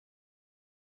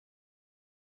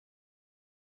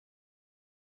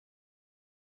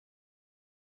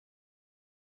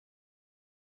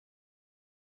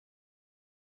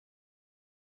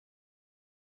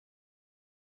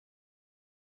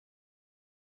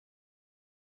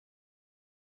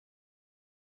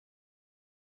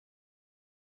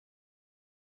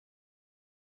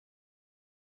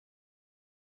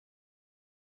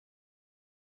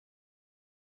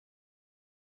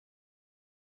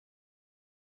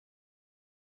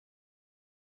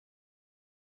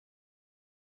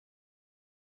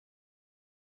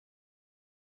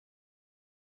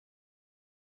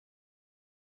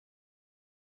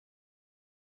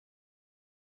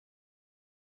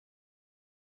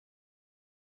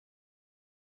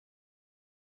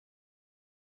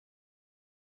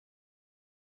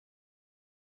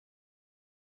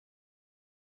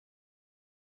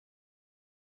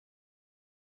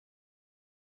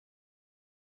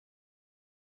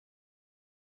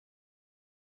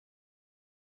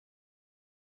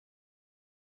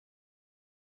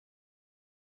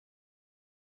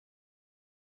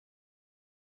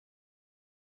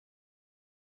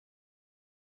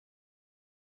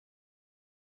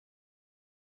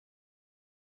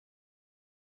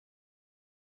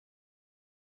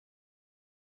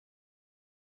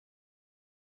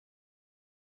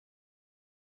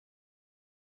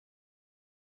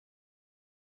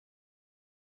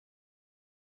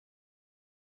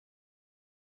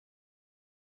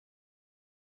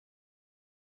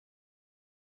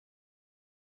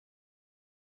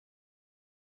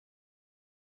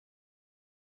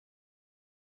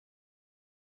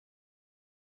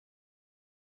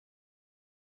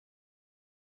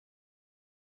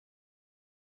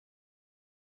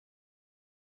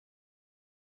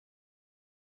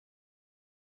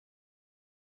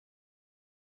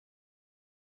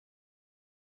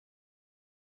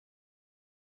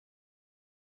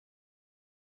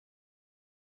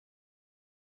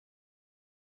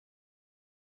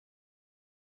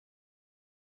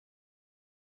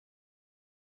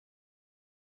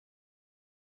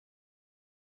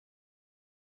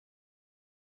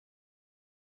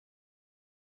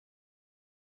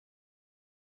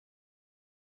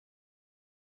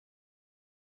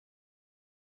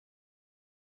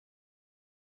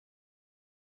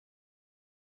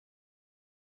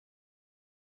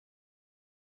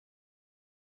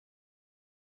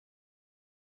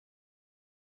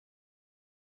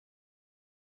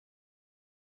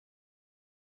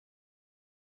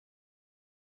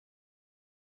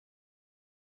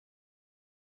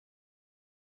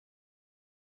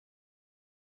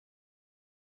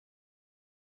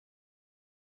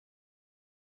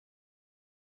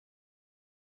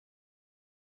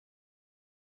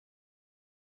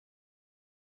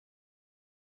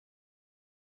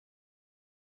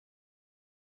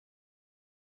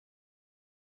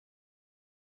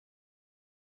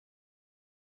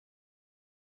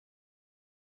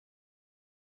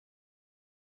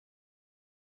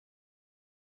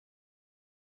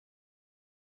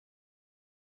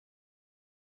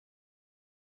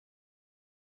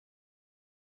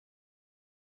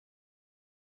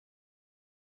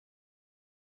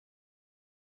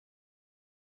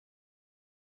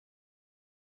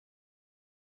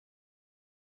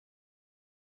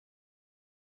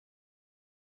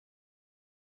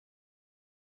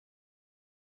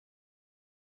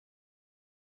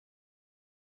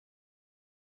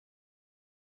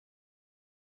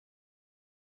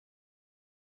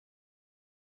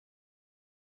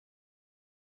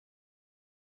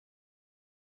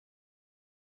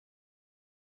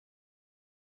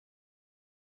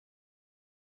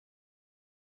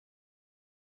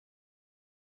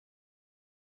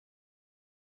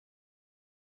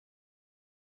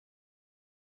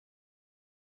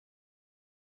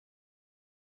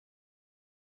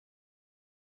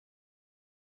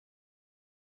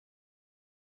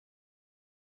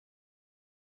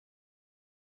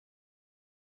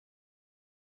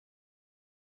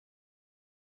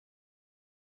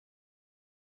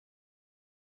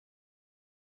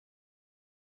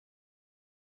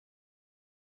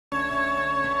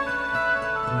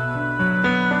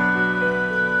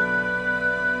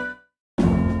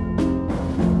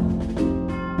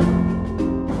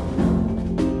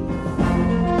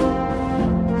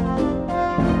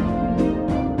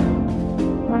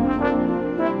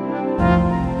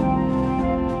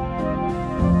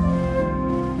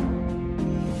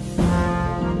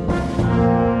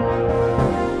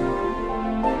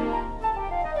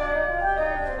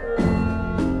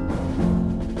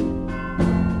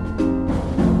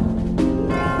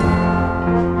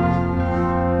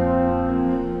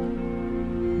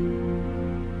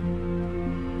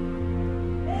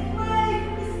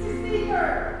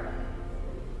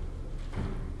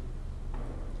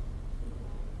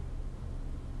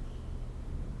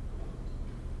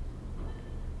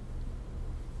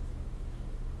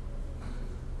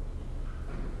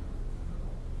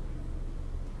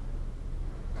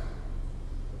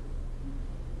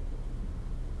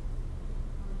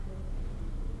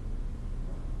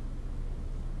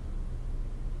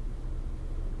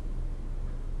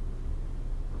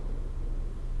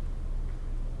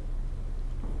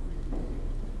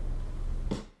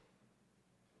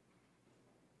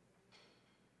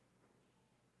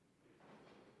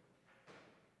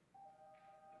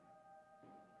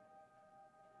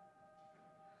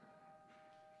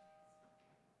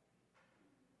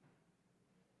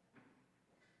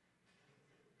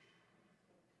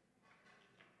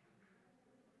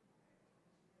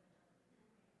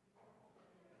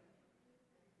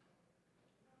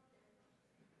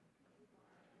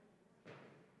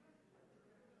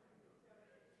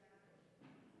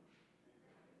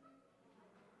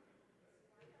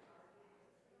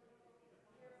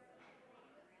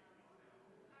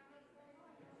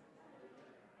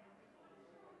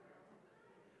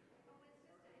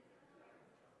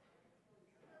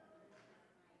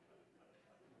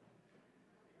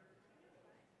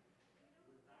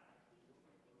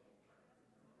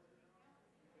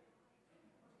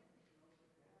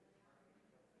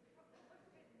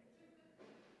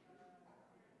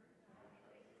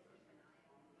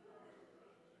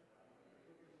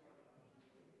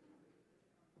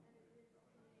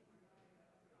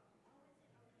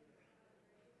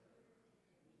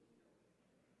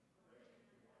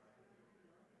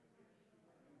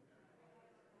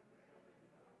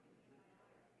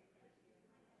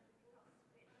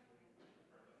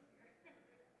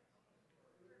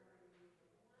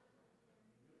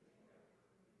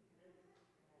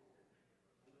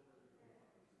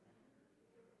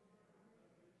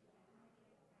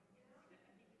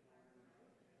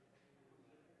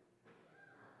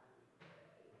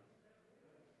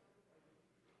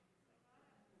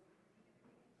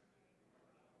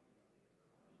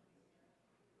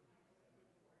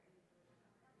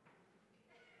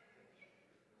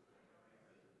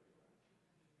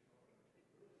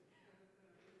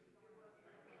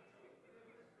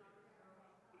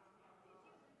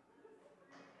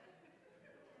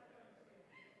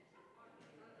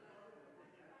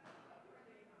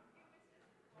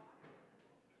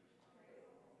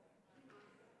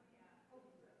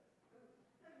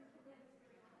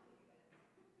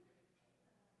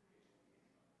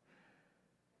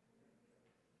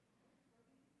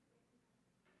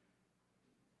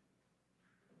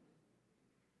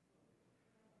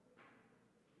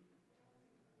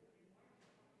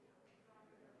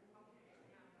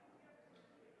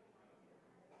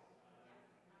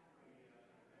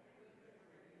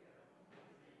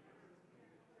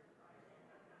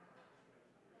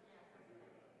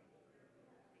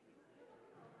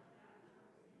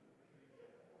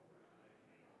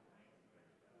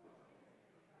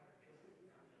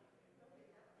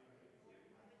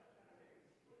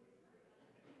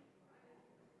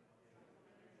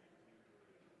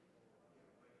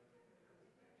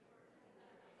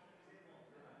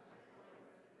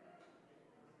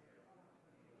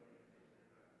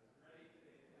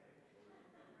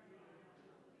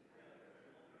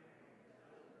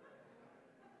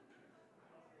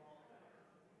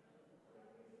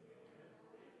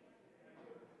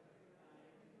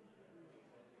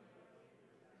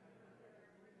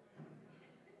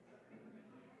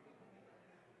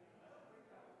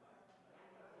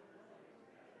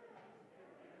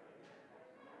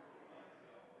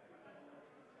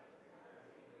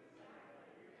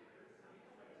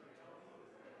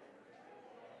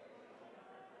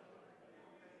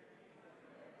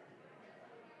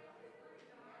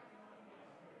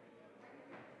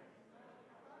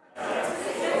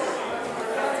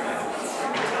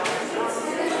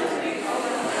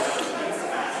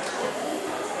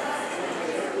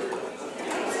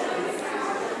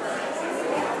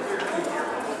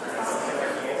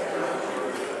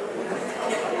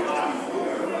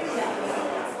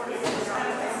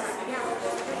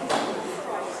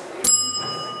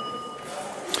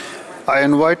I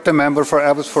invite the member for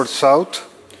Abbotsford South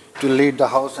to lead the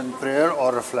House in prayer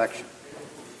or reflection.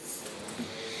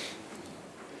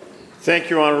 Thank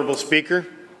you, Honourable Speaker.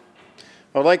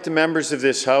 I would like the members of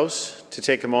this House to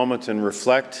take a moment and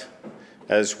reflect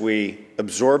as we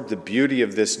absorb the beauty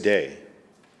of this day,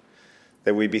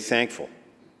 that we be thankful.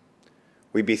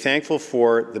 We be thankful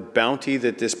for the bounty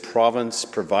that this province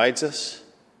provides us,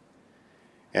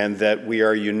 and that we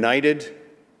are united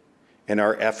in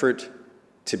our effort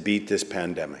to beat this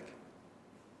pandemic.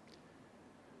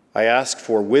 I ask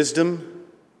for wisdom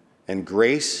and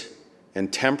grace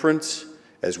and temperance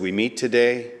as we meet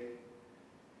today,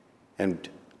 and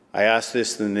I ask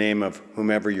this in the name of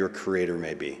whomever your Creator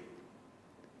may be.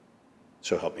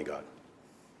 So help me God.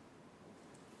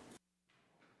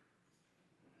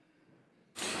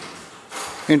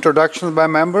 Introductions by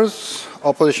members.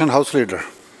 Opposition House Leader.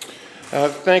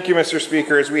 Thank you, Mr.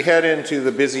 Speaker. As we head into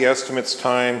the busy estimates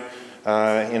time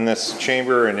in this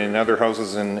chamber and in other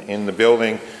houses in the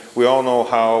building, we all know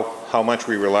how much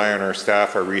we rely on our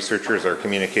staff, our researchers, our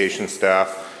communication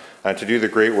staff, to do the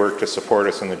great work to support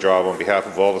us in the job on behalf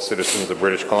of all the citizens of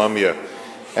British Columbia.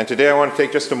 And today I want to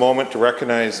take just a moment to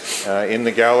recognize in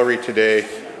the gallery today,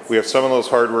 we have some of those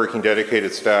hardworking,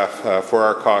 dedicated staff for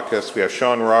our caucus. We have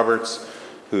Sean Roberts,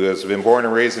 who has been born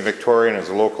and raised in Victoria and is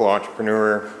a local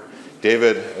entrepreneur.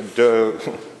 David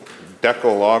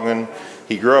Deco-Logan,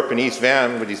 he grew up in East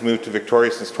Van, but he's moved to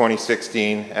Victoria since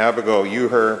 2016. Abigail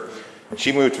Uher,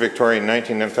 she moved to Victoria in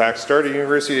 19, in fact, started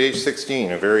university at age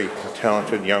 16, a very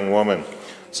talented young woman.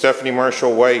 Stephanie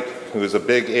Marshall-White, who is a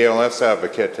big ALS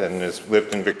advocate and has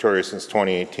lived in Victoria since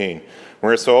 2018.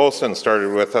 Marissa Olson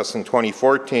started with us in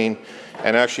 2014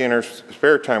 and actually in her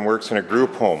spare time works in a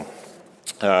group home.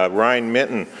 Ryan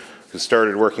Mitten, who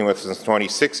started working with us in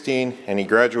 2016, and he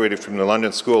graduated from the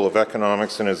London School of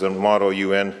Economics and is a Model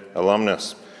UN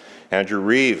alumnus. Andrew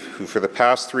Reeve, who for the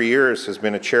past 3 years has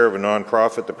been a chair of a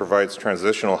nonprofit that provides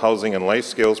transitional housing and life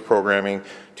skills programming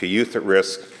to youth at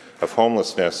risk of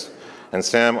homelessness. And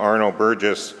Sam Arno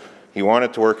Burgess, he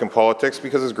wanted to work in politics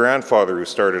because his grandfather, who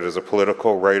started as a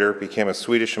political writer, became a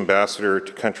Swedish ambassador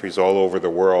to countries all over the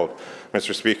world.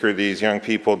 Mr. Speaker, these young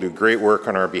people do great work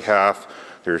on our behalf.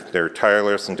 Their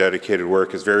tireless and dedicated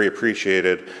work is very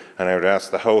appreciated, and I would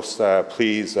ask the House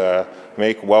please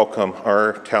make welcome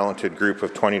our talented group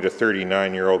of 20 to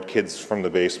 39-year-old kids from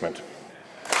the basement.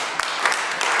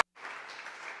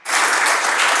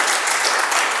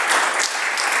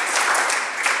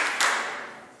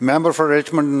 Member for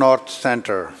Richmond North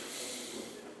Centre.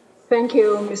 Thank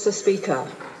you, Mr. Speaker.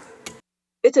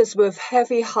 It is with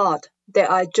heavy heart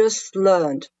that I just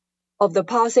learned of the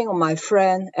passing of my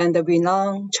friend and the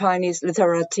renowned Chinese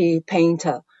literary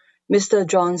painter, Mr.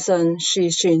 Johnson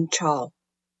Shixin Chao.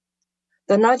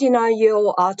 The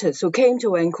 99-year-old artist who came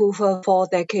to Vancouver 4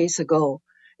 decades ago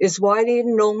is widely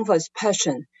known for his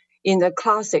passion in the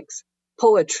classics,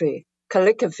 poetry,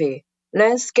 calligraphy,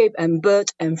 landscape and bird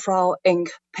and flower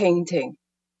ink painting.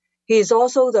 He is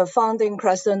also the founding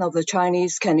president of the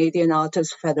Chinese Canadian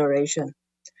Artists Federation.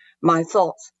 My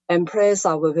thoughts and prayers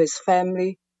are with his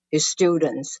family, his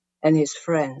students, and his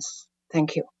friends.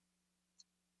 Thank you.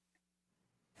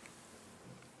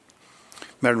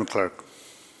 Madam Clerk.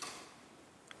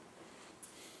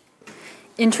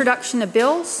 Introduction of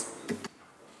bills.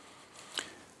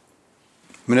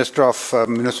 Minister of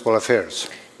Municipal Affairs.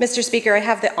 Mr. Speaker, I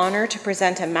have the honour to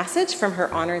present a message from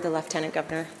Her Honour the Lieutenant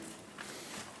Governor.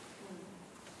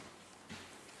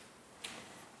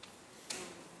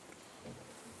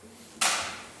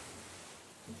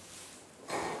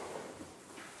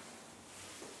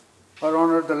 Her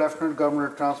Honour the Lieutenant Governor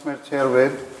transmits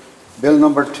herewith Bill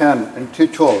number 10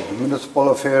 entitled Municipal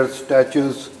Affairs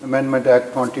Statutes Amendment Act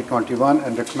 2021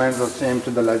 and recommends the same to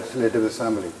the Legislative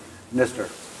Assembly. Minister.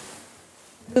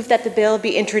 Move that the bill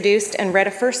be introduced and read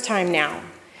a first time now.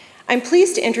 I'm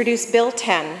pleased to introduce Bill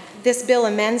 10. This bill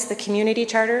amends the Community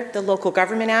Charter, the Local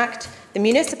Government Act, the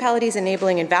Municipalities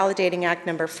Enabling and Validating Act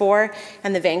No. 4,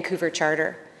 and the Vancouver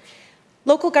Charter.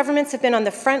 Local governments have been on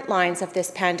the front lines of this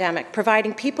pandemic,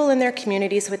 providing people in their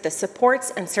communities with the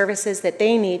supports and services that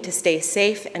they need to stay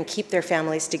safe and keep their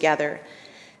families together.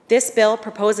 This bill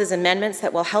proposes amendments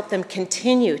that will help them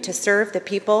continue to serve the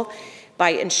people by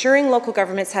ensuring local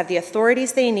governments have the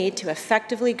authorities they need to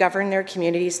effectively govern their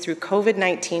communities through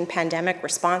COVID-19 pandemic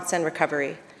response and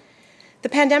recovery. The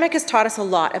pandemic has taught us a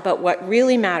lot about what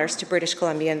really matters to British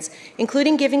Columbians,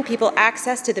 including giving people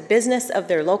access to the business of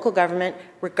their local government,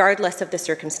 regardless of the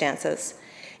circumstances.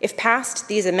 If passed,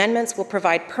 these amendments will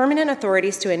provide permanent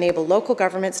authorities to enable local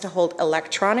governments to hold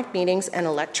electronic meetings and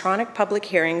electronic public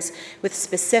hearings with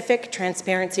specific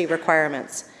transparency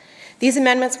requirements. These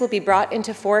amendments will be brought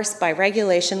into force by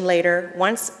regulation later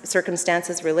once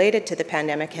circumstances related to the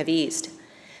pandemic have eased.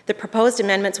 The proposed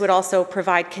amendments would also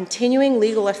provide continuing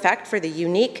legal effect for the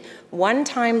unique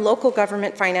one-time local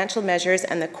government financial measures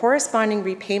and the corresponding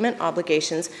repayment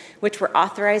obligations which were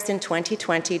authorized in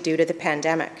 2020 due to the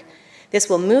pandemic. This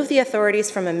will move the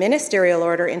authorities from a ministerial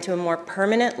order into a more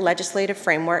permanent legislative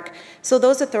framework so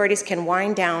those authorities can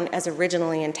wind down as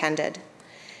originally intended.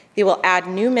 They will add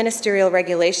new ministerial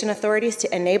regulation authorities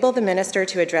to enable the minister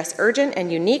to address urgent and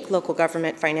unique local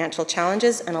government financial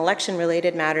challenges and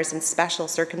election-related matters in special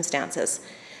circumstances.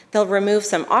 They'll remove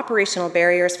some operational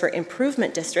barriers for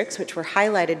improvement districts, which were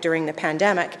highlighted during the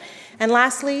pandemic. And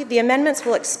lastly, the amendments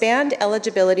will expand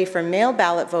eligibility for mail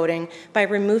ballot voting by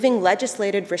removing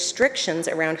legislated restrictions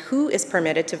around who is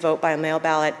permitted to vote by mail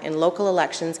ballot in local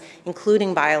elections,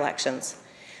 including by-elections.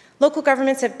 Local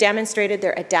governments have demonstrated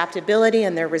their adaptability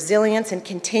and their resilience in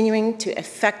continuing to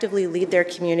effectively lead their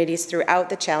communities throughout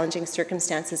the challenging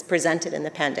circumstances presented in the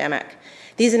pandemic.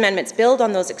 These amendments build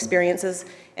on those experiences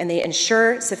and they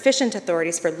ensure sufficient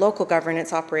authorities for local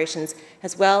governance operations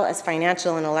as well as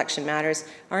financial and election matters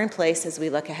are in place as we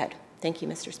look ahead. Thank you,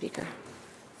 Mr. Speaker.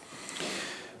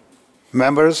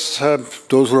 Members,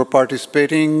 those who are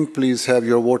participating, please have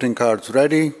your voting cards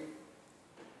ready.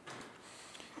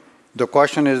 The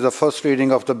question is the first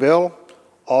reading of the bill.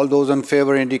 All those in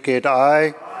favor indicate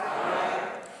aye. Aye.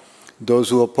 Those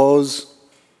who oppose,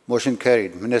 motion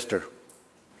carried. Minister.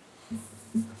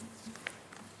 I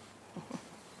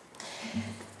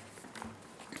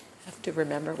have to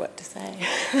remember what to say,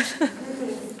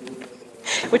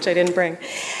 which I didn't bring.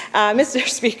 Mr.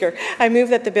 Speaker, I move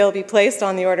that the bill be placed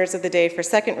on the orders of the day for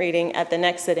second reading at the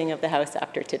next sitting of the House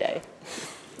after today.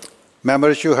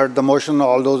 Members, you heard the motion.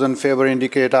 All those in favor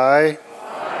indicate aye.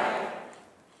 Aye.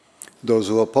 Those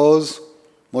who oppose,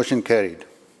 motion carried.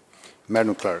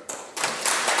 Madam Clerk.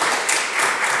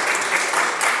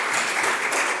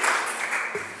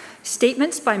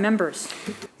 Statements by members.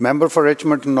 Member for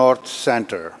Richmond North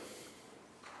Centre.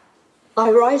 I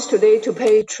rise today to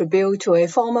pay tribute to a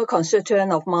former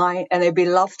constituent of mine and a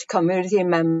beloved community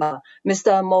member,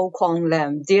 Mr. Mo Kwong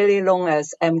Lam, dearly known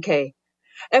as MK.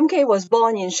 MK was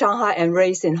born in Shanghai and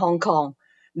raised in Hong Kong.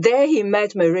 There he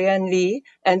met Marianne Lee,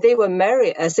 and they were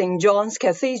married at St. John's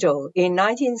Cathedral in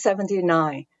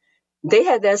 1979. They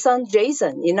had their son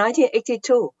Jason in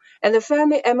 1982, and the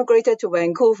family emigrated to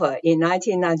Vancouver in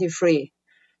 1993.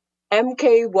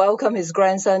 MK welcomed his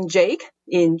grandson Jake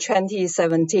in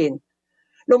 2017.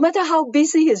 No matter how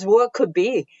busy his work could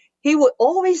be, he would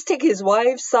always take his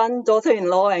wife, son,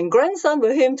 daughter-in-law, and grandson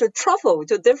with him to travel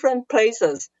to different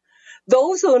places.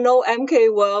 Those who know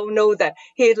MK well know that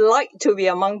he liked to be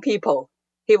among people.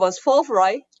 He was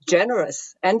forthright,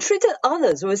 generous, and treated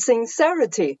others with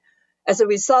sincerity. As a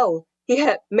result, he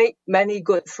had made many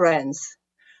good friends.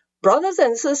 Brothers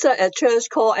and sisters at church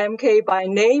call MK by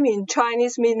name in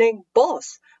Chinese meaning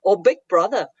boss or big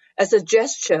brother as a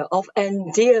gesture of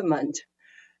endearment.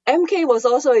 MK was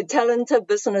also a talented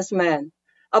businessman.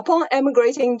 Upon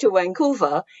emigrating to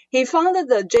Vancouver, he founded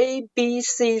the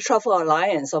JBC Travel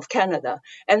Alliance of Canada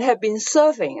and had been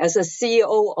serving as a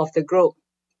CEO of the group.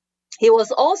 He was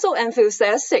also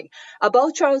enthusiastic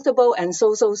about charitable and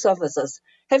social services,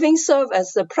 having served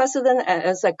as the president and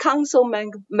as a council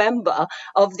member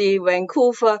of the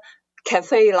Vancouver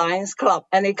Cafe Lions Club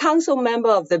and a council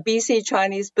member of the BC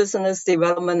Chinese Business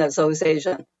Development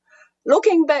Association.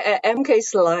 Looking back at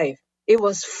MK's life, it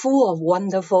was full of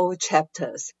wonderful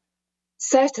chapters.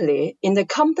 Sadly, in the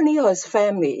company of his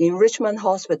family in Richmond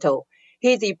Hospital,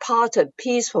 he departed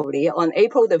peacefully on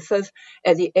April the 5th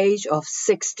at the age of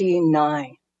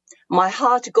 69. My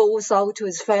heart goes out to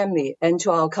his family and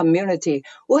to our community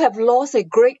who have lost a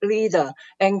great leader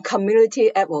and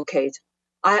community advocate.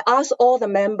 I ask all the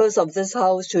members of this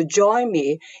House to join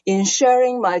me in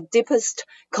sharing my deepest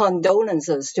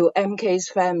condolences to MK's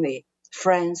family,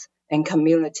 friends, and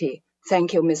community.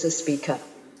 Thank you, Mr. Speaker.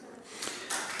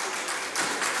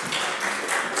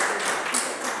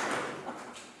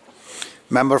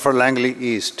 Member for Langley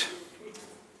East.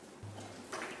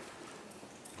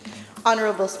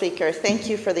 Honourable Speaker, thank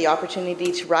you for the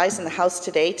opportunity to rise in the House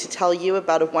today to tell you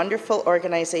about a wonderful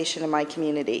organization in my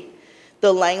community.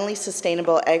 The Langley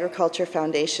Sustainable Agriculture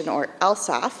Foundation, or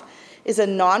LSAF, is a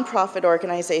non-profit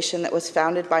organization that was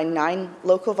founded by 9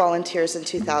 local volunteers in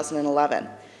 2011.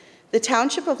 The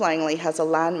Township of Langley has a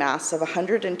land mass of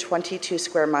 122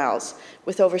 square miles,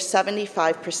 with over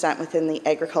 75% within the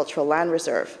Agricultural Land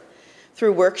Reserve.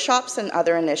 Through workshops and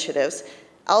other initiatives,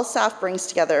 LSAF brings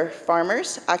together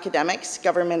farmers, academics,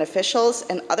 government officials,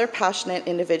 and other passionate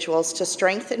individuals to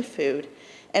strengthen food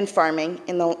and farming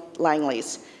in the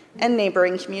Langleys and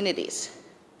neighboring communities.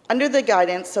 Under the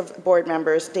guidance of board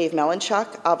members Dave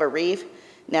Melanchuk, Ava Reeve,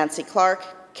 Nancy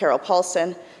Clark, Carol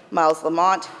Paulson, Miles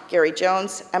Lamont, Gary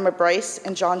Jones, Emma Bryce,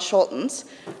 and John Schultens,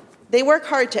 they work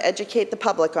hard to educate the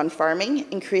public on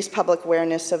farming, increase public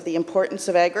awareness of the importance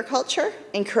of agriculture,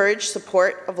 encourage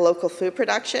support of local food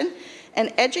production,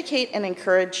 and educate and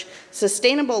encourage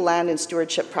sustainable land and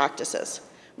stewardship practices.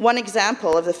 One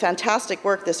example of the fantastic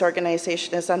work this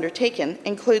organization has undertaken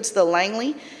includes the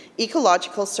Langley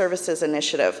Ecological Services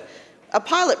Initiative, a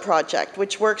pilot project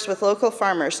which works with local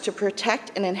farmers to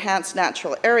protect and enhance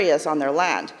natural areas on their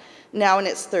land. Now in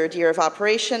its third year of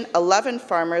operation, 11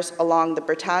 farmers along the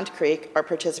Bertand Creek are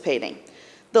participating.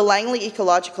 The Langley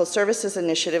Ecological Services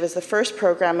Initiative is the first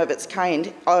program of its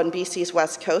kind on BC's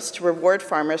west coast to reward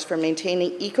farmers for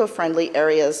maintaining eco-friendly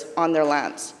areas on their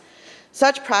lands.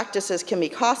 Such practices can be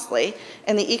costly,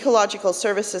 and the Ecological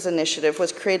Services Initiative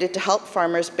was created to help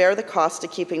farmers bear the cost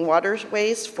of keeping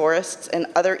waterways, forests, and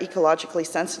other ecologically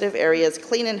sensitive areas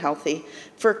clean and healthy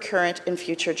for current and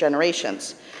future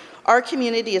generations. Our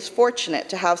community is fortunate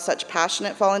to have such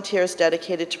passionate volunteers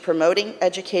dedicated to promoting,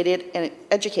 educating,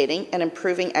 and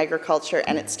improving agriculture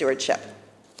and its stewardship.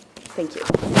 Thank you.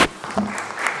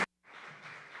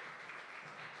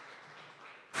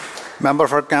 Member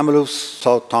for Kamloops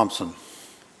South Thompson.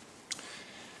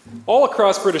 All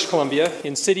across British Columbia,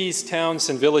 in cities, towns,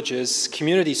 and villages,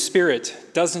 community spirit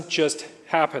doesn't just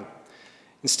happen.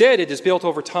 Instead, it is built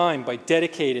over time by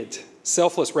dedicated,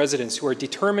 selfless residents who are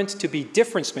determined to be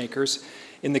difference makers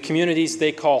in the communities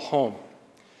they call home.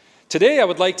 Today, I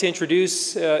would like to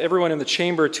introduce everyone in the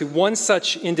chamber to one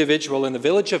such individual in the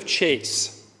village of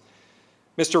Chase,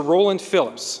 Mr. Roland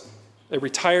Phillips, a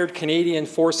retired Canadian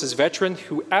Forces veteran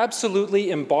who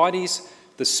absolutely embodies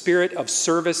the spirit of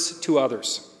service to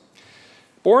others.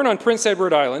 Born on Prince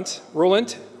Edward Island,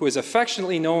 Roland, who is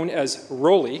affectionately known as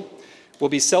Rolly, will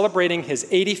be celebrating his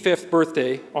 85th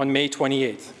birthday on May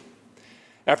 28th.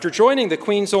 After joining the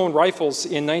Queen's Own Rifles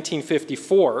in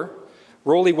 1954,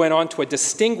 Rolly went on to a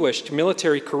distinguished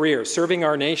military career, serving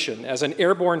our nation as an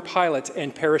airborne pilot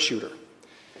and parachuter.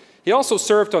 He also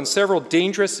served on several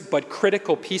dangerous but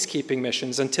critical peacekeeping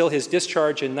missions until his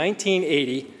discharge in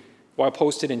 1980 while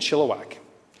posted in Chilliwack.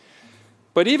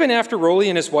 But even after Rolly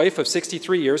and his wife of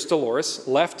 63 years, Dolores,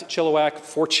 left Chilliwack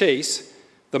for Chase,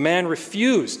 the man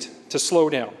refused to slow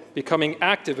down, becoming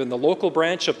active in the local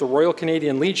branch of the Royal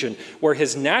Canadian Legion, where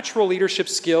his natural leadership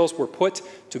skills were put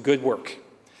to good work.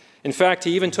 In fact,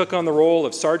 he even took on the role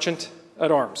of Sergeant at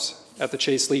Arms at the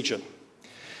Chase Legion.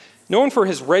 Known for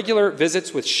his regular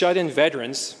visits with shut-in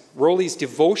veterans, Rolly's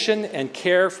devotion and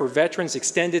care for veterans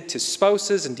extended to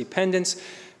spouses and dependents,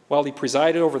 while he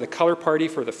presided over the color party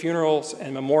for the funerals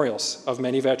and memorials of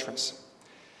many veterans.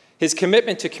 His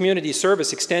commitment to community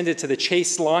service extended to the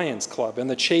Chase Lions Club and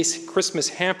the Chase Christmas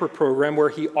Hamper Program, where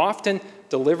he often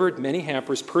delivered many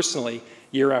hampers personally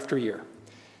year after year.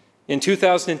 In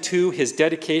 2002, his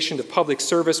dedication to public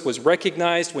service was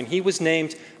recognized when he was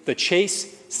named the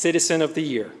Chase Citizen of the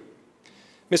Year.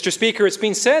 Mr. Speaker, it's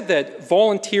been said that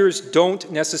volunteers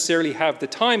don't necessarily have the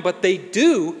time, but they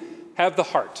do have the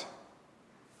heart.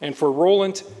 And for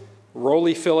Roland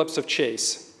Rolly Phillips of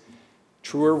Chase,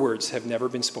 truer words have never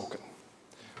been spoken.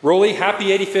 Rolly,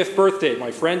 happy 85th birthday, my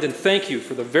friend, and thank you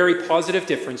for the very positive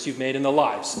difference you've made in the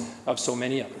lives of so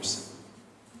many others.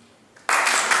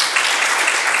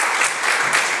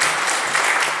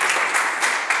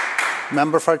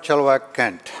 Member for Chilliwack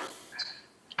Kent.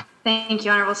 Thank you,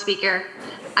 Honourable Speaker.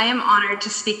 I am honoured to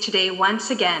speak today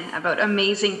once again about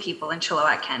amazing people in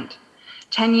Chilliwack Kent.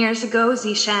 10 years ago,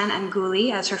 Zishan and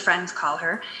Guli, as her friends call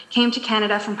her, came to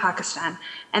Canada from Pakistan,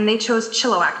 and they chose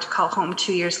Chilliwack to call home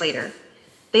 2 years later.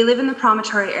 They live in the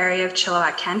promontory area of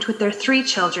Chilliwack Kent with their 3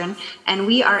 children, and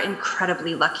we are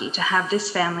incredibly lucky to have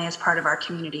this family as part of our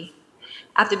community.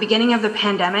 At the beginning of the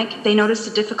pandemic, they noticed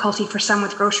a difficulty for some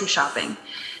with grocery shopping.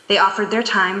 They offered their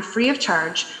time free of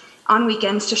charge on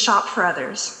weekends to shop for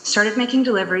others, started making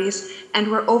deliveries, and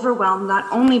were overwhelmed not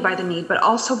only by the need, but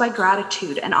also by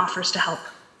gratitude and offers to help.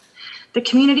 The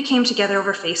community came together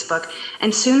over Facebook,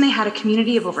 and soon they had a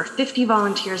community of over 50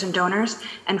 volunteers and donors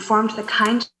and formed the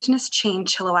Kindness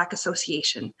Change Chilliwack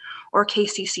Association, or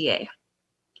KCCA.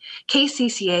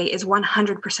 KCCA is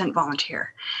 100%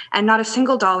 volunteer, and not a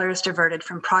single dollar is diverted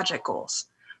from project goals.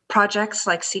 Projects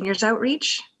like seniors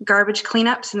outreach, garbage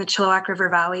cleanups in the Chilliwack River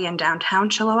Valley and downtown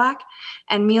Chilliwack,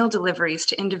 and meal deliveries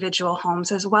to individual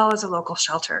homes as well as a local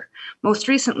shelter, most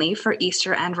recently for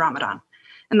Easter and Ramadan.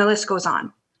 And the list goes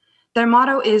on. Their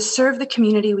motto is serve the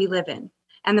community we live in,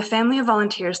 and the family of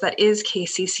volunteers that is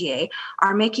KCCA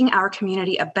are making our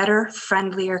community a better,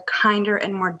 friendlier, kinder,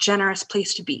 and more generous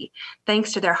place to be,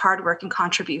 thanks to their hard work and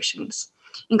contributions,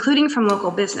 including from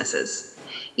local businesses.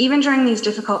 Even during these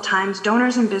difficult times,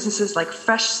 donors and businesses like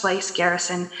Fresh Slice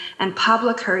Garrison and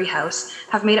Pablo Curry House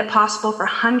have made it possible for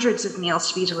hundreds of meals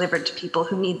to be delivered to people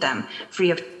who need them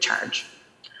free of charge.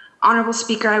 Honorable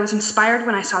Speaker, I was inspired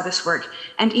when I saw this work,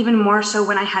 and even more so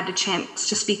when I had the chance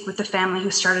to speak with the family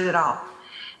who started it all.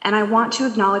 And I want to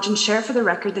acknowledge and share for the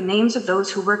record the names of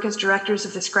those who work as directors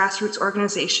of this grassroots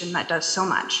organization that does so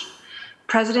much.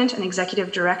 President and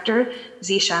Executive Director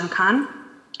Zishan Khan,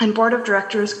 and Board of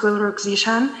Directors Gulrukh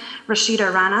Zishan,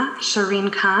 Rashida Rana,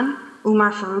 Shireen Khan,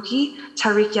 Umar Faruqi,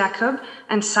 Tariq Yaqub,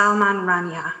 and Salman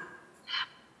Rania.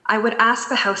 I would ask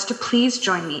the House to please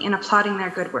join me in applauding their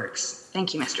good works.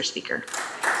 Thank you, Mr. Speaker.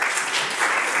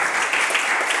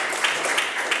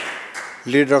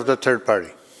 Leader of the third party.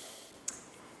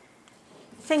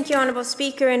 Thank you, Honourable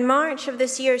Speaker. In March of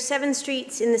this year, 7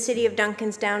 streets in the City of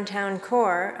Duncan's downtown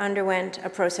core underwent a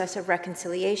process of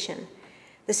reconciliation.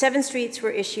 The 7 streets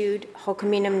were issued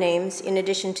Hokuminam names in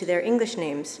addition to their English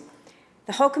names.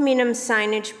 The Hokuminam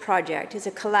Signage Project is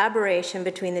a collaboration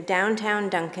between the Downtown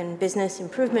Duncan Business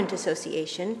Improvement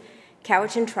Association,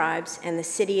 Cowichan Tribes, and the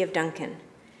City of Duncan.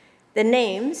 The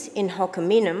names in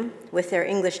Hokuminam, with their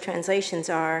English translations,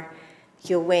 are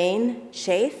Yuwain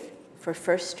Sheath for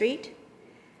 1st Street,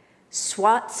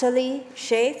 Swatsali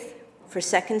Sheath for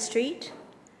 2nd Street,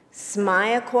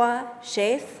 Smayakwa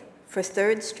Sheath for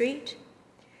 3rd Street,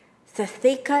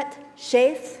 Thathikat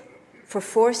Sheath for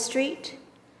 4th Street,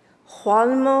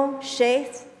 Hualmo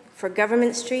Sheath for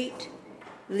Government Street,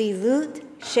 Lilut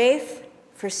Sheath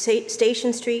for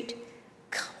Station Street,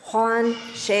 Kwan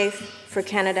Sheath for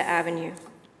Canada Avenue.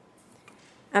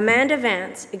 Amanda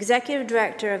Vance, Executive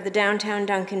Director of the Downtown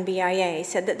Duncan BIA,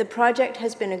 said that the project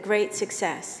has been a great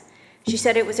success. She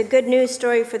said it was a good news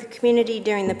story for the community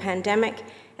during the pandemic,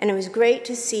 and it was great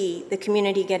to see the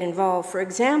community get involved. For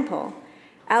example,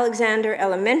 Alexander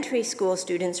Elementary School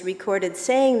students recorded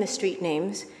saying the street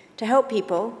names to help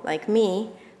people, like me,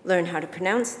 learn how to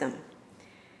pronounce them.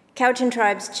 Cowichan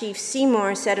Tribe's Chief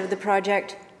Seymour said of the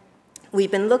project,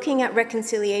 "We've been looking at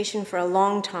reconciliation for a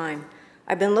long time.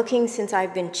 I've been looking since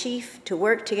I've been chief to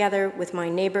work together with my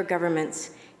neighbor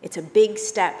governments. It's a big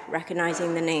step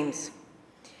recognizing the names."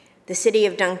 The City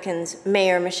of Duncan's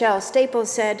Mayor Michelle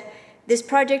Staples said, "This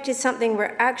project is something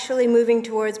we're actually moving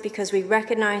towards because we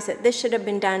recognize that this should have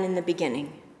been done in the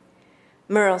beginning."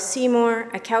 Merle Seymour,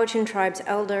 a Cowichan Tribes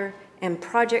elder and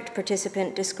project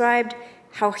participant, described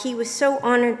how he was so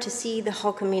honored to see the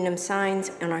Hokuminam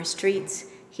signs on our streets.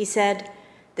 He said,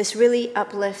 "This really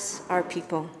uplifts our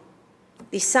people.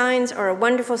 These signs are a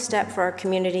wonderful step for our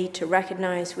community to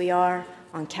recognize we are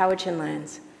on Cowichan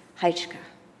lands." Haichka.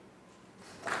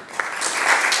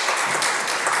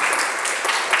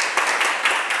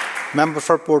 Member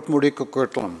for Port Moody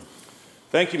Coquitlam.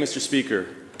 Thank you, Mr. Speaker.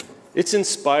 It's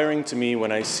inspiring to me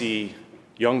when I see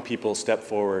young people step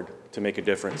forward to make a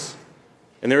difference.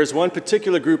 And there is one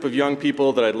particular group of young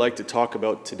people that I'd like to talk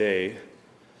about today,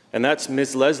 and that's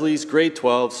Ms. Leslie's grade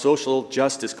 12 social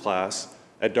justice class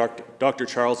at Dr.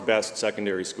 Charles Best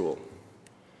Secondary School.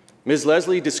 Ms.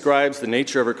 Leslie describes the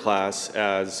nature of her class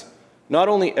as not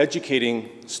only educating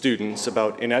students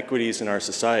about inequities in our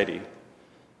society,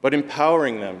 but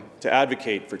empowering them to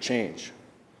advocate for change.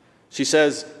 She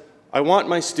says, "I want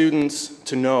my students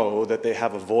to know that they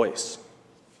have a voice,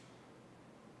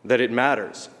 that it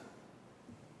matters,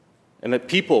 and that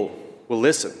people will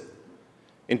listen.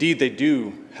 Indeed, they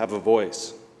do have a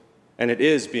voice, and it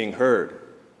is being heard."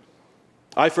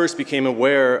 I first became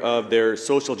aware of their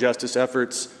social justice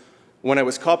efforts when I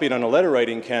was copied on a letter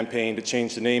writing campaign to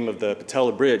change the name of the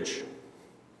Patella Bridge.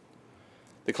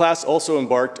 The class also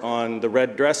embarked on the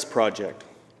Red Dress Project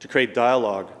to create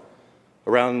dialogue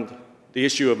around the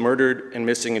issue of murdered and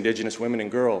missing Indigenous women and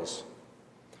girls.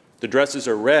 The dresses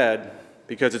are red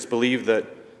because it's believed that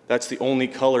that's the only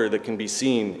color that can be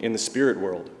seen in the spirit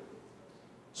world,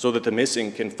 so that the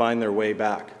missing can find their way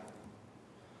back.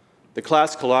 The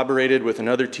class collaborated with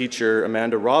another teacher,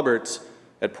 Amanda Roberts,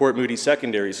 at Port Moody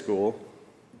Secondary School,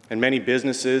 and many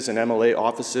businesses and MLA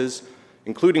offices,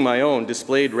 including my own,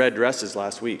 displayed red dresses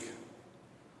last week.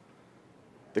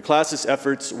 The class's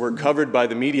efforts were covered by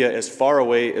the media as far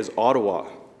away as Ottawa,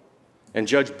 and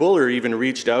Judge Buller even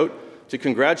reached out to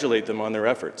congratulate them on their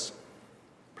efforts.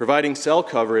 Providing cell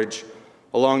coverage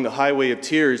along the Highway of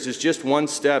Tears is just one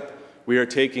step we are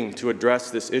taking to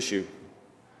address this issue.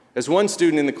 As one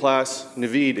student in the class,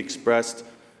 Naveed, expressed,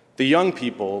 "The young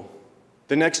people,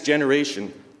 the next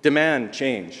generation, demand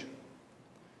change."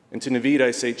 And to Naveed,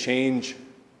 I say change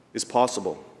is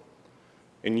possible,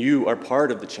 and you are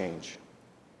part of the change.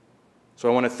 So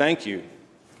I want to thank you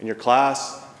and your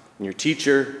class and your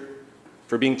teacher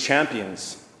for being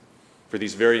champions for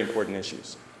these very important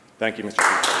issues. Thank you, Mr.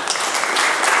 Speaker.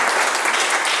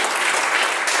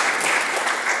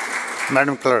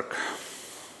 Madam Clerk.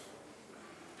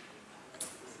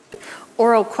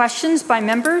 Oral questions by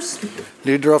members.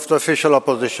 Leader of the Official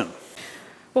Opposition.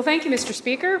 Well, thank you, Mr.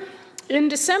 Speaker. In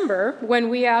December, when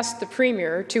we asked the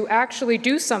Premier to actually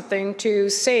do something to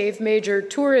save major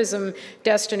tourism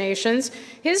destinations,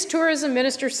 his tourism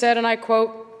minister said, and I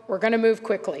quote, "We're going to move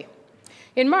quickly."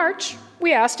 In March,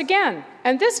 we asked again,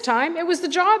 and this time it was the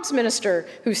Jobs Minister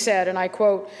who said, and I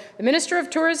quote, "The Minister of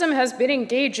Tourism has been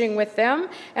engaging with them,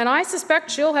 and I suspect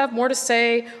she'll have more to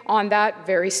say on that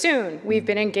very soon. We've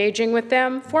been engaging with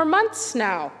them for months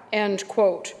now," end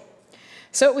quote.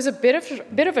 So it was a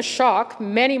bit of a shock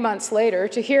many months later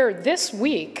to hear this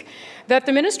week that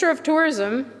the Minister of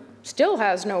Tourism still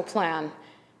has no plan.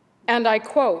 And I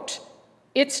quote,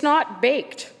 "It's not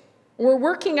baked. We're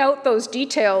working out those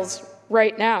details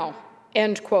right now,"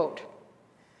 end quote.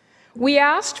 We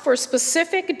asked for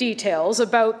specific details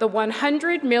about the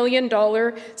 $100 million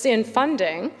in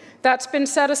funding that's been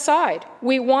set aside.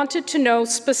 We wanted to know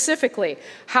specifically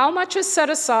how much is set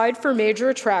aside for major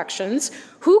attractions,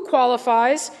 who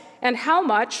qualifies, and how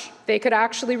much they could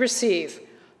actually receive.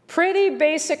 Pretty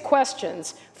basic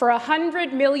questions for a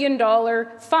 $100 million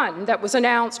fund that was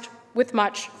announced with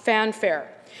much fanfare.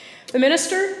 The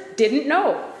minister didn't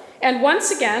know, and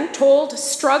once again told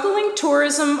struggling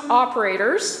tourism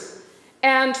operators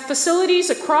and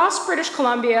facilities across British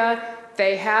Columbia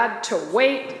they had to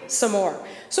wait some more.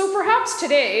 So perhaps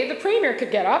today the Premier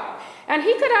could get up and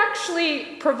he could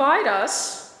actually provide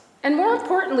us, and more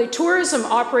importantly tourism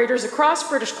operators across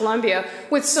British Columbia,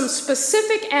 with some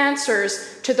specific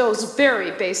answers to those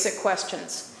very basic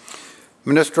questions.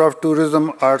 Minister of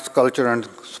Tourism, Arts, Culture and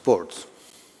Sports.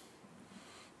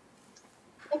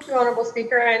 Thank you, Honourable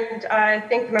Speaker, and I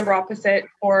thank the member opposite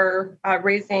for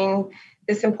raising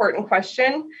this important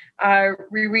question.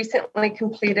 We recently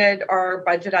completed our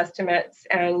budget estimates,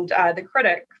 and the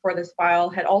critic for this file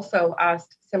had also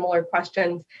asked similar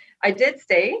questions. I did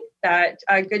say that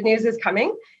good news is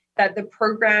coming, that the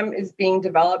program is being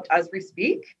developed as we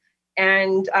speak,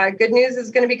 and good news is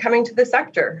going to be coming to the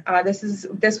sector.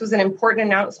 This was an important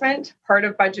announcement, part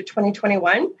of Budget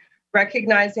 2021,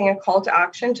 recognizing a call to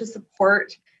action to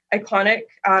support iconic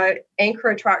anchor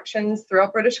attractions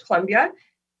throughout British Columbia.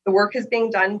 The work is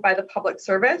being done by the public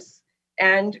service,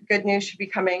 and good news should be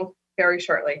coming very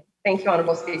shortly. Thank you,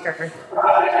 Honourable Speaker.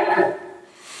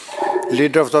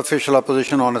 Leader of the Official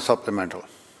Opposition on a supplemental.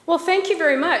 Well, thank you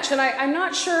very much, and I'm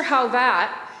not sure how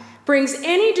that brings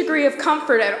any degree of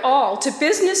comfort at all to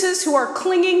businesses who are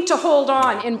clinging to hold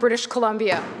on in British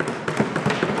Columbia.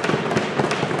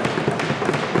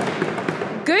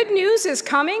 Good news is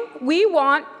coming. We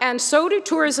want, and so do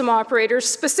tourism operators,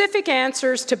 specific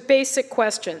answers to basic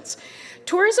questions.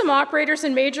 Tourism operators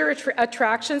and major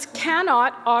attractions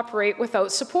cannot operate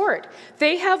without support.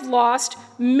 They have lost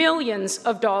millions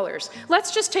of dollars.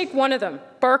 Let's just take one of them,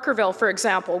 Barkerville, for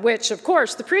example, which, of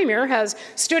course, the Premier has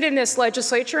stood in this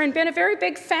legislature and been a very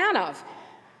big fan of.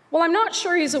 Well, I'm not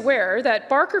sure he's aware that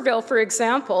Barkerville, for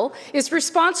example, is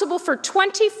responsible for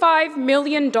 $25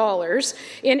 million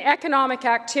in economic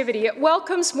activity. It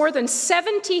welcomes more than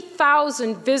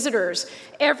 70,000 visitors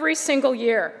every single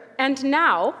year. And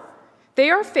now they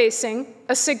are facing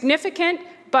a significant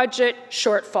budget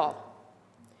shortfall.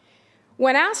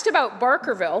 When asked about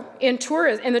Barkerville in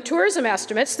the tourism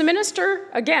estimates, the minister,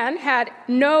 again, had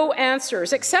no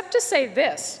answers except to say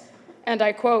this, and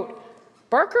I quote,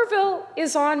 "Barkerville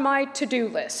is on my to-do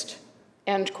list,"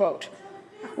 end quote.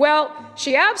 Well,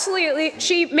 she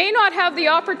may not have the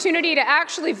opportunity to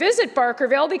actually visit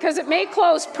Barkerville because it may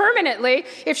close permanently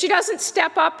if she doesn't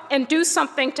step up and do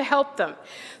something to help them.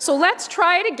 So let's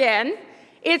try it again.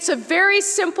 It's a very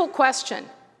simple question.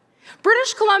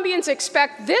 British Columbians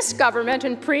expect this government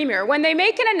and Premier, when they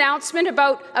make an announcement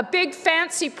about a big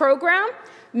fancy program,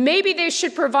 maybe they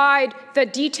should provide the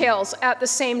details at the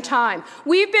same time.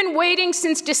 We've been waiting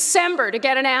since December to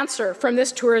get an answer from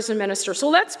this tourism minister. So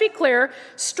let's be clear,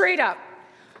 straight up.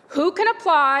 Who can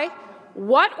apply?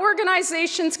 What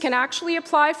organizations can actually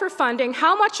apply for funding?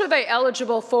 How much are they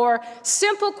eligible for?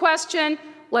 Simple question.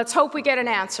 Let's hope we get an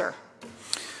answer.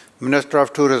 Minister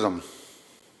of Tourism.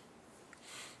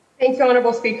 Thank you,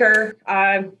 Honourable Speaker.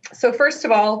 So first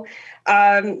of all,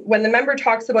 when the member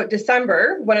talks about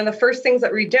December, one of the first things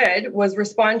that we did was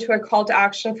respond to a call to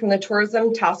action from the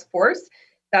Tourism Task Force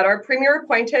that our Premier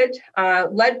appointed,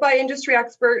 led by industry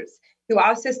experts who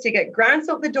asked us to get grants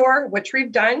out the door, which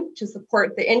we've done to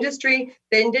support the industry,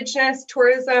 the Indigenous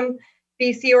Tourism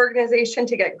BC organization,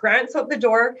 to get grants out the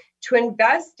door, to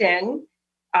invest in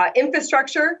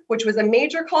infrastructure, which was a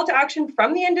major call to action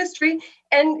from the industry.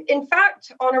 And in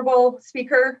fact, Honourable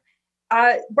Speaker,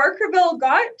 Barkerville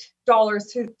got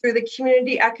dollars through the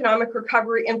Community Economic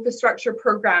Recovery Infrastructure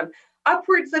Program,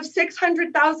 upwards of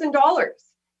 $600,000.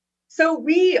 So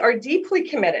we are deeply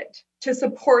committed to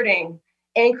supporting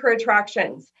anchor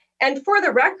attractions. And for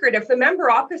the record, if the member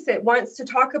opposite wants to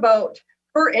talk about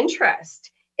her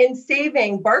interest in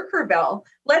saving Barkerville,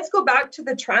 let's go back to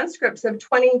the transcripts of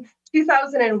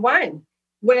 2001,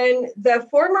 when the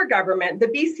former government, the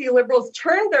BC Liberals,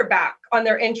 turned their back on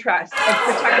their interest of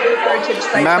protecting heritage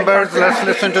sites. Members, let's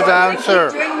listen to the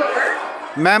answer.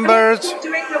 Members,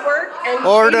 doing the work and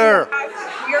order.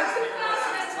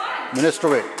 Minister,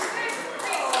 wait.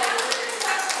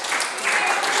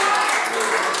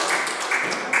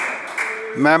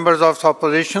 Members of the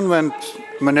opposition, when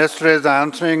Minister is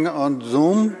answering on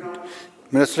Zoom,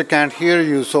 Minister can't hear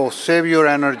you, so save your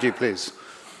energy, please.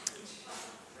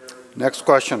 Next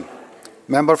question.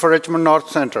 Member for Richmond North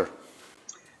Centre.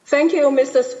 Thank you,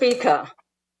 Mr. Speaker.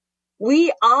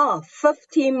 We are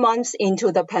 15 months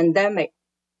into the pandemic,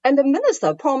 and the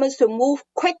minister promised to move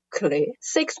quickly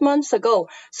 6 months ago.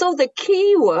 So the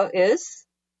key word is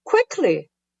quickly.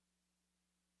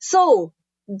 So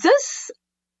this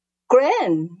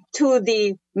grant to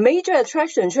the major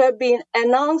attractions should have been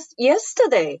announced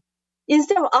yesterday,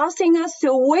 instead of asking us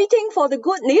to waiting for the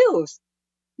good news.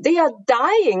 They are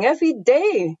dying every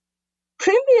day.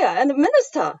 Premier and the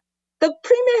minister, the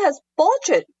Premier has botched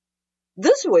it.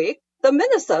 This week, the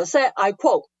minister said, I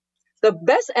quote, "The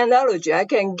best analogy I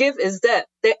can give is that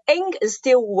the ink is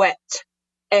still wet,"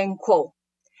 end quote.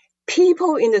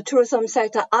 People in the tourism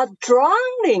sector are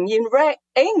drowning in red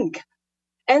ink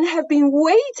and have been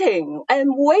waiting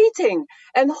and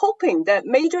hoping that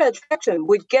major attraction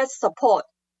would get support.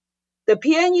 The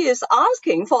PNE is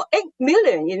asking for 8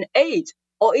 million in aid,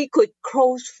 or it could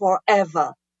close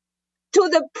forever. To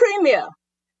the Premier,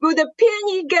 will the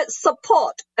PNE get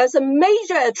support as a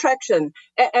major attraction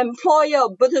and employer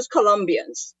of British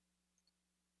Columbians?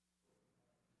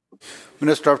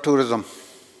 Minister of Tourism.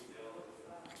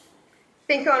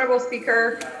 Thank you, Honourable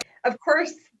Speaker. Of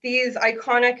course, these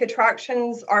iconic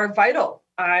attractions are vital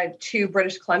to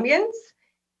British Columbians.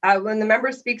 When the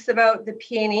member speaks about the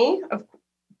PNE,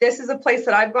 this is a place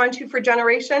that I've gone to for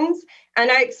generations,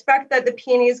 and I expect that the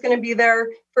PNE is going to be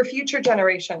there for future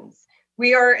generations.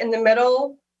 We are in the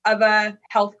middle of a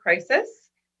health crisis.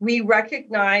 We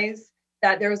recognize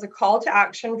that there is a call to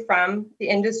action from the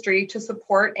industry to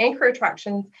support anchor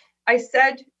attractions. I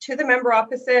said to the member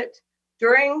opposite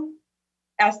during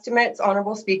estimates,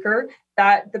 Honourable Speaker,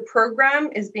 that the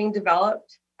program is being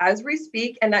developed as we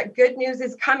speak, and that good news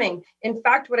is coming. In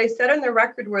fact, what I said on the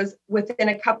record was within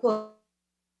a couple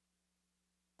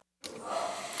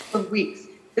of weeks.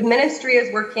 The ministry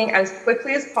is working as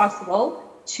quickly as possible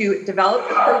to develop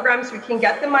the program so we can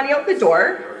get the money out the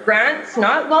door, grants,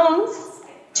 not loans,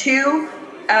 to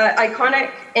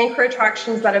iconic anchor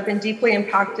attractions that have been deeply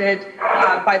impacted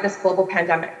by this global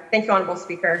pandemic. Thank you, Honourable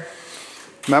Speaker.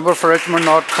 Member for Richmond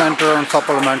North Centre on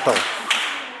supplemental.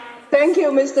 Thank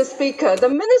you, Mr. Speaker. The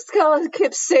minister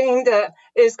keeps saying that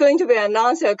it's going to be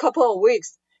announced in a couple of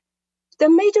weeks. The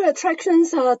major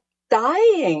attractions are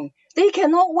dying. They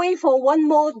cannot wait for one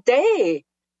more day.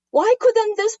 Why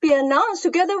couldn't this be announced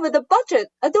together with the budget?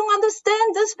 I don't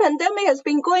understand. This pandemic has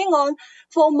been going on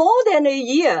for more than a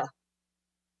year.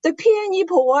 The PNE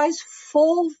provides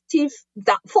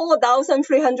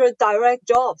 4,300 direct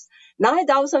jobs,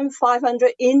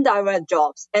 9,500 indirect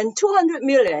jobs, and 200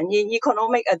 million in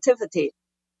economic activity.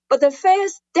 But the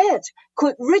fare's debt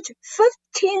could reach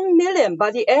 15 million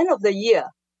by the end of the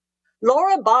year.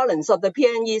 Laura Barnes of the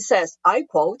PNE says, I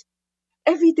quote,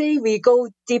 "Every day we go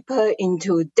deeper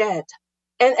into debt,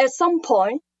 and at some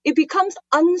point it becomes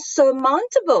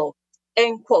unsurmountable,"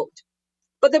 end quote.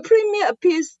 But the Premier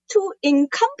appears too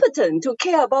incompetent to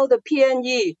care about the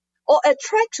PNE or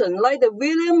attraction like the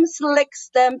Williams Lake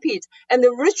Stampede and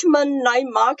the Richmond Night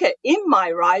Market in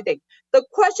my riding. The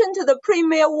question to the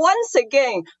Premier once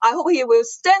again, I hope he will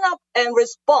stand up and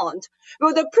respond.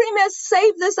 Will the Premier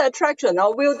save this attraction,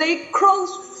 or will they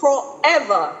close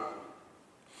forever?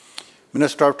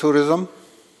 Minister of Tourism.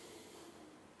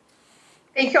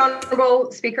 Thank you,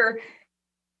 Honourable Speaker.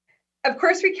 Of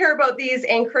course, we care about these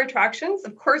anchor attractions.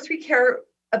 Of course, we care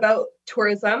about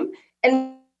tourism.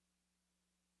 And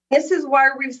this is why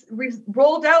we've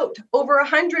rolled out over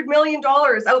 $100 million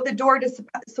out the door to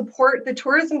support the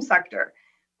tourism sector.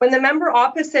 When the member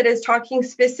opposite is talking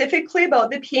specifically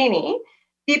about the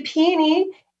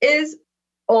peony is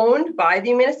owned by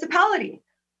the municipality.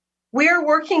 We are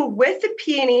working with the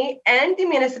peony and the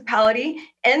municipality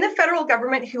and the federal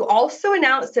government, who also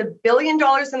announced $1 billion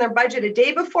in their budget a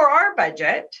day before our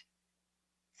budget,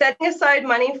 setting aside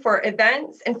money for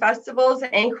events and festivals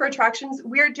and anchor attractions.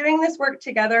 We are doing this work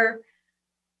together,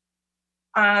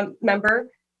 member.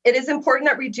 It is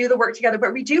important that we do the work together,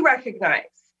 but we do recognize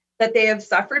that they have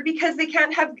suffered because they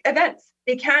can't have events.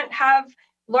 They can't have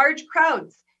large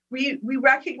crowds. We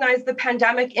recognize the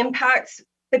pandemic impacts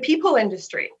the people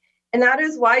industry. And that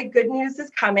is why good news is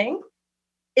coming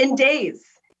in days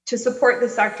to support the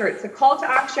sector. It's a call to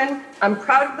action. I'm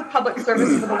proud of the public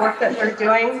service for the work that they're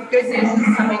doing. Good news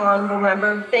is coming, honourable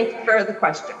member. Thank you for the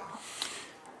question.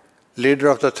 Leader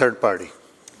of the third party.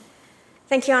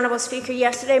 Thank you, Honourable Speaker.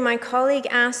 Yesterday, my colleague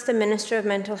asked the Minister of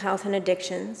Mental Health and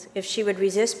Addictions if she would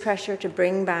resist pressure to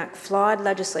bring back flawed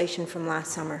legislation from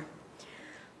last summer.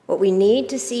 What we need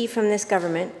to see from this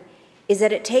government is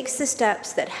that it takes the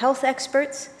steps that health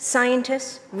experts,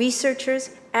 scientists, researchers,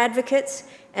 advocates,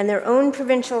 and their own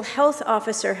provincial health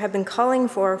officer have been calling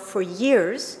for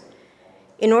years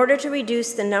in order to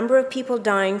reduce the number of people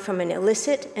dying from an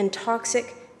illicit and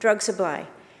toxic drug supply,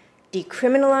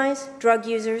 decriminalize drug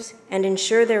users, and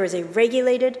ensure there is a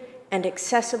regulated and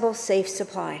accessible safe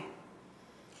supply.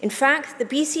 In fact, the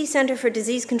BC Centre for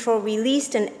Disease Control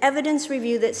released an evidence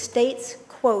review that states,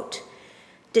 quote,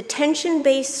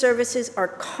 detention-based services are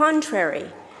contrary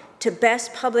to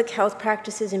best public health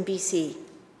practices in BC.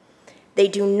 They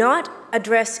do not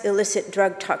address illicit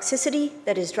drug toxicity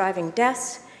that is driving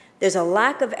deaths. There's a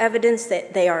lack of evidence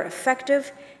that they are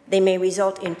effective. They may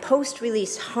result in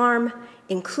post-release harm,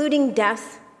 including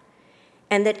death,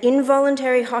 and that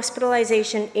involuntary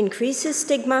hospitalization increases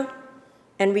stigma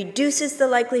and reduces the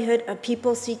likelihood of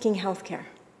people seeking health care.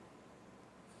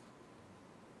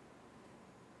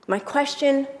 My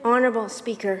question, Honourable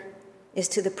Speaker, is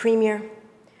to the Premier.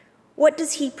 What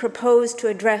does he propose to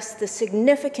address the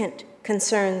significant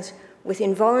concerns with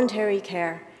involuntary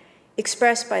care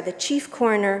expressed by the Chief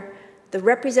Coroner, the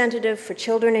Representative for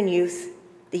Children and Youth,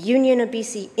 the Union of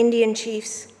BC Indian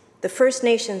Chiefs, the First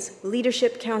Nations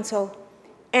Leadership Council,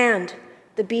 and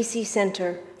the BC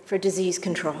Centre for Disease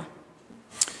Control?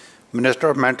 Minister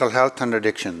of Mental Health and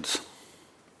Addictions.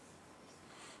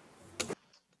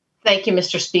 Thank you,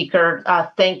 Mr. Speaker.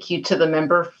 Thank you to the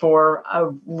member for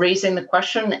raising the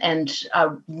question and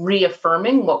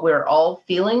reaffirming what we're all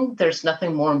feeling. There's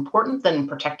nothing more important than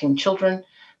protecting children,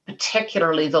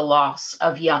 particularly the loss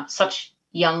of such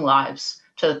young lives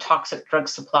to the toxic drug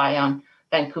supply on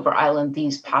Vancouver Island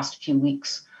these past few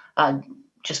weeks.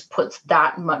 Just puts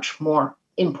that much more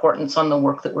importance on the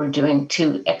work that we're doing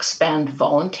to expand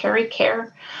voluntary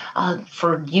care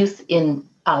for youth in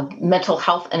mental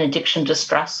health and addiction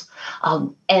distress,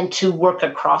 and to work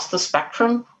across the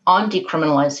spectrum on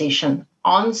decriminalization,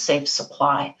 on safe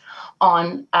supply,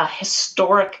 on a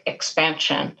historic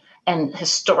expansion and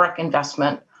historic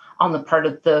investment on the part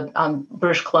of the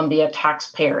British Columbia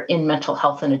taxpayer in mental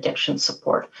health and addiction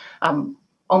support.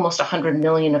 Almost $100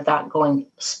 million of that going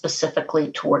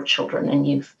specifically toward children and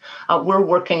youth. We're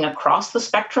working across the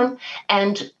spectrum,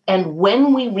 and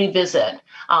when we revisit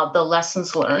the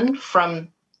lessons learned from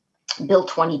Bill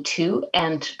 22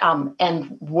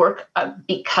 and work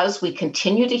because we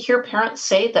continue to hear parents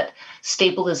say that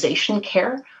stabilization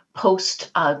care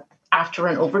post after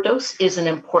an overdose is an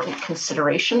important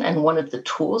consideration and one of the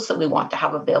tools that we want to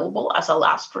have available as a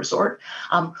last resort.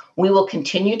 We will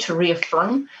continue to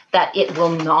reaffirm that it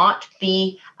will not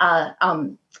be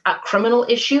a criminal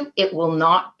issue. It will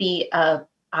not be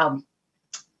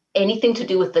anything to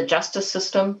do with the justice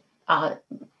system.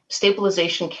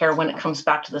 Stabilization care, when it comes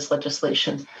back to this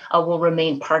legislation, will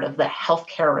remain part of the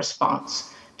healthcare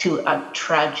response to a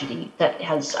tragedy that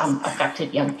has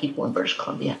affected young people in British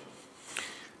Columbia.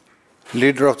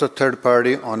 Leader of the third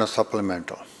party on a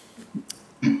supplemental.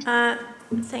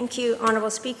 Thank you,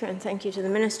 Honourable Speaker, and thank you to the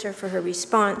Minister for her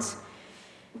response.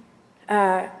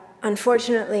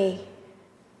 Unfortunately,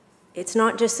 it's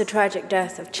not just the tragic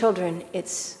death of children,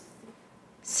 it's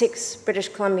 6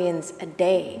 British Columbians a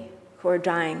day who are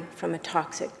dying from a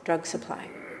toxic drug supply.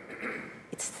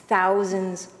 It's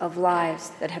thousands of lives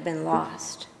that have been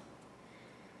lost.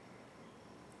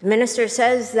 The Minister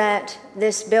says that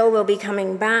this bill will be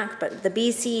coming back, but the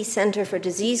BC Centre for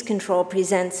Disease Control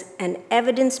presents an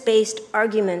evidence-based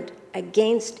argument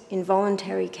against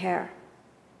involuntary care.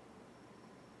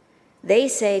 They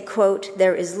say, quote,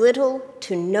 there is little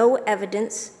to no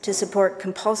evidence to support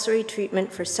compulsory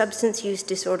treatment for substance use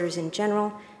disorders in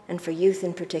general and for youth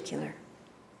in particular.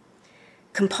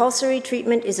 Compulsory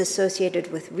treatment is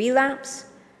associated with relapse,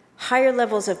 higher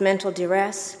levels of mental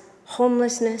duress,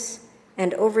 homelessness,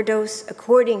 and overdose,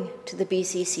 according to the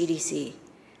BC CDC.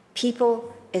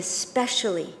 People,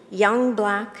 especially young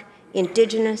Black,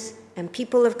 Indigenous, and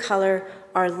people of color,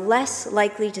 are less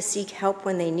likely to seek help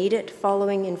when they need it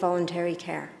following involuntary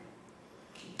care.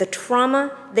 The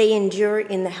trauma they endure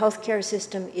in the healthcare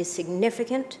system is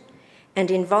significant,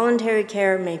 and involuntary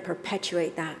care may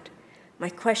perpetuate that. My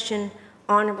question,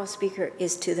 Honourable Speaker,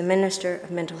 is to the Minister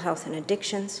of Mental Health and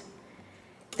Addictions.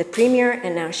 The Premier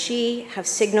and now she have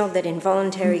signaled that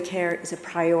involuntary care is a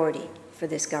priority for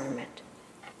this government.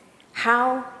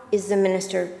 How is the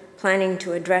Minister planning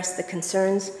to address the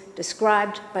concerns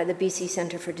described by the BC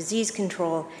Centre for Disease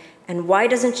Control, and why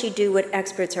doesn't she do what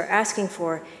experts are asking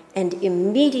for and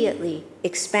immediately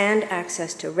expand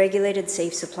access to regulated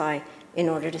safe supply in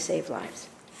order to save lives?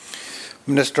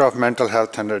 Minister of Mental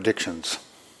Health and Addictions.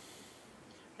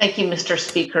 Thank you, Mr.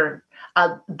 Speaker.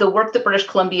 The work that British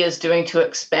Columbia is doing to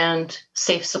expand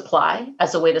safe supply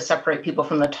as a way to separate people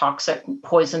from the toxic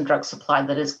poison drug supply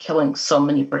that is killing so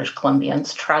many British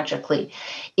Columbians tragically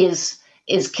is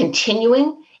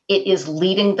continuing. It is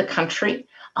leading the country,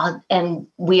 and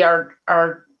we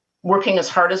are working as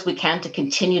hard as we can to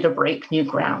continue to break new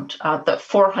ground. The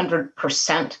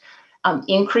 400%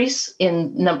 increase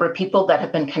in number of people that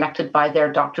have been connected by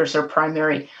their doctors or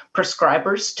primary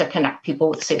prescribers to connect people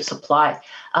with safe supply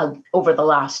over the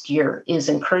last year is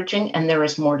encouraging, and there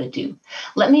is more to do.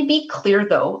 Let me be clear,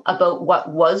 though, about what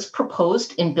was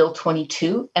proposed in Bill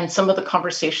 22 and some of the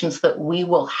conversations that we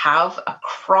will have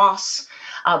across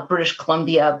British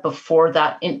Columbia before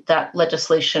that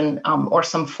legislation or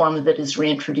some form of it is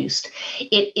reintroduced.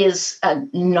 It is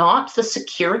not the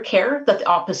secure care that the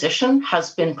opposition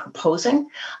has been proposing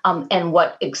and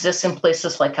what exists in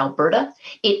places like Alberta.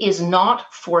 It is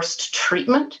not forced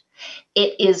treatment.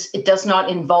 It does not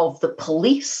involve the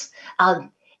police.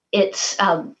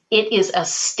 It is a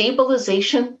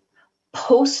stabilization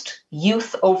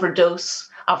post-youth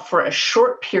overdose for a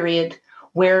short period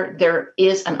where there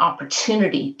is an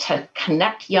opportunity to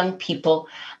connect young people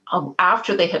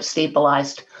after they have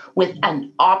stabilized with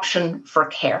an option for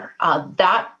care.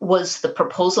 That was the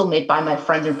proposal made by my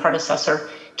friend and predecessor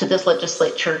to this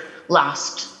legislature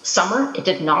last summer. It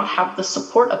did not have the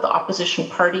support of the opposition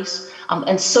parties.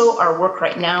 And so our work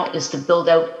right now is to build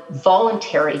out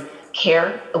voluntary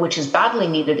care, which is badly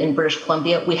needed in British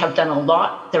Columbia. We have done a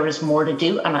lot. There is more to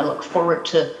do, and I look forward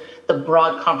to the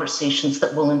broad conversations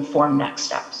that will inform next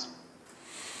steps.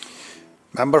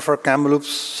 Member for Kamloops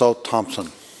South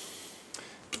Thompson.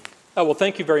 Well,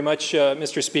 thank you very much,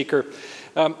 Mr. Speaker.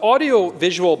 Audio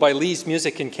Visual by Lee's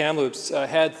Music in Kamloops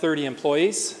had 30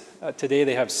 employees. Today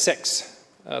they have 6.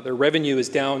 Their revenue is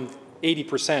down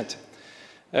 80%.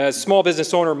 Small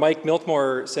business owner Mike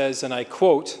Miltmore says, and I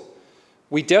quote,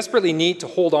 "We desperately need to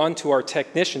hold on to our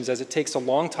technicians as it takes a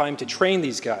long time to train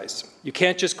these guys. You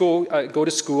can't just go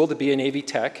to school to be a Navy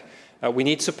tech. We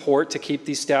need support to keep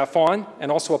these staff on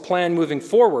and also a plan moving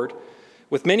forward.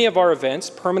 With many of our events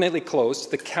permanently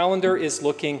closed, the calendar is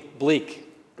looking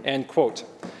bleak," end quote.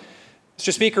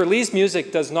 Mr. Speaker, Lee's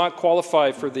Music does not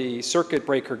qualify for the circuit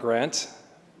breaker grant.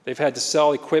 They've had to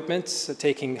sell equipment,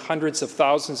 taking hundreds of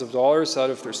thousands of dollars out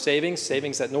of their savings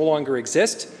that no longer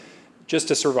exist, just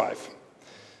to survive.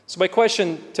 So my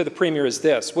question to the Premier is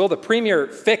this: will the Premier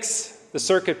fix the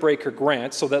circuit breaker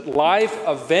grant so that live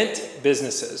event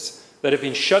businesses that have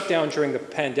been shut down during the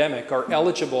pandemic are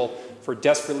eligible for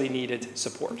desperately needed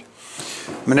support?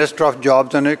 Minister of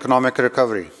Jobs and Economic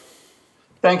Recovery.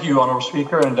 Thank you, Honourable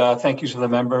Speaker, and thank you to the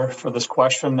member for this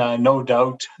question. No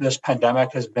doubt this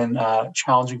pandemic has been a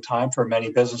challenging time for many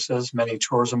businesses, many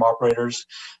tourism operators,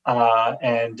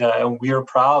 and we are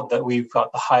proud that we've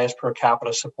got the highest per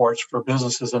capita supports for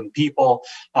businesses and people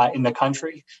in the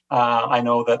country. I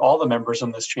know that all the members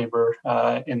in this chamber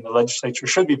in the legislature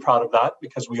should be proud of that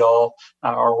because we all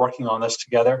are working on this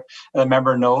together. The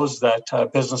member knows that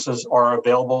businesses are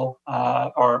available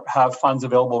or have funds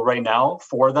available right now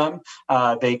for them.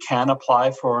 They can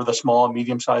apply for the Small and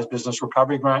Medium-Sized Business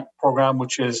Recovery Grant Program,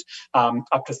 which is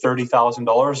up to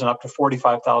 $30,000 and up to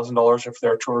 $45,000 if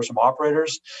they're tourism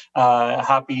operators.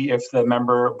 Happy if the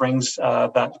member brings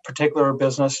that particular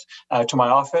business to my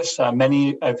office.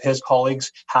 Many of his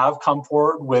colleagues have come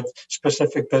forward with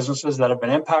specific businesses that have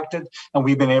been impacted, and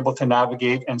we've been able to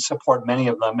navigate and support many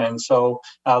of them. And so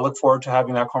I look forward to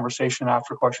having that conversation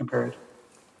after question period.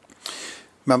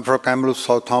 Member for Kamloops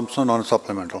South Thompson on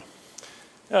supplemental.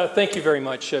 Thank you very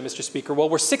much, Mr. Speaker. Well,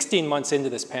 we're 16 months into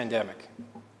this pandemic.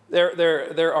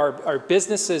 There are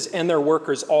businesses and their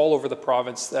workers all over the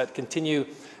province that continue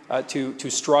to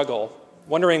struggle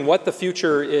wondering what the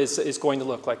future is going to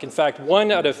look like. In fact,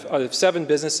 1 out of 7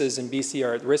 businesses in BC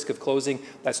are at risk of closing.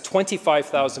 That's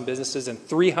 25,000 businesses and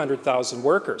 300,000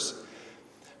 workers.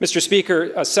 Mr.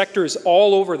 Speaker, sectors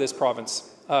all over this province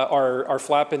are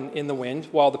flapping in the wind,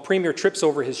 while the Premier trips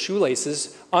over his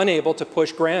shoelaces, unable to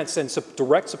push grants and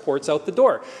direct supports out the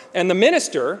door. And the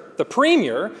Minister, the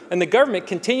Premier, and the government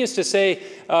continues to say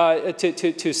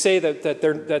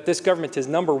that this government is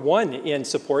number 1 in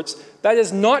supports. That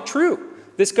is not true.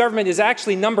 This government is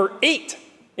actually number 8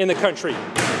 in the country.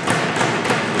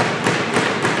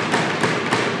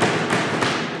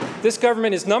 This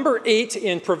government is number 8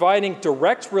 in providing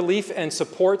direct relief and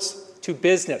supports to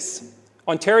business.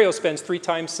 Ontario spends 3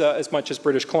 times as much as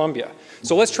British Columbia.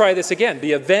 So let's try this again.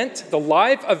 The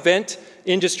live event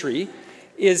industry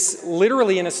is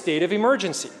literally in a state of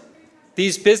emergency.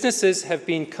 These businesses have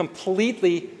been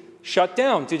completely shut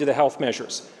down due to the health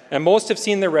measures, and most have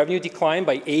seen their revenue decline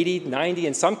by 80, 90,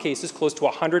 in some cases close to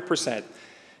 100%.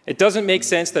 It doesn't make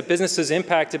sense that businesses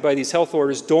impacted by these health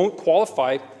orders don't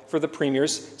qualify for the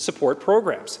Premier's support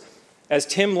programs. As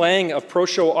Tim Lang of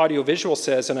ProShow Audiovisual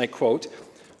says, and I quote,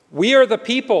 "We are the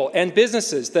people and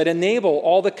businesses that enable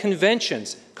all the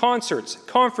conventions, concerts,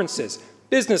 conferences,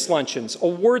 business luncheons,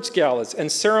 awards galas,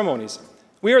 and ceremonies.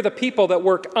 We are the people that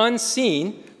work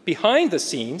unseen, behind the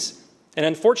scenes, and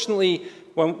unfortunately,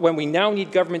 when we now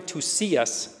need government to see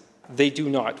us, they do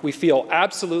not. We feel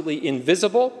absolutely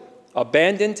invisible,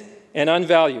 abandoned, and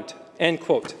unvalued," end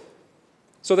quote.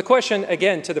 So the question,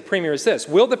 again, to the Premier is this: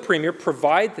 will the Premier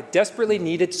provide the desperately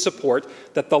needed support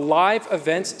that the live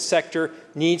events sector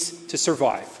needs to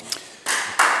survive?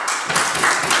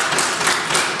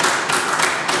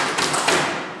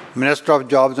 Minister of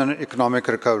Jobs and Economic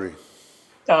Recovery.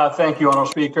 Thank you,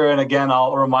 Honourable Speaker. And again,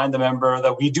 I'll remind the member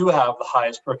that we do have the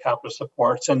highest per capita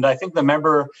supports. And I think the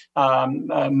member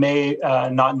may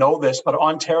not know this, but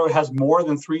Ontario has more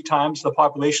than 3 times the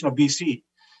population of BC.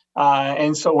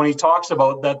 And so when he talks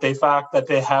about that, the fact that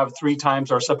they have 3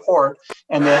 times our support,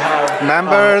 and they have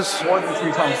members more than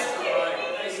 3 times.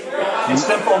 In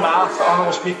simple math,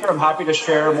 Honourable Speaker, I'm happy to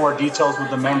share more details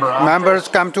with the member after. Members,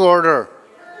 come to order.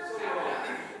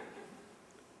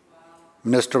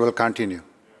 Minister will continue.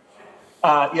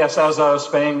 Yes, as I was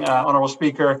saying, Honourable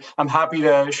Speaker, I'm happy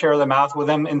to share the math with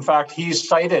him. In fact, he's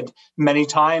cited many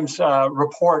times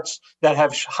reports that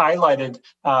have highlighted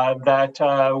that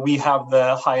we have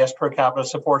the highest per capita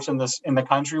supports in the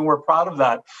country, and we're proud of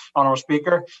that, Honourable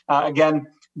Speaker. Again,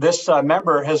 this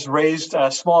member has raised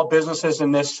small businesses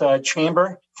in this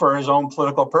chamber for his own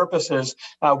political purposes.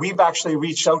 We've actually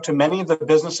reached out to many of the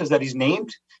businesses that he's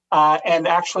named and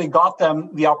actually got them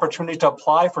the opportunity to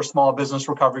apply for small business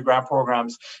recovery grant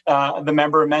programs. The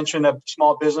member mentioned a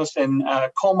small business in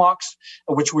Comox,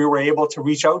 which we were able to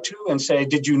reach out to and say,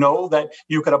 did you know that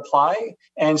you could apply?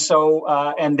 And so,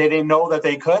 and they didn't know that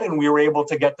they could, and we were able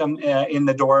to get them in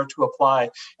the door to apply.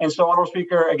 And so, Honourable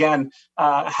Speaker, again,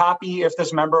 happy if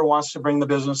this member wants to bring the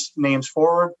business names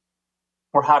forward.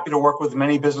 We're happy to work with as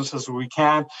many businesses as we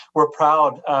can. We're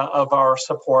proud of our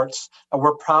supports.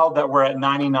 We're proud that we're at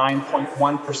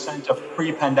 99.1% of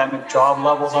pre-pandemic job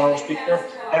levels, Honourable Speaker,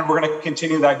 and we're going to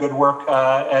continue that good work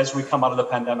as we come out of the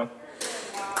pandemic.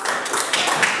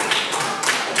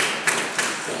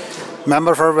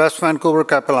 Member for West Vancouver,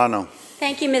 Capilano.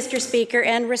 Thank you, Mr. Speaker,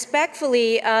 and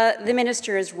respectfully, the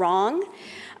minister is wrong.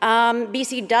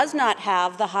 BC does not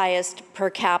have the highest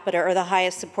per capita or the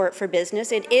highest support for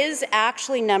business. It is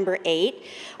actually number 8.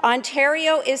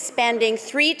 Ontario is spending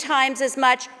 3 times as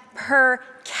much per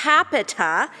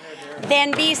capita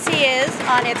than BC is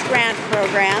on its grant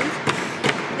programs.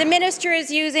 The minister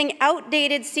is using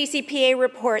outdated CCPA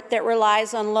report that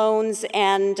relies on loans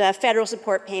and federal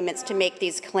support payments to make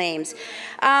these claims.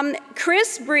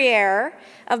 Chris Briere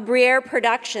of Briere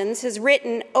Productions has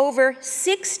written over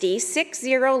 60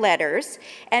 letters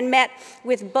and met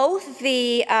with both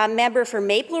the member for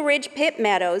Maple Ridge Pitt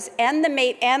Meadows and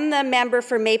the member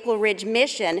for Maple Ridge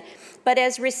Mission, but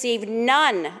has received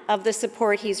none of the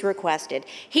support he's requested.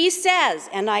 He says,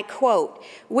 and I quote,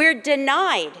 "We're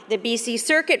denied the BC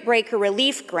Circuit Breaker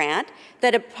Relief Grant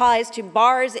that applies to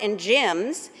bars and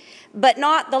gyms, but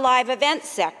not the live events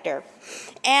sector."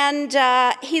 And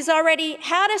he's already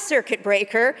had a circuit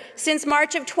breaker since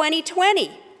March of 2020.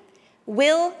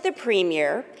 Will the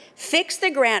Premier fix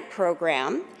the grant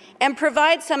program and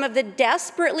provide some of the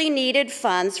desperately needed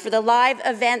funds for the live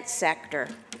events sector?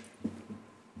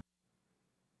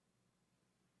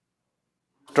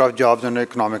 Minister of Jobs and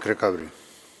Economic Recovery.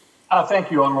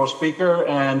 Thank you, Honourable Speaker.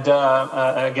 And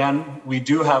again, we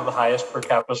do have the highest per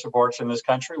capita supports in this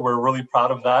country. We're really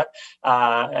proud of that.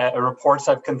 Reports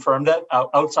have confirmed it.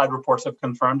 Outside reports have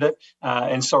confirmed it.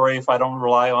 And sorry if I don't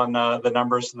rely on the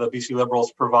numbers the BC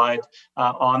Liberals provide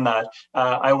on that.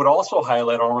 I would also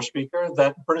highlight, Honourable Speaker,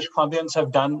 that British Columbians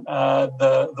have done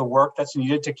the work that's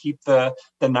needed to keep the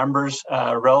numbers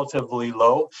relatively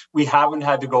low. We haven't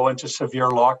had to go into severe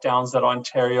lockdowns that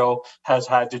Ontario has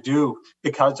had to do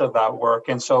because of that work.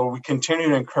 And so we continue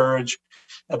to encourage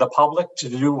the public to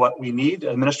do what we need.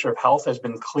 The Minister of Health has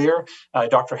been clear.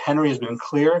 Dr. Henry has been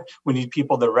clear. We need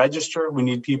people to register. We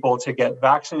need people to get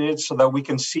vaccinated so that we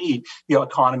can see the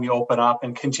economy open up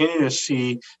and continue to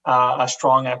see a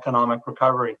strong economic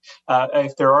recovery.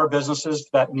 If there are businesses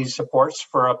that need supports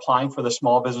for applying for the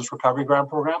Small Business Recovery Grant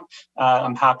Program,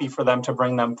 I'm happy for them to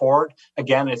bring them forward.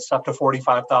 Again, it's up to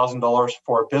 $45,000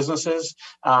 for businesses.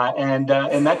 And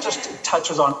that just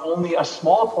touches on only a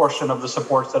small portion of the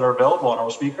supports that are available,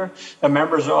 Honourable Speaker. The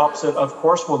members opposite, of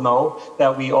course, will know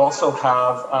that we also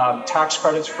have tax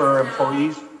credits for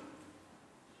employees.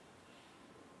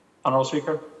 Honourable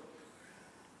Speaker?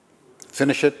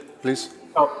 Finish it, please.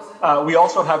 We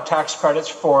also have tax credits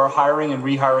for hiring and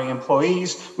rehiring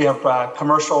employees. We have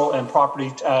commercial and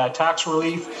property tax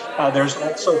relief. There's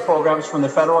also programs from the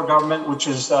federal government, which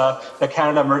is the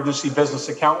Canada Emergency Business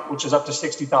Account, which is up to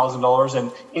 $60,000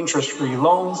 in interest-free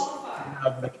loans.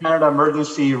 The Canada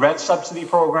Emergency Rent Subsidy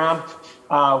Program.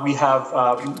 We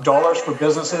have dollars for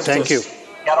businesses. Thank you.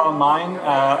 Get online,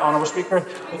 Honourable Speaker.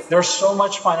 There's so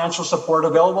much financial support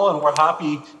available, and we're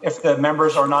happy if the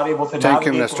members are not able to Thank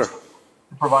you, Minister.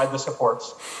 Provide the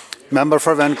supports. Member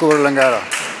for Vancouver-Langara.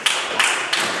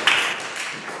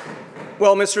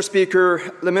 Well, Mr.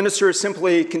 Speaker, the minister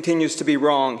simply continues to be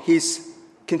wrong. He's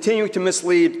continuing to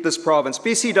mislead this province.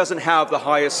 BC doesn't have the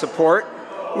highest support.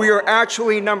 We are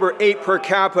actually number 8 per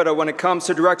capita when it comes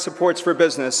to direct supports for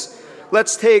business.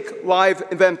 Let's take live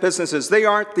event businesses. They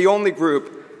aren't the only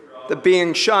group that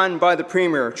being shunned by the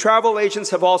Premier. Travel agents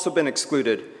have also been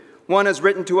excluded. One has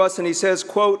written to us and he says,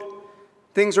 quote,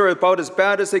 "Things are about as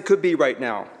bad as they could be right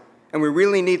now, and we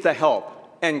really need the help,"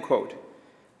 end quote.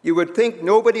 You would think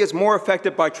nobody is more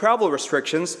affected by travel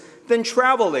restrictions than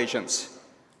travel agents,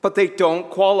 but they don't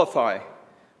qualify.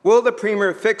 Will the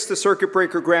Premier fix the circuit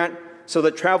breaker grant so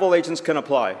that travel agents can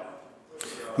apply?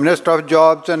 Minister of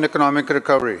Jobs and Economic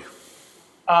Recovery.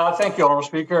 Thank you, Honourable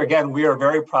Speaker. Again, we are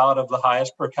very proud of the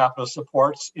highest per capita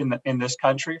supports in this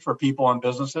country for people and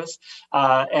businesses.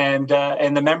 And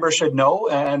the member should know,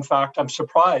 in fact, I'm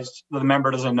surprised that the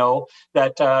member doesn't know,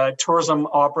 that tourism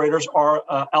operators are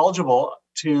eligible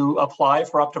to apply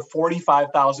for up to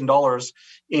 $45,000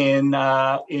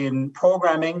 in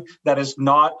programming that is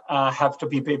not have to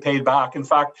be paid back. In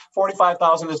fact,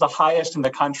 $45,000 is the highest in the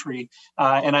country,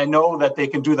 and I know that they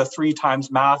can do the 3 times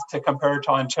math to compare to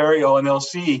Ontario, and they'll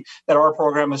see that our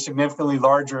program is significantly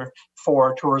larger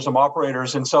for tourism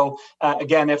operators. And so,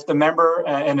 again, if the member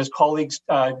and his colleagues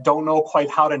don't know quite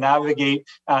how to navigate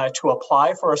to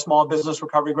apply for a small business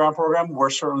recovery grant program, we're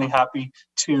certainly happy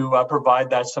to provide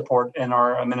that support in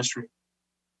our ministry.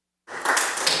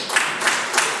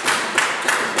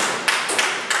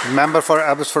 Member for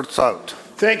Abbotsford South.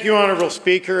 Thank you, Honourable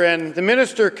Speaker. And the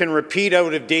minister can repeat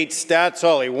out-of-date stats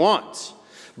all he wants,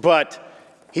 but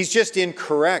he's just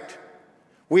incorrect.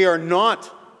 We are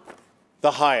not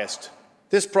the highest.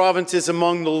 This province is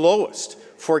among the lowest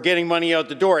for getting money out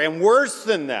the door. And worse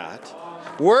than that,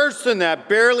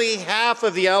 barely half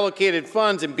of the allocated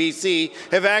funds in BC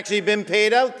have actually been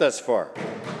paid out thus far.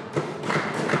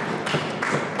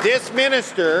 This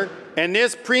minister and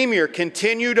this Premier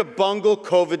continue to bungle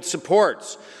COVID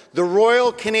supports. The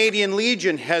Royal Canadian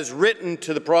Legion has written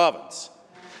to the province.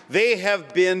 They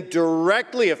have been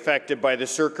directly affected by the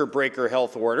circuit breaker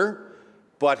health order,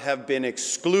 but have been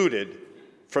excluded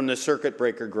from the circuit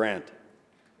breaker grant.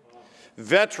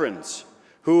 Veterans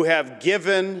who have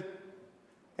given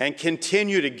and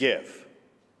continue to give.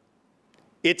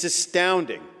 It's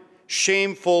astounding,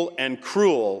 shameful, and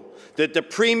cruel that the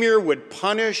Premier would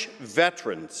punish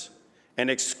veterans and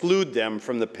exclude them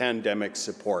from the pandemic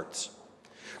supports.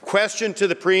 Question to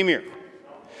the Premier.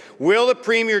 Will the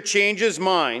Premier change his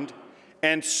mind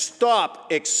and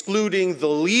stop excluding the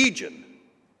Legion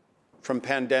from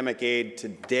pandemic aid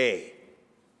today?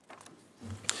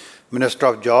 Minister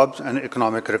of Jobs and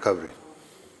Economic Recovery.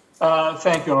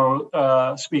 Thank you,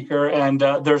 Speaker. And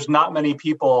there's not many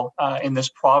people in this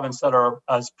province that are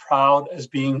as proud as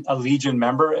being a Legion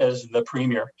member as the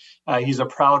Premier. He's a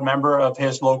proud member of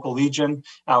his local Legion.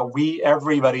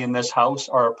 Everybody in this House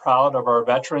are proud of our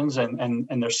veterans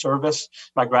and their service.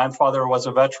 My grandfather was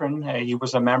a veteran. He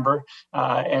was a member.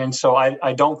 And so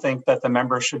I don't think that the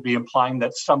member should be implying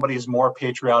that somebody is more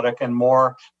patriotic and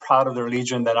more proud of their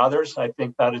Legion than others. I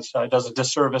think that does a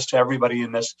disservice to everybody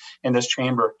in this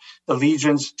chamber. The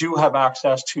Legions do have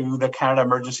access to the Canada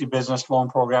Emergency Business Loan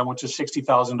Program, which is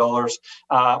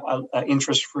 $60,000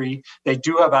 interest-free. They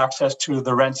do have access to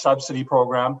the rent subsidy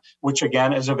program, which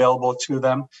again is available to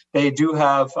them. They do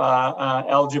have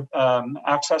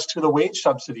access to the wage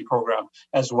subsidy program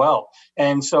as well.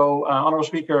 And so, Honourable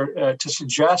Speaker, to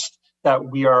suggest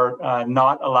that we are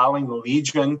not allowing the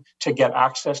Legion to get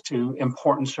access to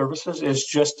important services is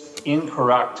just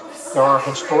incorrect. There are a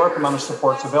historic amount of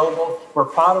supports available. We're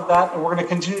proud of that, and we're going to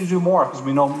continue to do more because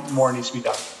we know more needs to be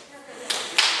done.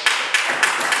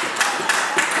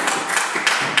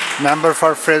 Member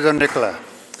for Fraser-Nicola.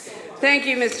 Thank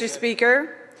you, Mr.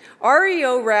 Speaker.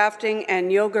 REO Rafting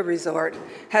and Yoga Resort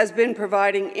has been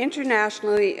providing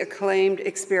internationally acclaimed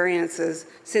experiences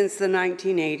since the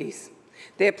 1980s.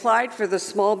 They applied for the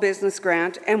small business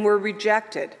grant and were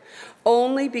rejected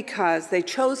only because they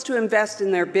chose to invest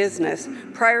in their business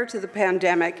prior to the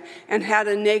pandemic and had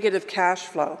a negative cash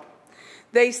flow.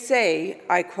 They say,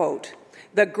 I quote,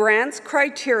 "The grant's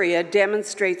criteria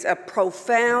demonstrates a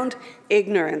profound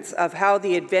ignorance of how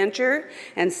the adventure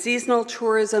and seasonal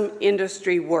tourism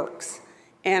industry works,"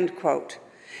 end quote.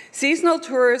 Seasonal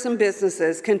tourism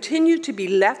businesses continue to be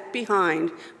left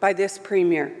behind by this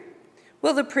Premier.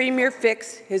 Will the Premier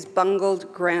fix his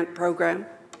bungled grant program?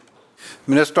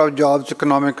 Minister of Jobs,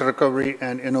 Economic Recovery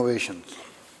and Innovations.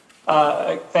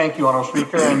 Thank you, Honourable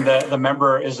Speaker. And the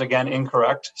member is again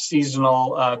incorrect.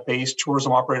 Seasonal-based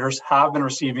tourism operators have been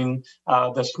receiving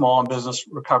the Small and Business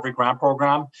Recovery Grant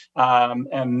Program,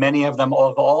 and many of them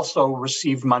have also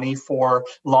received money for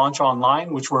Launch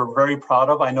Online, which we're very proud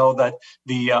of. I know that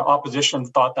the opposition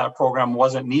thought that program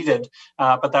wasn't needed,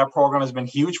 but that program has been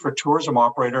huge for tourism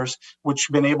operators, which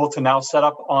have been able to now set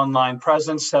up online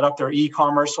presence, set up their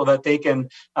e-commerce so that they can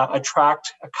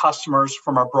attract customers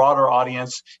from a broader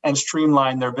audience and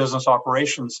streamline their business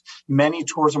operations. Many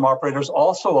tourism operators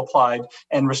also applied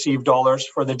and received dollars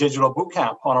for the Digital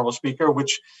Bootcamp, Honourable Speaker,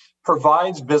 which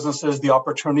provides businesses the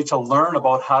opportunity to learn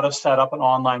about how to set up an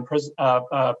online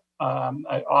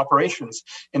operations.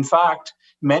 In fact,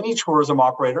 many tourism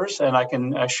operators, and I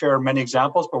can share many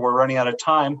examples, but we're running out of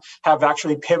time, have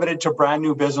actually pivoted to brand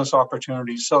new business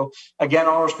opportunities. So again,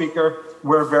 Honourable Speaker,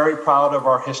 we're very proud of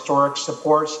our historic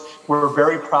supports. We're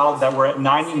very proud that we're at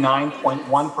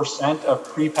 99.1% of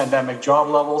pre-pandemic job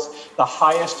levels, the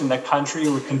highest in the country.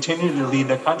 We continue to lead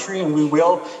the country, and we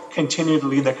will continue to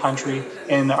lead the country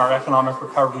in our economic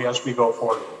recovery as we go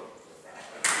forward.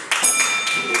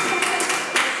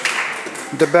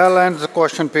 The bell ends the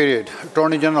question period.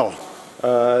 Attorney General.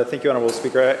 Thank you, Honourable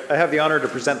Speaker. I have the honour to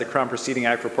present the Crown Proceeding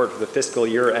Act report for the fiscal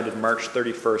year ended March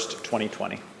 31st,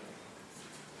 2020.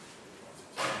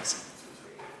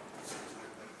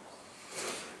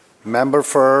 Member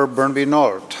for Burnaby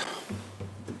North.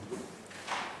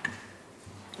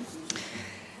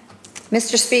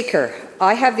 Mr. Speaker,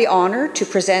 I have the honour to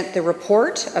present the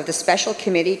report of the Special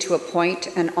Committee to appoint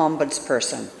an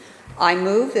ombudsperson. I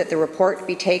move that the report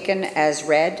be taken as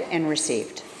read and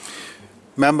received.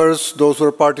 Members, those who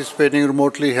are participating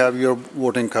remotely, have your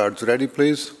voting cards ready,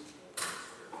 please.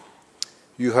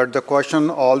 You heard the question.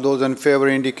 All those in favour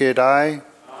indicate aye.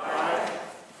 Aye.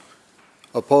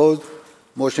 Opposed?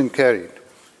 Motion carried.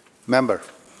 Member.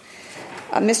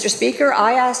 Mr. Speaker,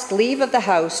 I ask leave of the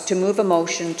House to move a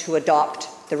motion to adopt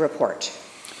the report.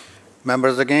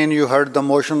 Members, again, you heard the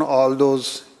motion. All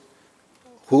those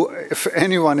who, if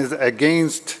anyone is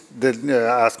against the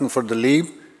asking for the leave,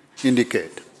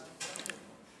 indicate.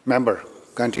 Member,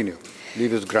 continue.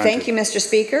 Leave is granted. Thank you, Mr.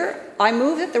 Speaker. I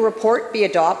move that the report be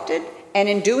adopted, and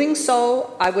in doing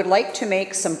so, I would like to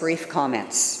make some brief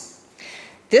comments.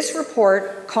 This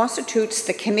report constitutes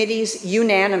the committee's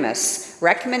unanimous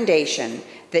recommendation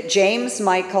that James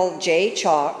Michael J.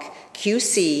 Chalk,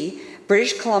 QC,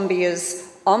 British Columbia's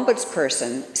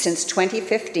ombudsperson since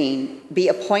 2015, be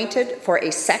appointed for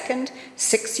a second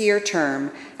 6-year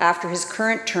term after his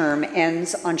current term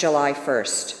ends on July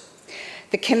 1st.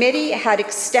 The committee had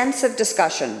extensive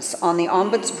discussions on the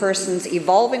ombudsperson's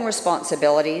evolving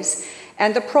responsibilities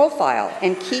and the profile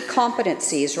and key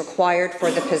competencies required for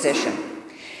the position.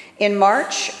 In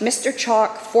March, Mr.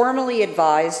 Chalk formally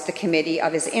advised the committee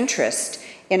of his interest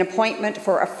in appointment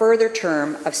for a further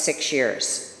term of 6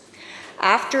 years.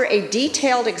 After a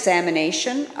detailed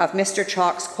examination of Mr.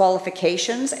 Chalk's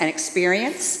qualifications and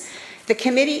experience, the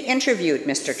committee interviewed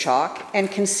Mr. Chalk and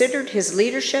considered his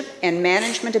leadership and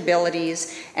management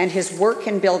abilities and his work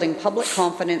in building public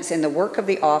confidence in the work of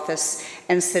the office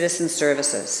and citizen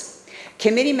services.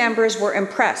 Committee members were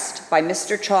impressed by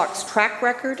Mr. Chalk's track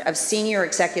record of senior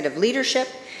executive leadership,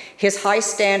 his high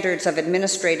standards of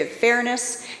administrative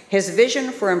fairness, his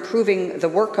vision for improving the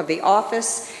work of the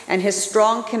office, and his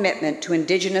strong commitment to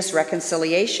Indigenous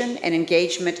reconciliation and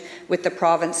engagement with the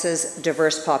province's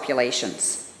diverse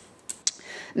populations.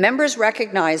 Members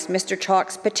recognized Mr.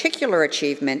 Chalk's particular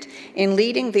achievement in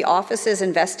leading the office's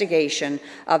investigation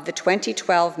of the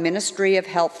 2012 Ministry of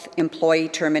Health employee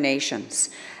terminations.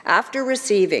 After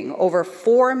receiving over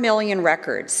 4 million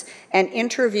records and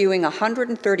interviewing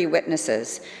 130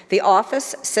 witnesses, the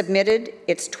office submitted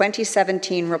its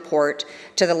 2017 report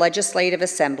to the Legislative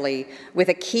Assembly with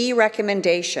a key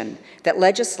recommendation that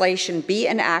legislation be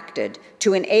enacted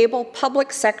to enable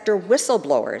public sector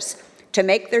whistleblowers to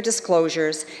make their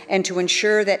disclosures and to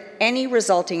ensure that any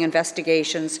resulting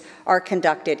investigations are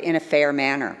conducted in a fair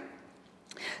manner.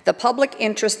 The Public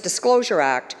Interest Disclosure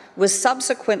Act was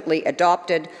subsequently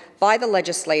adopted by the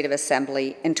Legislative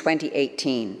Assembly in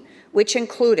 2018, which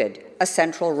included a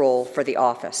central role for the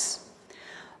office.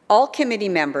 All committee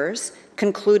members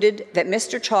concluded that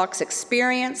Mr. Chalk's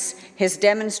experience, his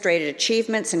demonstrated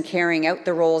achievements in carrying out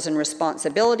the roles and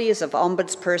responsibilities of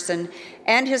ombudsperson,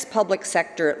 and his public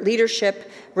sector leadership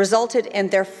resulted in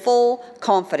their full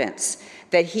confidence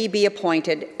that he be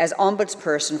appointed as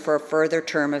ombudsperson for a further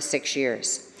term of 6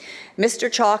 years.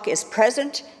 Mr. Chalk is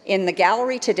present in the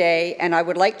gallery today, and I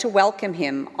would like to welcome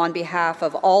him on behalf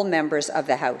of all members of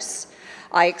the House.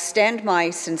 I extend my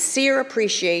sincere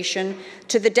appreciation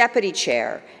to the Deputy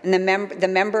Chair and the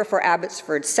member for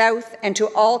Abbotsford South, and to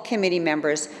all committee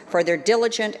members for their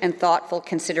diligent and thoughtful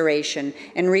consideration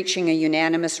in reaching a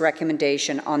unanimous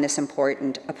recommendation on this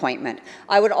important appointment.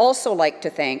 I would also like to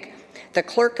thank the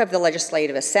Clerk of the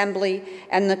Legislative Assembly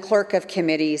and the Clerk of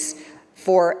Committees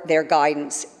for their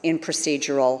guidance in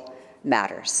procedural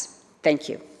matters. Thank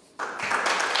you.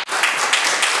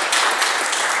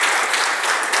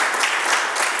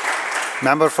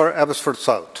 Member for Abbotsford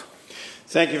South.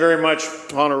 Thank you very much,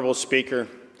 Honourable Speaker.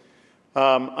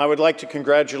 I would like to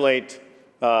congratulate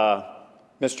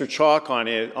Mr. Chalk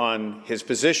on his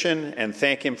position and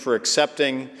thank him for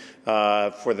accepting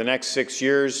for the next 6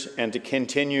 years and to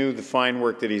continue the fine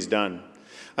work that he's done.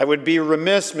 I would be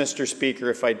remiss, Mr. Speaker,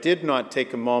 if I did not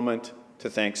take a moment to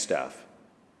thank staff.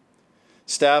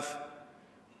 Staff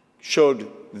showed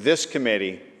this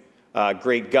committee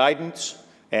great guidance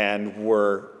and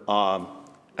were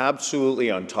absolutely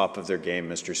on top of their game,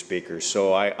 Mr. Speaker.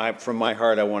 So from my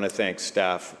heart, I want to thank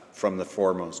staff from the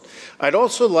foremost. I'd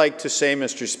also like to say,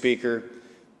 Mr. Speaker,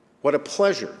 what a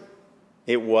pleasure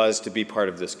it was to be part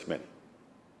of this committee.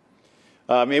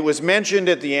 It was mentioned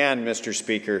at the end, Mr.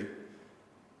 Speaker,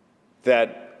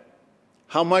 that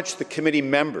how much the committee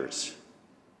members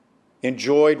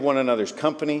enjoyed one another's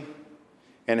company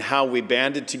and how we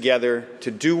banded together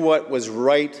to do what was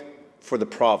right for the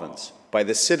province by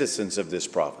the citizens of this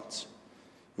province.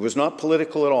 It was not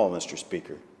political at all, Mr.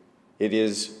 Speaker. It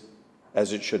is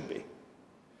as it should be.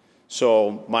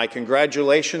 So my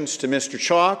congratulations to Mr.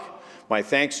 Chalk, my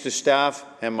thanks to staff,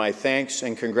 and my thanks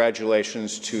and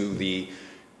congratulations to the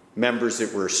members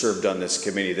that were served on this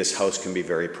committee. This House can be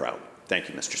very proud. Thank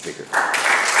you, Mr. Speaker.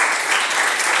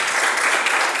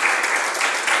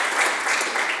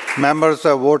 Members,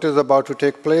 a vote is about to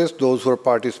take place. Those who are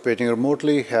participating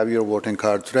remotely, have your voting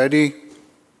cards ready.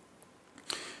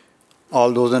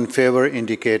 All those in favor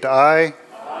indicate aye.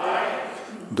 Aye.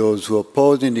 Those who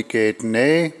oppose indicate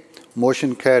nay.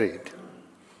 Motion carried.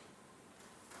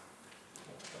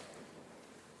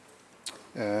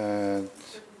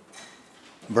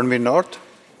 Burnaby North.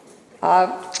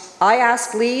 I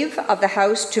ask leave of the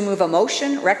House to move a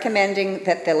motion recommending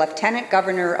that the Lieutenant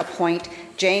Governor appoint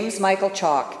James Michael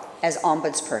Chalk as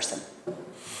Ombudsperson.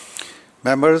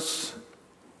 Members,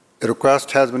 a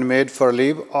request has been made for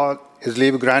leave. Is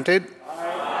leave granted?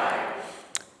 Aye.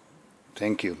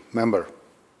 Thank you. Member.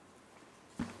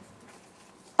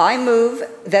 I move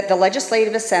that the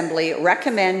Legislative Assembly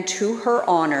recommend to her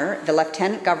honour, the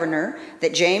Lieutenant Governor,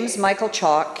 that James Michael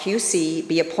Chalk, QC,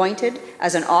 be appointed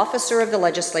as an officer of the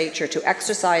Legislature to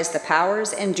exercise the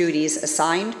powers and duties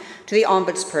assigned to the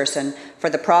Ombudsperson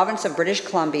for the Province of British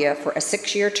Columbia for a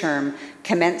 6-year term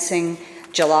commencing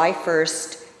July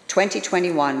 1st,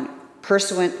 2021,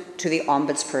 pursuant to the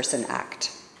Ombudsperson Act.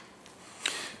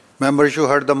 Members, you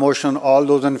heard the motion. All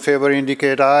those in favour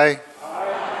indicate aye.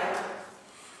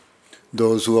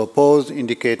 Those who oppose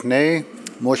indicate nay.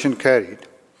 Motion carried.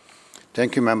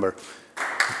 Thank you, member.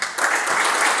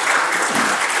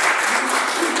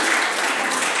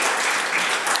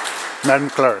 Madam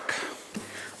Clerk.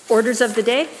 Orders of the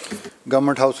day.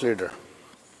 Government House Leader.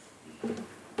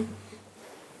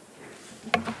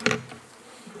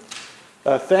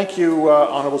 Thank you,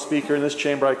 Honourable Speaker. In this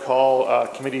chamber, I call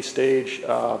committee stage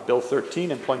Bill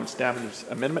 13, Employment Standards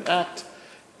Amendment Act.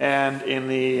 And in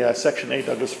the Section 8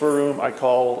 Douglas Fir Room, I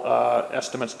call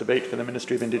estimates debate for the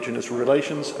Ministry of Indigenous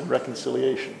Relations and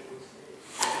Reconciliation.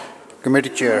 Committee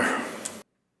Chair.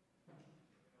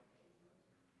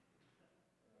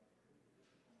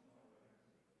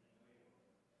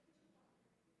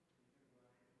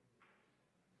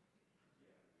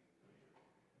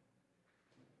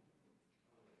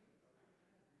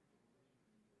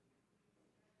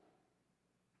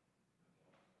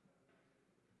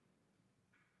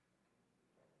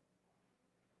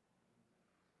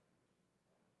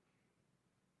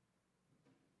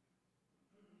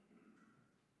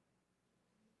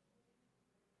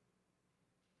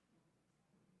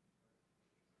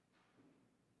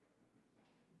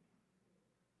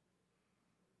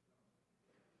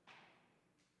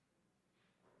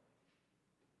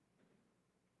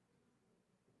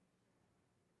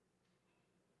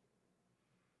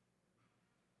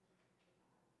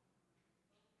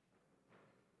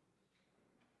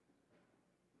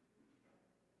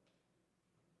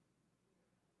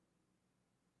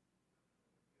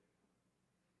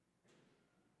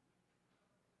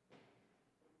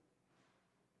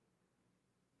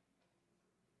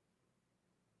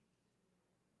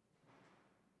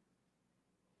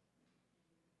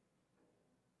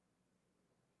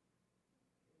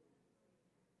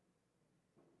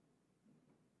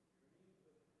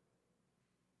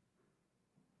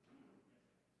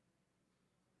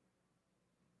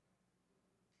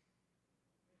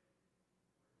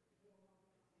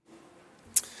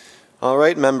 All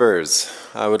right, members,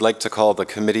 I would like to call the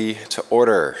committee to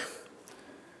order.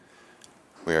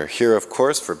 We are here, of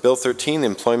course, for Bill 13, the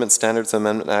Employment Standards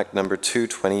Amendment Act number 2,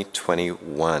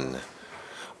 2021.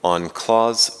 On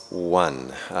Clause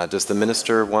 1, does the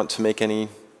Minister want to make any?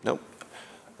 Nope.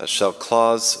 Shall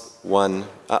Clause 1,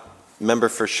 Member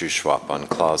for Shuswap on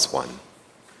Clause 1.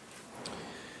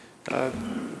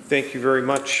 Thank you very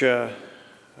much,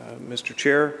 Mr.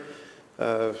 Chair.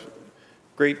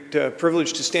 Great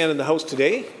privilege to stand in the House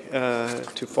today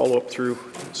to follow up through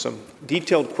some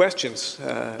detailed questions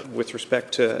with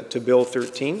respect to Bill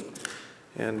 13.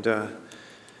 And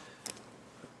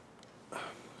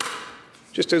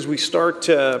just as we start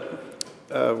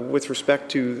with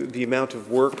respect to the amount of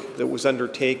work that was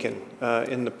undertaken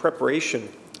in the preparation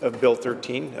of Bill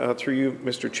 13, through you,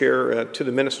 Mr. Chair, to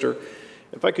the Minister,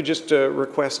 if I could just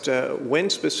request,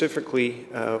 when specifically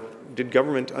did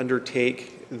government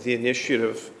undertake the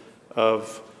initiative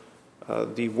of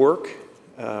the work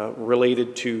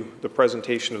related to the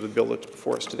presentation of the bill that's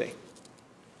before us today?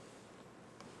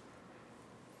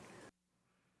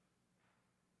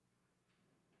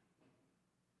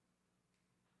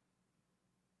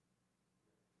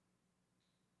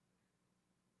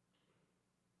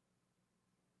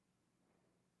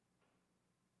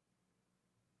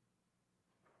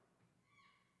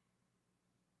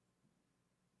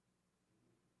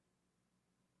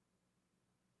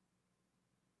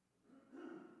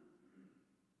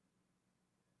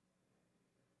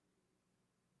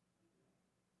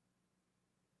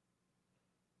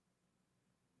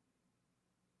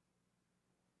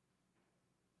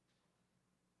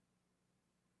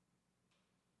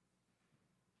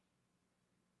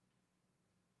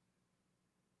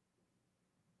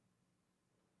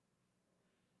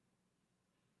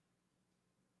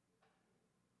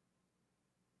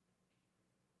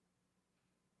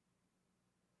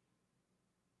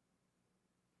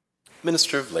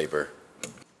 Minister of Labour.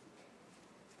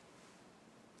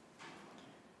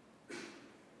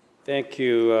 Thank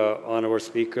you, Honourable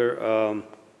Speaker.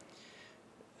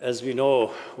 As we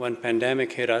know, when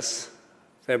pandemic hit us,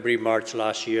 February, March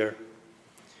last year,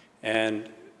 and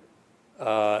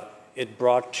it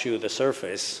brought to the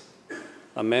surface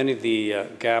many of the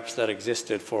gaps that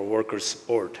existed for workers'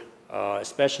 support,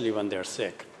 especially when they're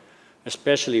sick,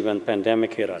 especially when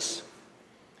pandemic hit us.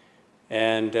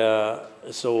 And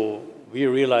so we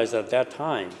realized at that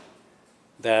time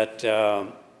that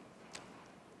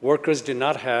workers did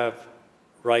not have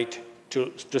right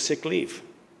to sick leave.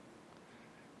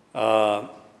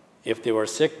 If they were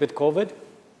sick with COVID,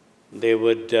 they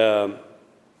would,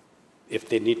 if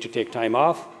they need to take time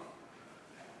off,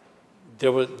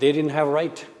 they didn't have a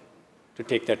right to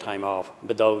take that time off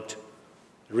without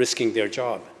risking their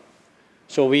job.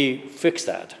 So we fixed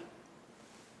that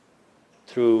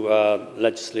through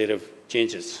legislative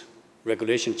changes,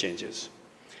 regulation changes.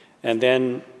 And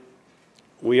then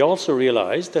we also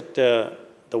realized that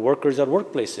the workers at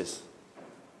workplaces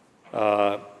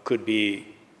could be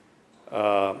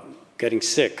getting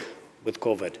sick with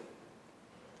COVID.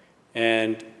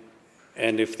 And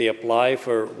if they apply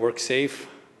for WorkSafe,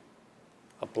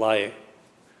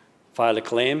 file a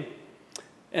claim,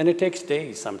 and it takes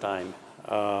days sometime,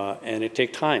 and it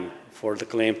takes time for the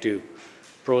claim to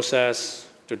process,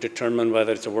 to determine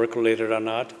whether it's work-related or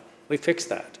not. We fixed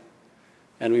that.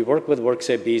 And we worked with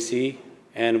WorkSafe BC,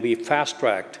 and we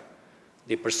fast-tracked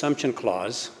the presumption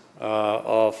clause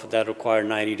of that required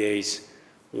 90 days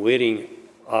waiting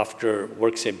after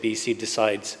WorkSafe BC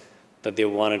decides that they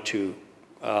wanted to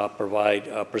provide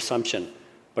a presumption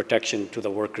protection to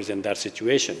the workers in that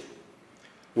situation.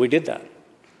 We did that.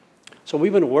 So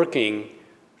we've been working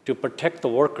to protect the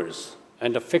workers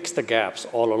and to fix the gaps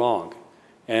all along.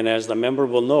 And as the member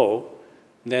will know,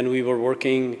 then we were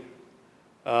working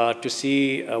to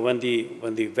see when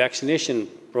the vaccination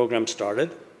program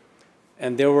started,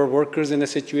 and there were workers in a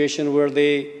situation where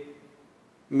they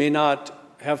may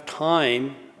not have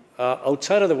time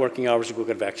outside of the working hours to go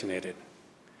get vaccinated,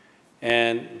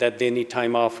 and that they need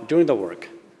time off during the work.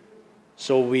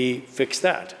 So we fixed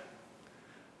that.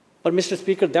 But Mr.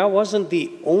 Speaker, that wasn't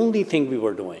the only thing we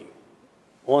were doing.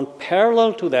 On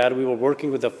parallel to that, we were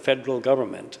working with the federal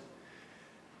government.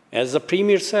 As the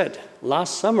Premier said,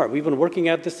 last summer, we've been working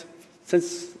at this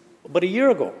since about a year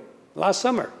ago, last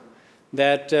summer,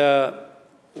 that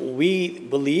we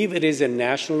believe it is a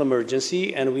national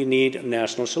emergency and we need a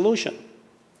national solution.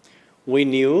 We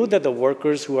knew that the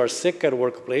workers who are sick at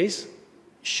workplace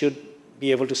should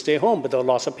be able to stay home without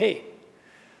loss of pay.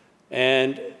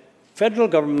 And federal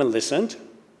government listened,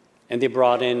 and they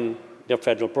brought in their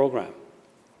federal program.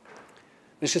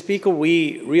 Mr. Speaker,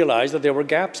 we realized that there were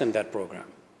gaps in that program.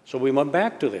 So we went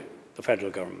back to the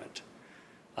federal government.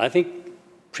 I think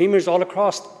premiers all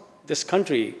across this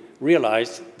country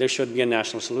realized there should be a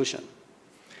national solution.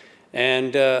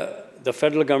 And the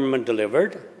federal government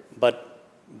delivered, but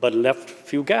left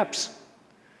few gaps.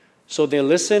 So they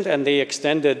listened and they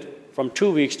extended from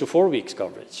 2 weeks to 4 weeks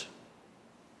coverage.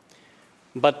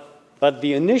 But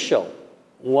the initial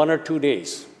 1 or 2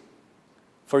 days,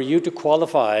 for you to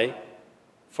qualify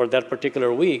for that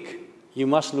particular week, you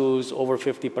must lose over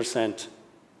 50%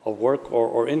 of work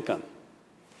or income.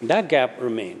 That gap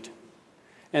remained.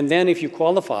 And then if you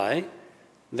qualify,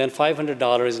 then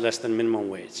 $500 is less than minimum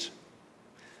wage.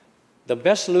 The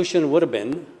best solution would have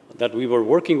been that we were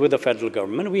working with the federal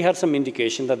government. We had some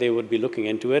indication that they would be looking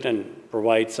into it and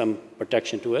provide some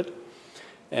protection to it.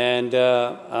 And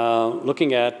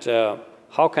looking at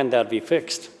how can that be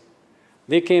fixed.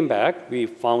 They came back. We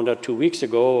found out 2 weeks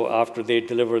ago after they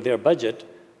delivered their budget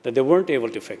that they weren't able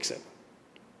to fix it.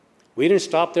 We didn't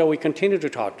stop there. We continued to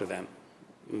talk to them.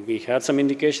 We had some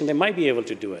indication they might be able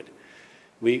to do it.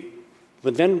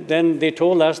 But then they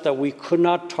told us that we could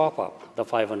not top up the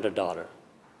 $500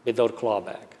 without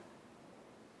clawback.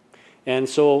 And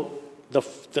so the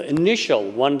initial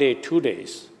 1 day, 2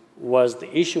 days was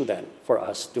the issue then for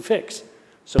us to fix.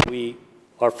 So we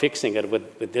are fixing it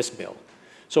with this bill.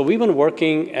 So we've been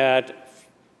working at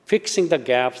fixing the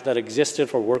gaps that existed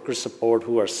for worker support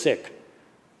who are sick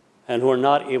and who are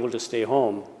not able to stay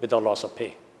home without loss of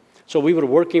pay. So we were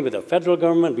working with the federal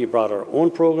government. We brought our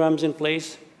own programs in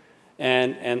place.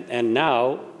 And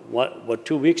now,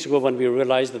 2 weeks ago when we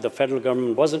realized that the federal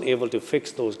government wasn't able to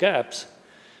fix those gaps,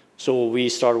 so we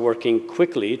started working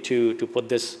quickly to put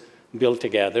this bill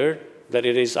together, that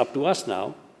it is up to us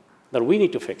now, that we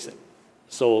need to fix it.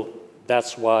 So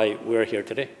that's why we're here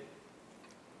today.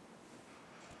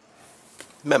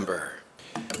 Member.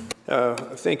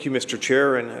 Thank you, Mr.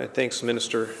 Chair, and thanks,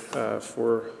 Minister,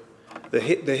 for the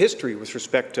history with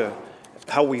respect to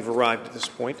how we've arrived at this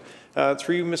point.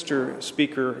 Through you, Mr.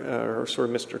 Speaker,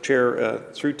 Mr. Chair,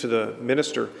 through to the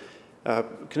Minister,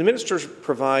 can the Minister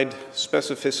provide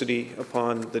specificity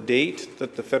upon the date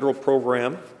that the federal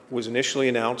program was initially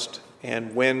announced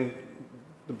and when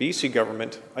the BC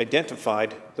government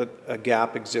identified that a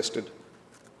gap existed?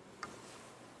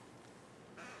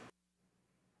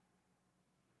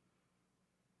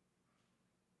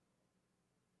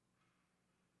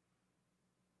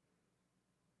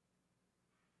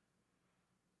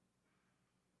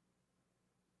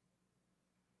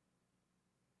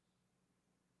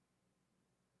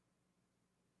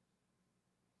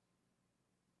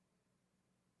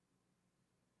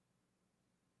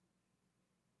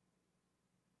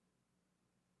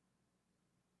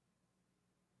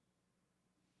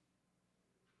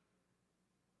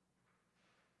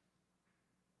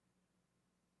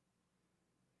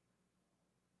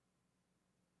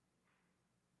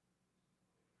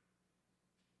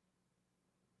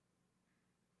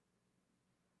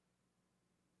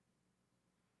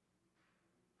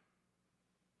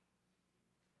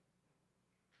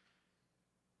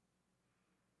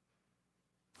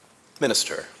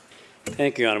 Minister.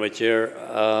 Thank you, Honourable Chair.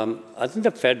 I think the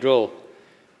federal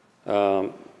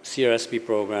CRSP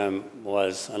program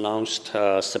was announced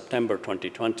September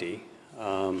 2020.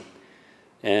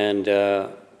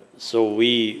 So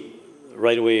we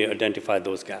right away identified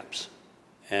those gaps.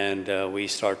 And we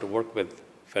started to work with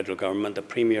federal government. The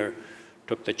Premier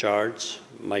took the charge.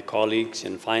 My colleagues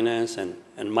in finance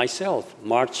and myself,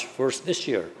 March 1st this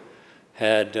year,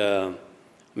 had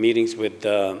meetings with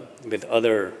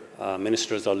other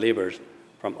ministers of labor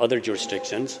from other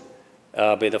jurisdictions,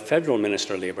 with the federal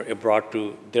minister of labor. It brought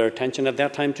to their attention at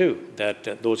that time too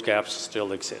that those gaps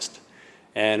still exist.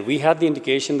 And we had the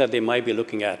indication that they might be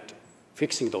looking at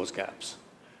fixing those gaps.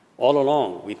 All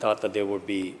along, we thought that there would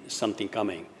be something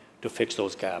coming to fix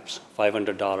those gaps.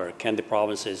 $500, can the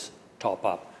provinces top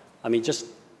up? I mean, just,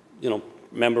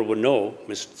 member would know,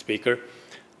 Mr. Speaker,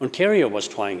 Ontario was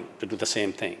trying to do the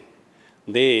same thing.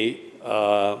 They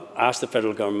asked the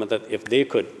federal government that if they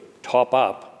could top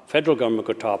up, federal government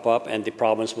could top up and the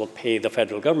province will pay the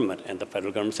federal government, and the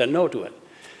federal government said no to it.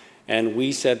 And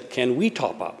we said, can we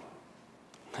top up?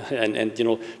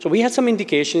 So we had some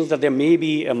indications that there may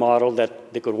be a model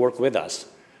that they could work with us,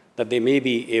 that they may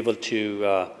be able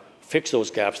to fix those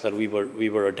gaps that we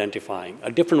were identifying, a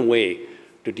different way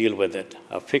to deal with it,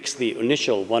 fix the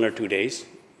initial 1 or 2 days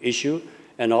issue,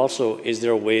 and also is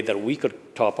there a way that we could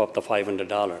top up the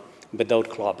 $500 without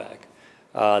clawback?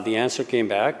 The answer came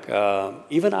back.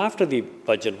 Even after the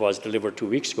budget was delivered 2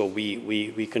 weeks ago,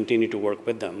 we continued to work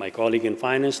with them. My colleague in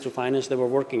finance, they were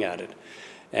working at it.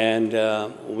 And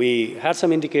we had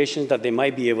some indications that they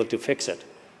might be able to fix it.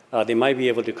 They might be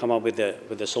able to come up with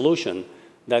a solution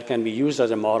that can be used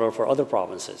as a model for other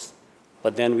provinces.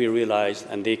 But then we realized,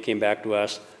 and they came back to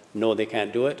us, no, they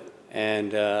can't do it.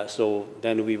 And so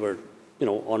then we were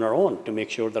on our own to make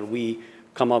sure that we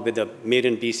come up with a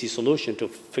made-in-BC solution to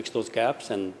fix those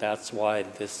gaps, and that's why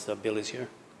this bill is here.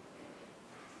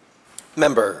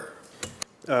 Member.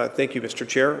 Thank you, Mr.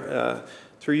 Chair.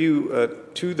 Through you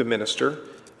to the Minister,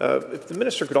 if the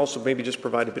Minister could also maybe just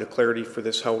provide a bit of clarity for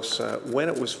this House, when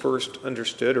it was first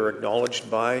understood or acknowledged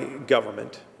by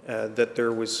government that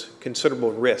there was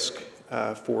considerable risk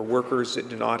for workers that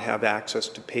do not have access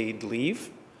to paid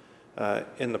leave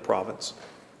in the province.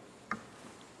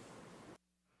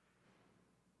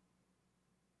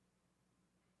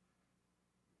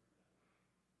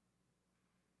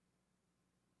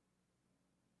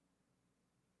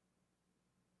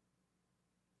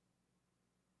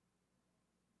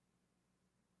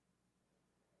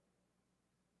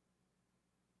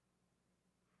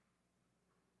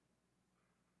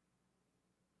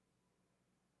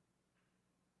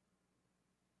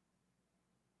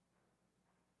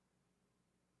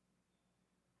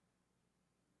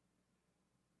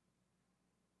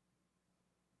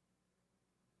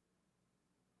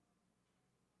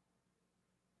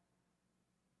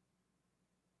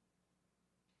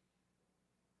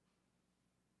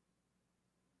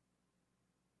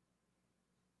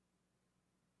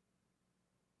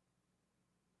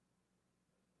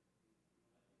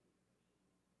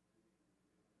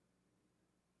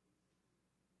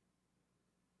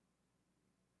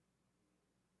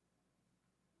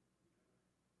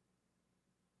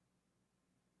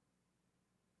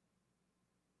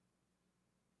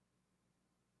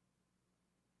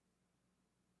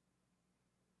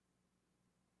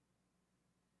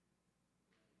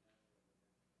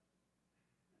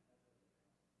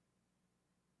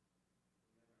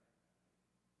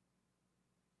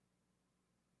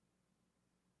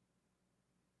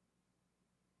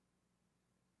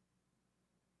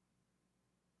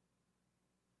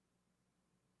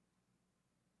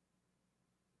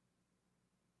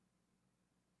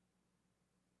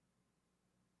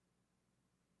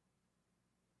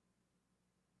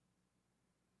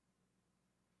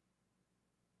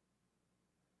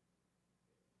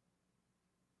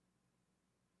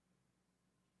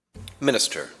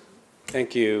 Minister.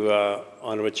 Thank you,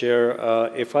 Honourable Chair.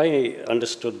 If I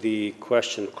understood the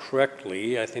question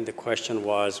correctly, I think the question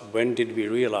was, when did we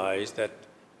realize that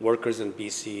workers in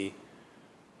BC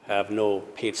have no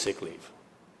paid sick leave?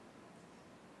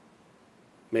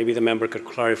 Maybe the member could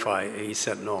clarify. He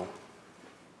said no.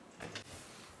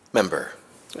 Member.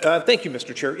 Thank you,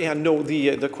 Mr. Chair. Yeah, no,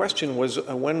 the question was,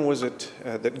 when was it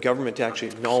that government actually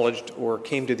acknowledged or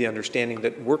came to the understanding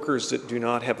that workers that do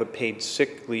not have a paid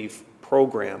sick leave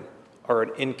program are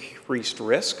at increased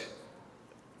risk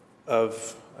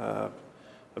of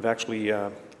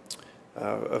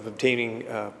obtaining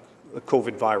the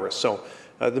COVID virus? So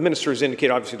the minister has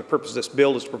indicated, obviously, the purpose of this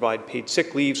bill is to provide paid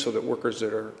sick leave so that workers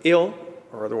that are ill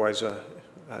or otherwise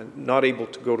not able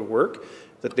to go to work,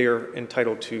 that they are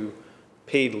entitled to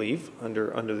paid leave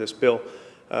under this bill.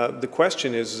 The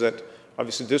question is that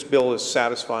obviously this bill is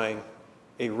satisfying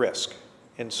a risk.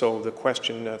 And so the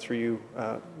question through you,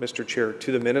 Mr. Chair,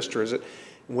 to the Minister is that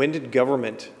when did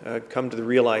government come to the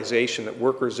realization that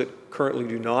workers that currently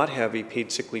do not have a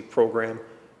paid sick leave program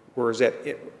were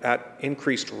at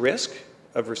increased risk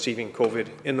of receiving COVID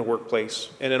in the workplace,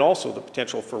 and then also the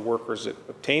potential for workers that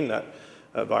obtain that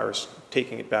virus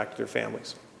taking it back to their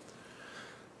families?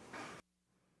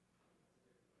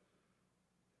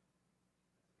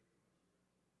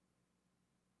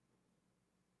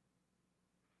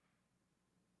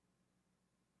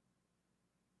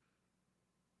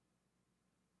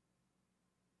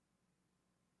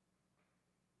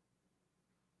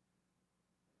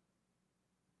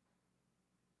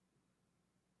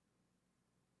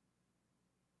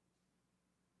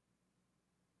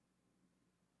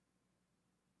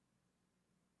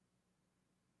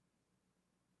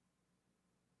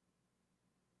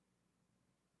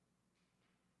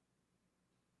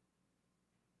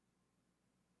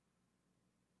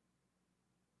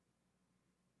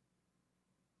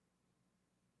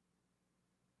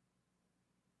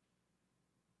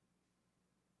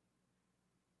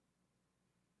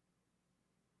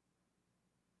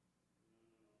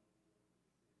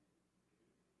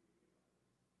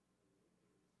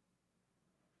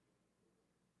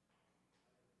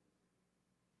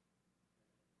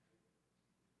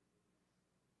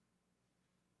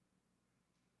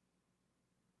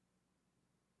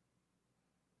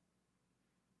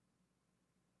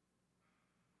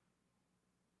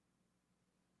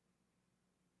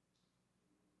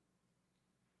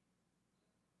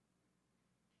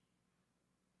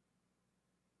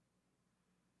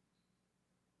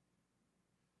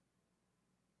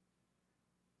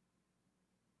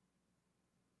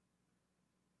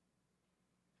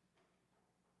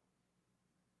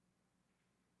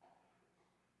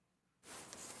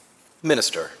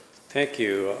 Minister. Thank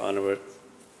you, Honourable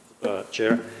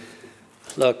Chair.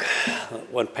 Look,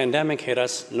 when pandemic hit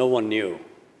us, no one knew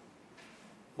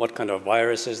what kind of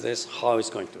virus is this, how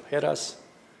it's going to hit us.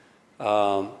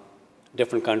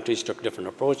 Different countries took different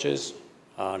approaches.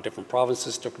 Different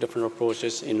provinces took different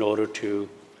approaches in order to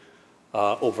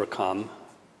overcome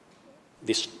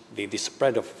the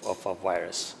spread of a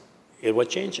virus. It was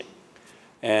changing.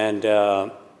 And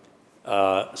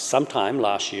sometime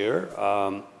last year,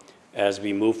 as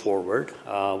we move forward,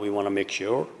 we want to make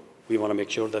sure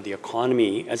that the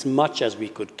economy, as much as we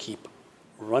could keep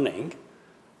running,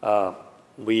 in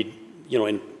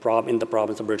the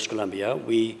province of British Columbia,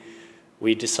 we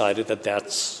decided that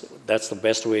that's the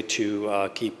best way to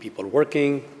keep people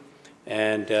working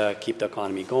and keep the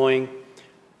economy going.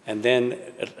 And then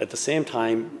at the same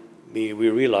time, we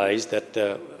realized that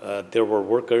there were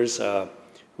workers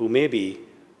who maybe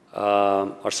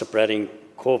are spreading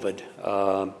COVID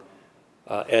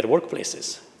at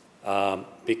workplaces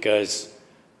because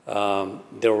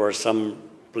there were some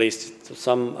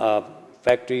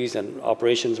factories and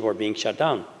operations were being shut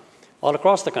down all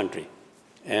across the country.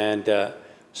 And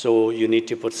so you need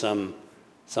to put some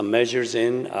measures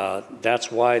in.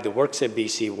 That's why the Works at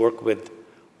BC work with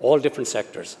all different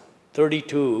sectors.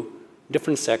 32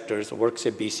 different sectors, Works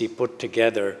at BC put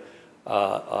together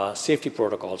safety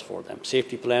protocols for them,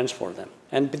 safety plans for them.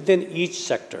 And within each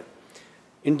sector,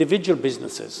 individual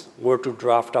businesses were to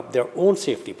draft up their own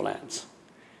safety plans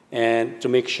and to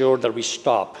make sure that we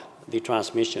stop the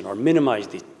transmission or minimize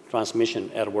the transmission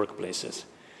at workplaces.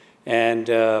 And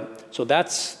so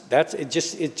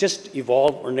it just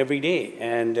evolved on every day.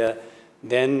 And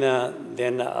then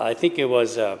I think it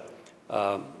was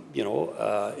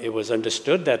it was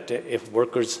understood that if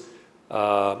workers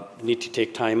need to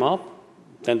take time off,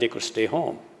 then they could stay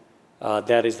home.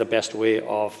 That is the best way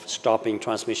of stopping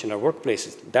transmission at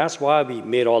workplaces. That's why we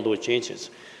made all those changes,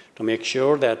 to make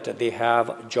sure that they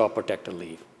have job protected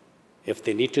leave. If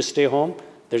they need to stay home,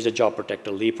 there's a job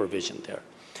protected leave provision there.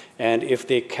 And if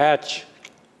they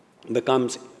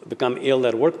become ill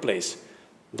at workplace,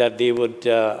 that they would,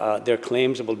 their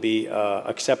claims will be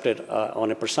accepted on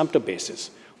a presumptive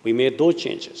basis. We made those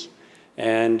changes.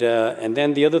 And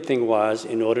then the other thing was,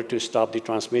 in order to stop the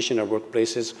transmission at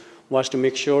workplaces, was to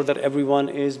make sure that everyone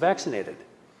is vaccinated.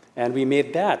 And we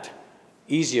made that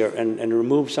easier and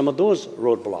removed some of those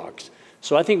roadblocks.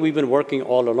 So I think we've been working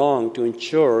all along to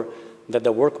ensure that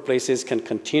the workplaces can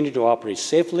continue to operate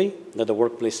safely, that the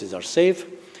workplaces are safe,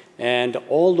 and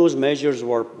all those measures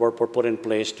were put in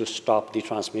place to stop the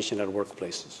transmission at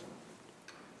workplaces.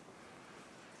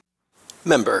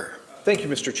 Member. Thank you,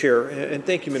 Mr. Chair, and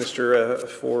thank you, Minister,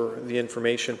 for the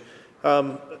information.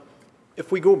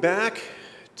 If we go back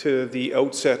to the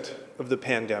outset of the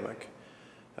pandemic,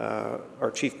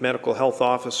 our Chief Medical Health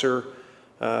Officer,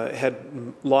 had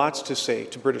lots to say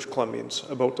to British Columbians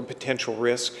about the potential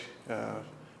risk.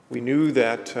 We knew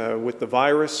that with the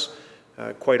virus,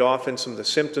 quite often some of the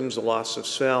symptoms, the loss of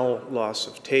smell, loss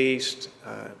of taste,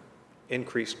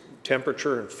 increased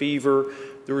temperature and fever,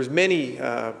 there was many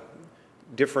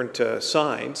different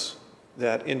signs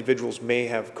that individuals may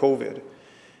have COVID.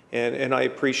 And I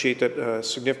appreciate that a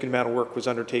significant amount of work was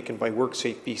undertaken by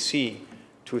WorkSafe BC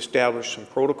to establish some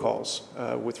protocols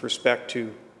with respect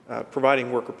to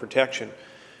providing worker protection.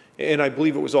 And I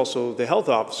believe it was also the health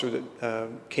officer that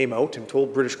came out and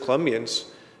told British Columbians,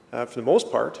 for the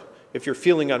most part, if you're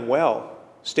feeling unwell,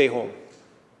 stay home.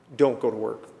 Don't go to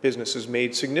work. Businesses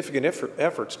made significant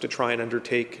efforts to try and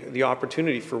undertake the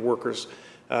opportunity for workers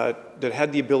that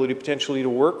had the ability potentially to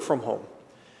work from home.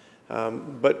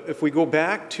 But if we go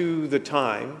back to the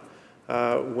time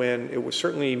when it was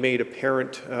certainly made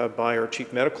apparent by our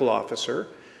Chief Medical Officer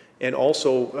and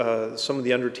also some of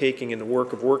the undertaking in the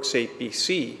work of WorkSafe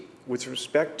BC with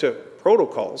respect to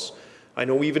protocols, I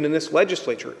know even in this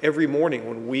legislature, every morning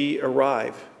when we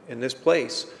arrive in this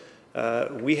place,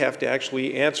 we have to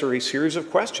actually answer a series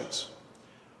of questions.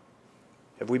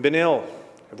 Have we been ill?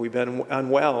 Have we been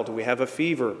unwell? Do we have a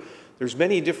fever? There's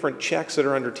many different checks that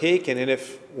are undertaken, and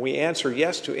if we answer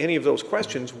yes to any of those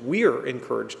questions, we are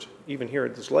encouraged, even here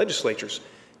at this legislatures,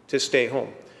 to stay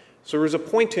home. So there was a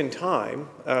point in time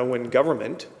when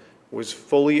government was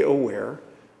fully aware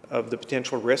of the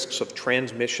potential risks of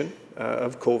transmission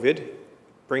of COVID,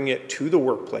 bringing it to the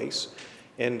workplace.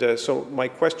 And so my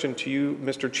question to you,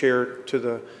 Mr. Chair, to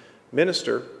the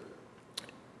Minister,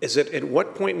 is that at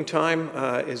what point in time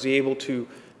is he able to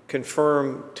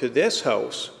confirm to this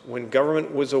House when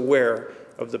government was aware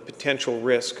of the potential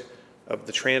risk of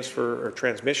the transfer or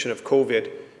transmission of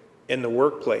COVID in the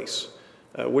workplace,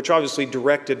 which obviously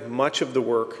directed much of the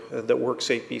work that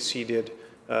WorkSafe BC did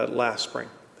last spring?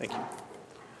 Thank you.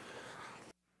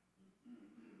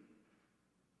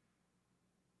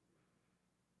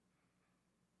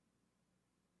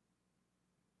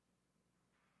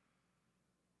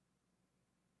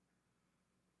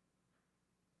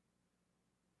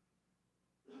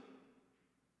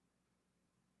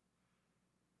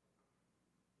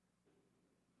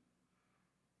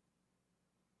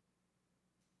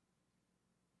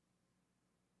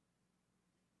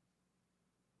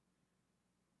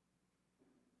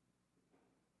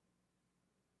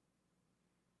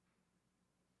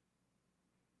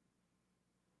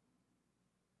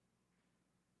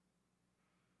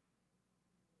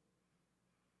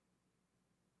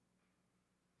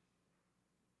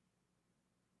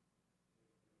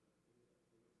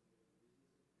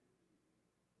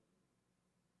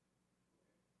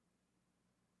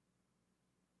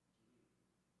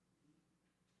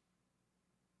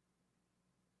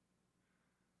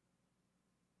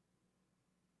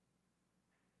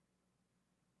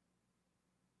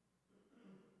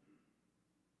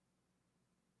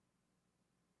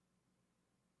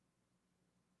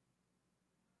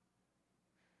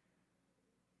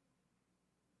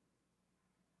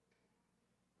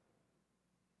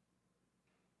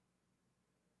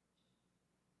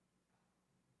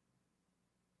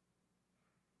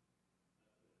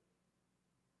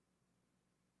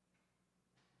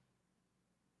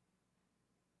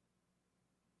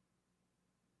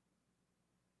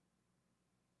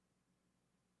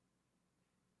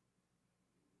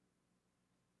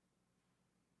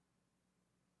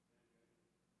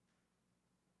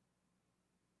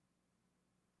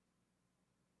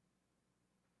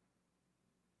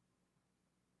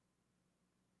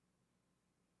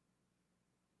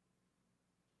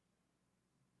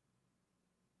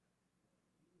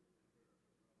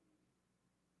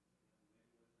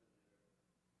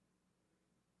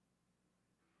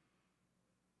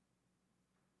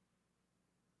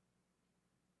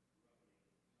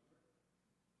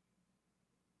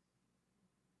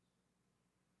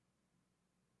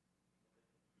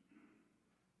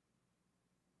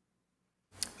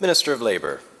 Minister of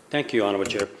Labour. Thank you, Honourable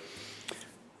Chair.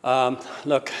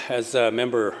 Look, as a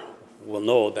member will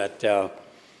know that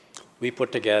we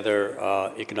put together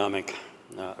economic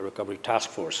recovery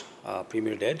task force.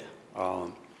 Premier did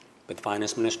with the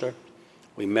Finance Minister.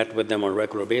 We met with them on a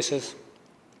regular basis,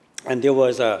 and there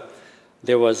was a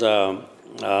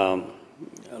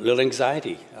little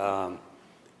anxiety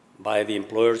by the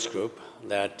employers group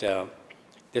that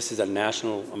this is a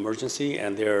national emergency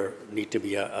and there need to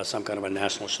be some kind of a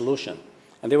national solution.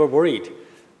 And they were worried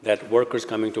that workers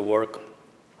coming to work,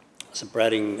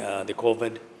 spreading the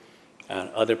COVID, and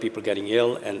other people getting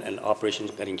ill and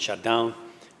operations getting shut down,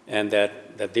 and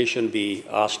that they shouldn't be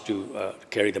asked to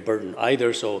carry the burden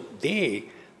either. So they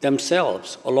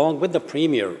themselves, along with the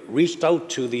Premier, reached out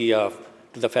to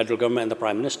the federal government and the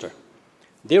Prime Minister.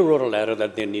 They wrote a letter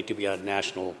that there need to be a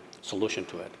national solution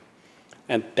to it.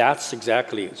 And that's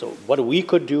exactly, so what we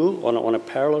could do on a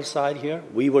parallel side here,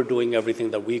 we were doing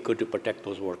everything that we could to protect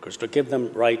those workers, to give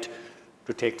them right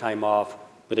to take time off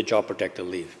with a job protected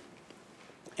leave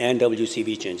and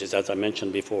WCB changes, as I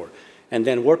mentioned before. And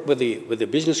then work with the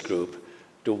business group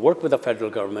to work with the federal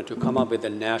government to come up with a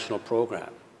national program.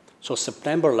 So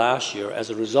September last year, as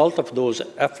a result of those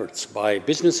efforts by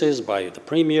businesses, by the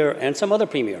Premier, and some other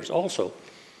premiers also,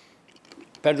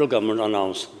 federal government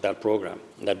announced that program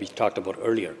that we talked about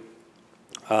earlier.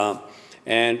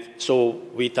 And so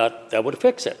we thought that would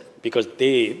fix it because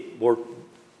they were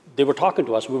talking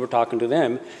to us, we were talking to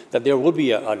them, that there would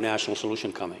be a national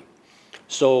solution coming.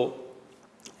 So,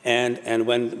 and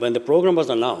when the program was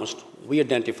announced, we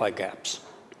identified gaps.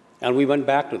 And we went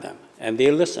back to them, and they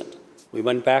listened. We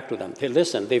went back to them. They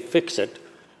listened. They fixed it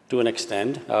to an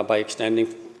extent by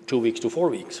extending 2 weeks to 4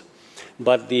 weeks.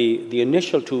 But the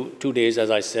initial two days, as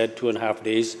I said, 2.5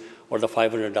 days, or the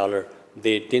 $500,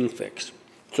 they didn't fix.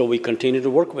 So we continued to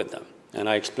work with them. And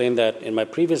I explained that in my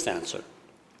previous answer.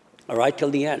 Right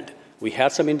till the end, we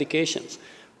had some indications.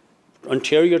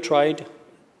 Ontario tried.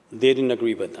 They didn't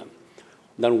agree with them.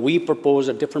 Then we proposed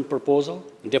a different proposal,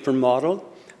 a different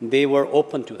model. They were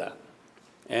open to that.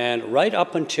 And right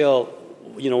up until,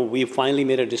 we finally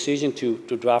made a decision to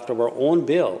draft our own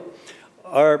bill,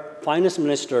 our finance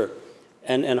minister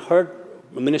and her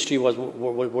ministry was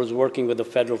working with the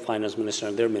federal finance minister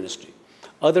and their ministry.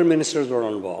 Other ministers were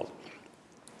involved,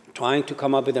 trying to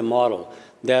come up with a model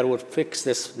that would fix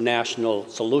this national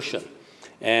solution.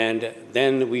 And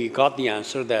then we got the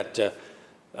answer that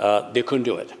they couldn't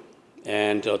do it.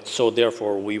 And so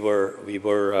therefore we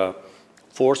were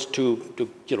forced to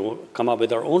come up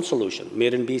with our own solution,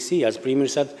 made in BC. As Premier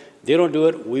said, they don't do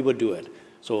it, we would do it.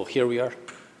 So here we are.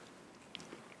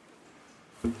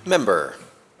 Member.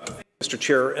 Mr.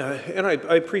 Chair, and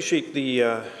I appreciate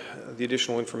the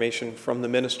additional information from the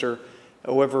Minister.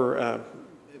 However,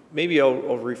 maybe I'll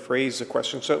rephrase the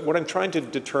question. So what I'm trying to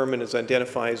determine is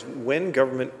identifies when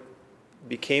government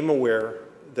became aware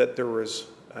that there was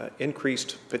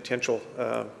increased potential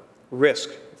risk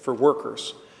for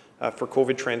workers for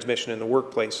COVID transmission in the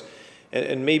workplace.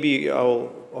 And maybe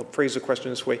I'll phrase the question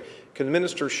this way. Can the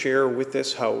Minister share with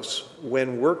this House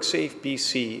when WorkSafe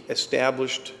BC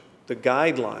established the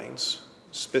guidelines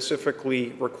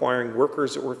specifically requiring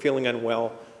workers that were feeling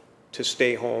unwell to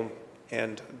stay home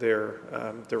and their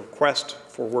request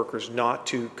for workers not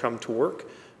to come to work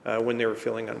when they were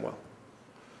feeling unwell?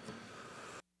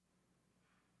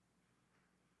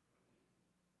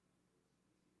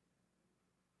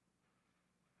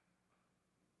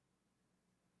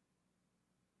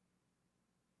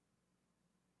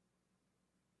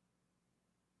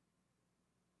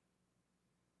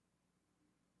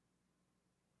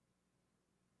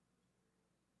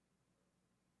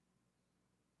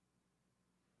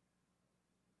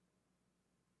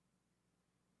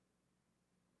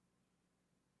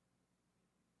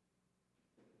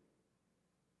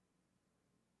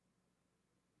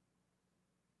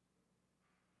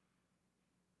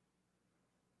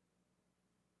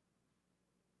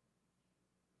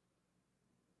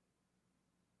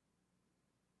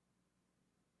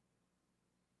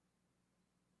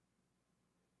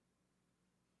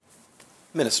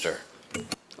 Minister.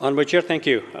 Honourable Chair, thank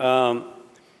you.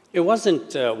 It wasn't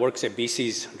WorkSafe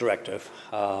BC's directive,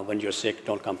 when you're sick,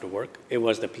 don't come to work. It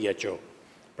was the PHO,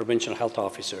 Provincial Health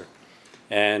Officer.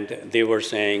 And they were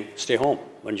saying, stay home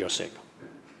when you're sick.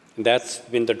 And that's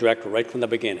been the directive right from the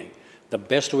beginning. The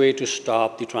best way to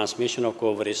stop the transmission of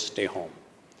COVID is stay home.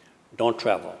 Don't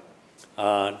travel.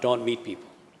 Don't meet people.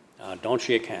 Don't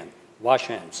shake hands. Wash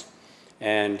hands.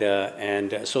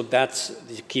 And so that's,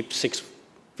 keep 6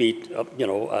 feet,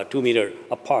 2 meters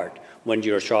apart when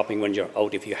you're shopping, when you're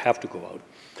out, if you have to go out.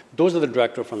 Those are the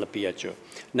directive from the PHO.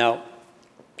 Now,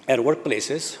 at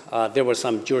workplaces, there were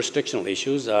some jurisdictional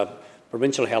issues.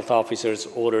 Provincial health officers'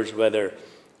 orders, whether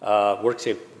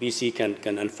WorkSafe BC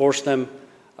can enforce them.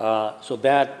 So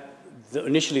that,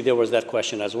 initially there was that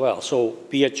question as well. So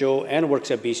PHO and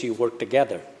WorkSafe BC worked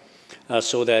together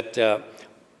so that,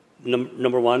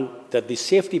 number one, that the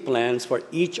safety plans for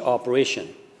each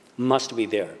operation must be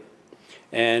there.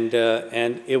 And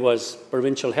it was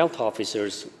provincial health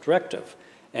officers' directive.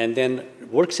 And then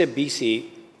WorkSafe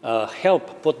BC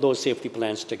helped put those safety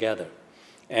plans together.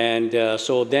 And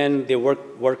so then they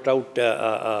worked out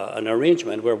an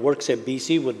arrangement where WorkSafe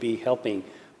BC would be helping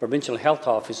provincial health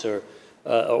officer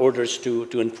orders to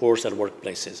enforce at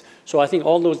workplaces. So I think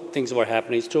all those things were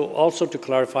happening. So also to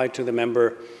clarify to the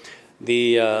member,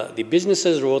 The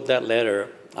businesses wrote that letter,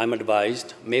 I'm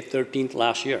advised, May 13th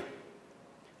last year,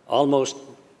 almost,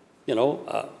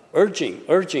 urging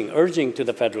to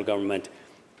the federal government,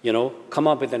 come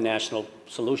up with a national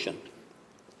solution.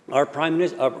 Our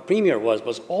premier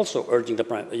was also urging the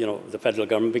federal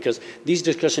government, because these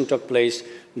discussions took place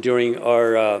during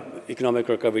our economic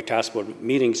recovery task force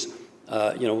meetings,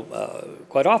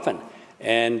 quite often,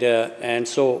 and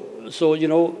so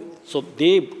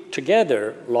they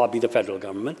together lobbied the federal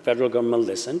government. Federal government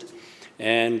listened,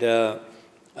 and then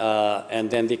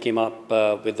they came up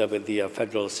with the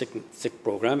federal sick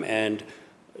program, and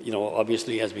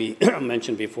obviously, as we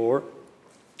mentioned before,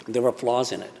 there were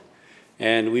flaws in it.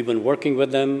 And we've been working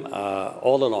with them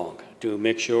all along to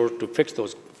make sure to fix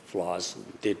those flaws.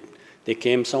 They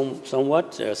came some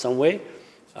way,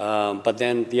 but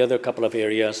then the other couple of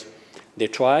areas, they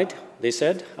tried, they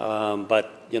said,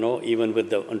 but even with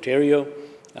the Ontario,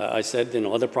 I said,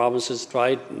 other provinces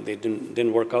tried, they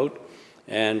didn't work out.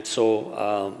 And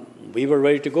so we were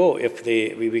ready to go if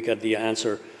we got the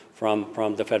answer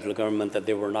from the federal government that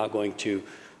they were not going to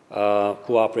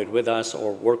cooperate with us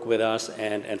or work with us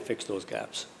and fix those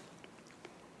gaps.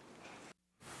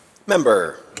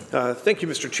 Member. Thank you,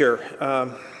 Mr. Chair.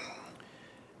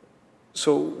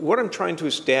 So what I'm trying to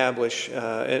establish,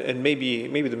 and maybe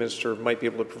the minister might be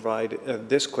able to provide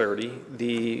this clarity,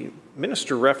 the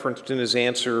minister referenced in his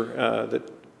answer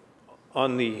that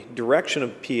on the direction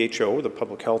of PHO, the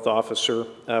Public Health Officer,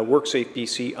 WorkSafe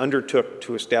BC undertook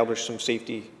to establish some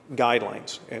safety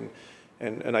guidelines.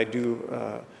 And I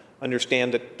do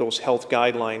understand that those health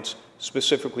guidelines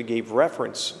specifically gave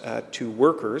reference to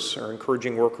workers, or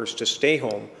encouraging workers to stay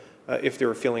home if they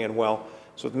were feeling unwell.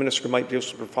 So the minister might be able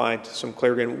to provide some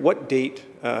clarity on what date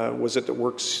was it that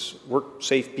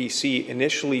WorkSafe BC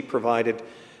initially provided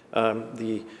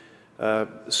the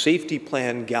safety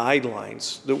plan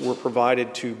guidelines that were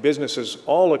provided to businesses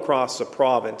all across the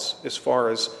province as far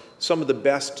as some of the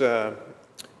best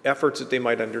efforts that they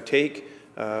might undertake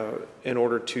in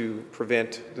order to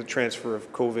prevent the transfer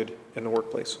of COVID in the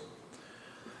workplace.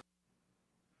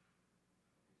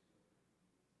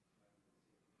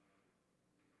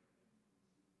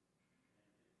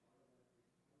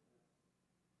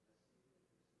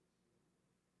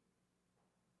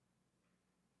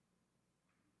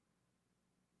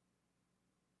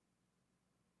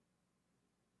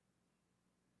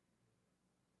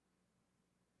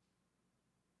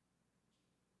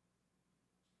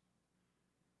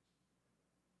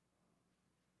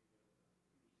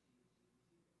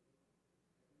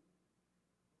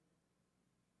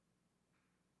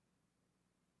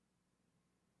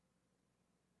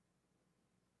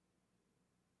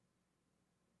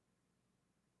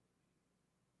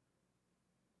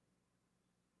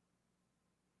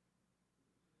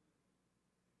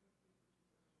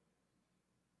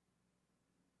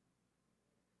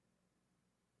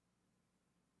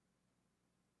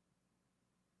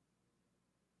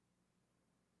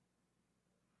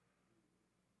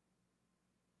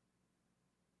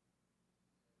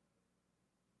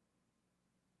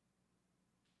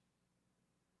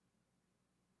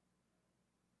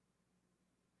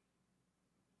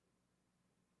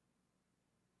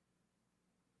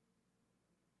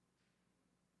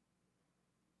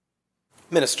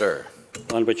 Minister.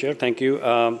 Honourable Chair, thank you.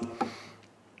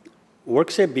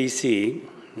 WorkSafe BC,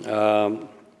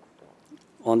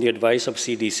 on the advice of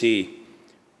CDC,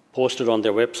 posted on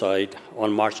their website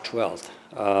on March 12th,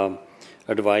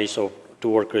 advice to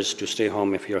workers to stay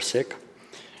home if you're sick.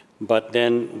 But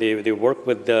then they worked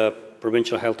with the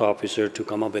provincial health officer to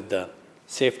come up with the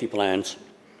safety plans.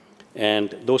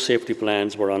 And those safety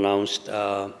plans were announced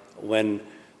when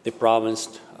the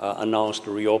province announced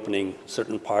reopening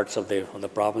certain parts of the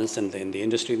province and in the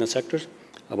industry and the sectors.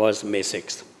 It was May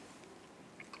 6th.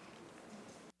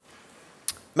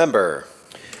 Member.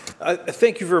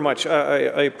 Thank you very much.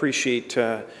 I appreciate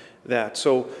that.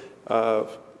 So,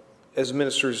 as the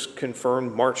ministers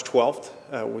confirmed, March 12th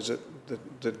was it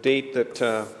the date that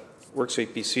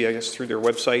WorkSafe BC, I guess, through their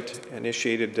website,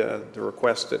 initiated the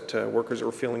request that workers that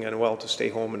were feeling unwell to stay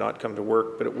home and not come to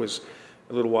work. But it was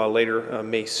a little while later,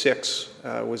 May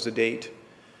 6th was the date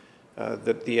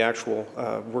that the actual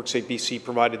WorkSafe BC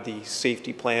provided the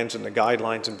safety plans and the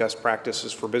guidelines and best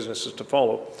practices for businesses to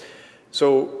follow.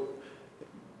 So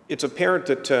it's apparent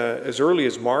that as early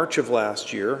as March of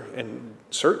last year, and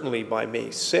certainly by May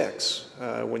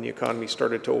 6th, when the economy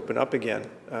started to open up again,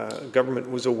 government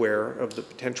was aware of the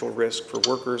potential risk for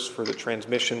workers for the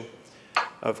transmission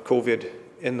of COVID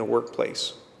in the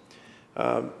workplace.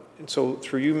 And so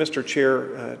through you, Mr.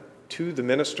 Chair, to the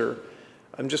minister,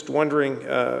 I'm just wondering,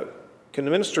 can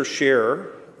the minister share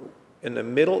in the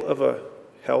middle of a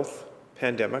health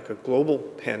pandemic, a global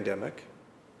pandemic,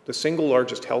 the single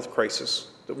largest health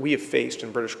crisis that we have faced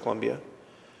in British Columbia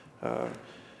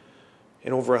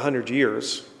in over 100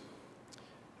 years.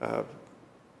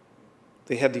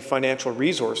 They had the financial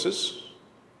resources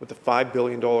with a $5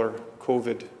 billion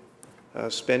COVID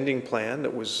spending plan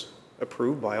that was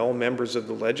approved by all members of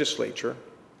the legislature.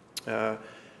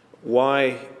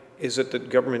 Why is it that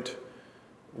government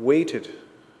waited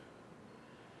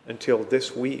until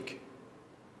this week,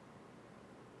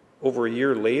 over a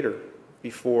year later,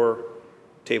 before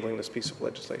tabling this piece of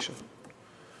legislation?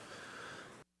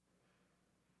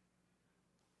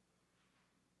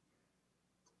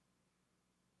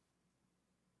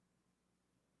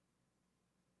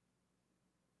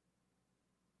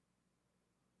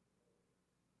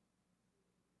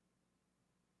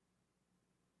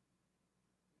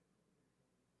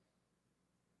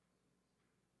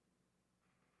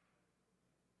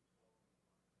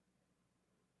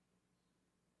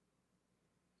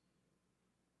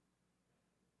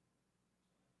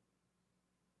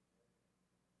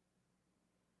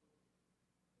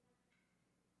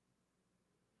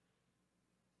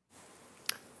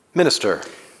 Minister.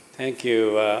 Thank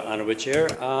you, Honourable Chair.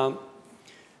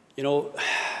 You know,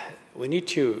 we need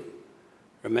to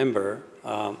remember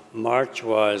March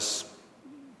was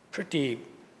pretty,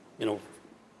 you know,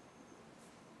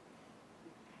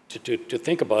 to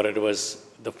think about it, it was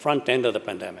the front end of the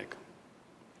pandemic.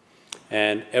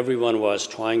 And everyone was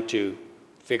trying to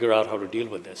figure out how to deal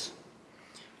with this.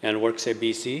 And WorkSafe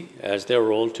BC, as their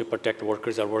role to protect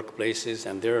workers at workplaces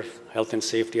and their health and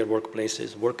safety at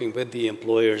workplaces, working with the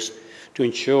employers to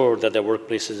ensure that their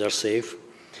workplaces are safe,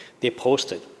 they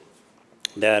posted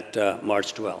that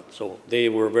March 12th. So they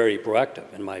were very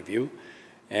proactive, in my view,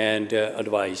 and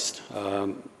advised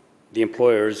the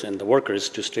employers and the workers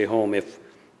to stay home if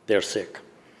they're sick,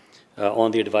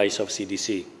 on the advice of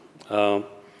CDC.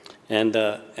 And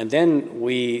then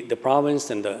the province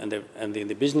and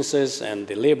the businesses and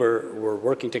the labor were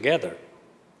working together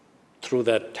through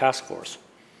that task force.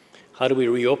 How do we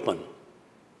reopen?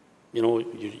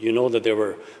 You know that there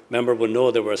were, member would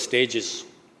know there were stages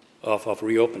of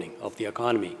reopening of the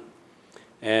economy.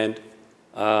 And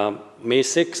May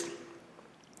 6th,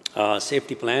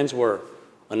 safety plans were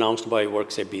announced by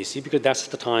WorkSafe BC because that's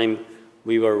the time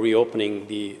we were reopening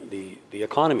the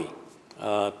economy.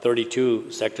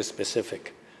 32 sector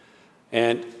specific.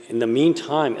 And in the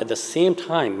meantime, at the same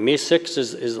time, May 6th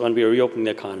is when we are reopening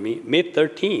the economy. May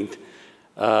 13th,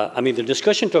 I mean, the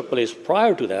discussion took place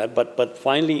prior to that, but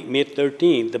finally, May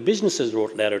 13th, the businesses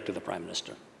wrote a letter to the Prime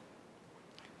Minister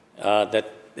that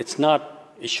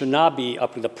it should not be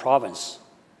up to the province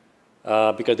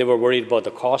because they were worried about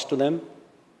the cost to them,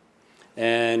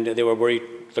 and they were worried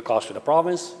the cost to the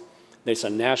province. There's a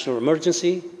national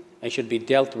emergency and should be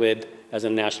dealt with as a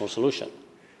national solution.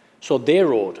 So they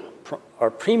wrote,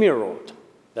 our Premier wrote,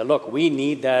 that look, we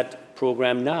need that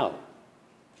program now.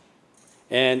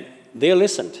 And they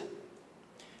listened.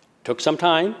 Took some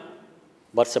time,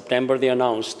 but September they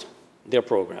announced their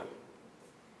program.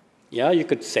 Yeah, you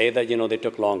could say that, they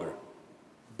took longer,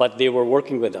 but they were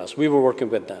working with us. We were working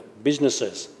with them.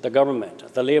 Businesses, the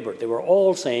government, the labor, they were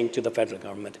all saying to the federal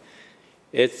government,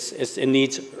 it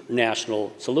needs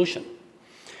national solution.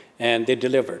 And they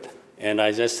delivered. And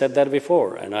as I said that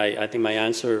before, and I think my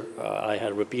answer I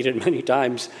had repeated many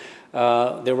times,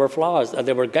 there were flaws,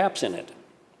 there were gaps in it.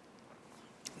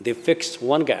 They fixed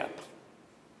one gap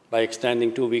by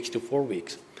extending 2 weeks to 4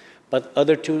 weeks, but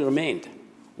other two remained.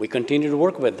 We continued to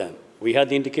work with them. We had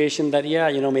the indication that, yeah,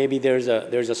 maybe there's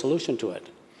a solution to it.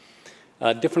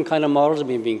 Different kind of models are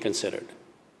being considered.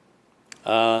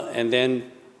 And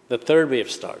then the third wave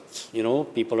starts.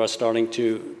 People are starting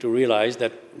to realize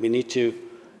that we need to,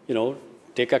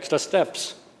 take extra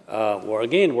steps. We're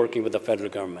again working with the federal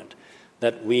government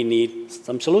that we need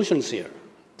some solutions here.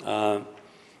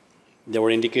 There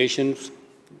were indications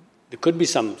there could be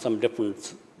some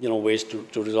different, ways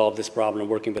to resolve this problem,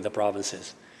 working with the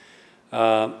provinces.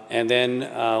 And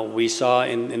then we saw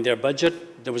in their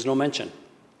budget there was no mention.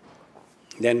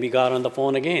 Then we got on the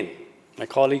phone again. My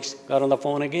colleagues got on the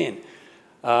phone again.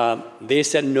 They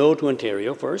said no to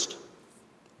Ontario first,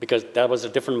 because that was a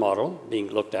different model being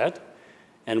looked at.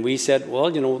 And we said, well,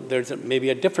 there's maybe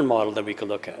a different model that we could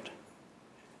look at.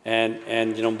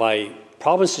 And by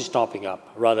provinces topping up,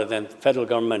 rather than federal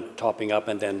government topping up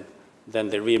and then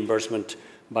the reimbursement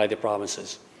by the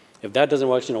provinces. If that doesn't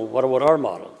work, what about our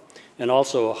model? And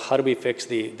also, how do we fix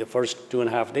the first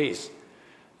 2.5 days?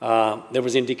 There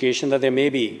was indication that there may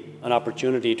be an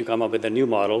opportunity to come up with a new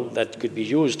model that could be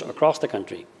used across the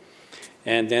country.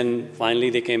 And then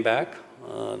finally they came back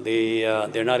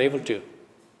they're not able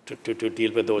to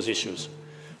deal with those issues.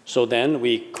 So then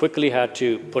we quickly had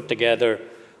to put together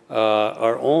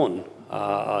our own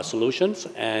solutions,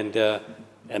 and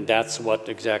that's what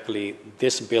exactly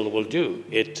this bill will do.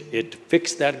 It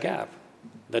fixed that gap,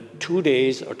 that 2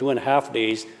 days or 2.5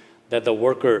 days that the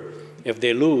worker, if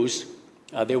they lose,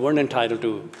 they weren't entitled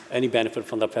to any benefit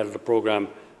from the federal program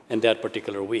in that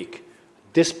particular week.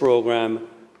 This program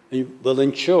will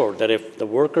ensure that if the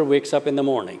worker wakes up in the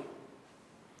morning,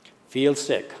 feels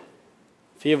sick,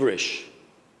 feverish,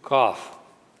 cough,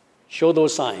 show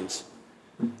those signs,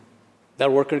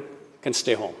 that worker can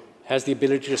stay home, has the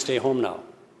ability to stay home now,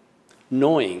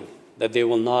 knowing that they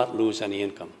will not lose any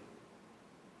income.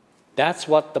 That's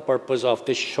what the purpose of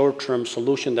this short-term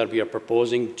solution that we are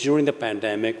proposing during the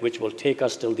pandemic, which will take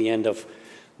us till the end of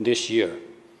this year.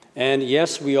 And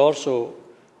yes, we also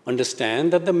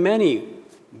understand that the many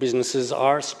businesses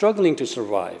are struggling to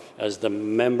survive, as the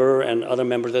member and other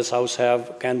members of this House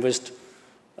have canvassed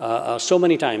so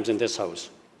many times in this House.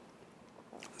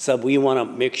 So we want to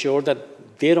make sure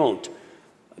that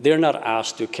they're not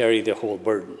asked to carry the whole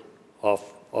burden of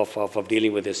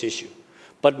dealing with this issue.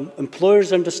 But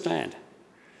employers understand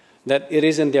that it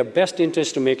is in their best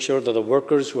interest to make sure that the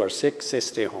workers who are sick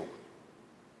stay home.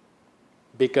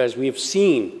 Because we've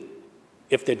seen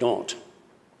if they don't.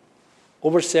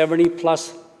 Over 70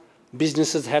 plus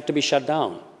businesses had to be shut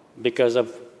down because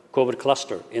of COVID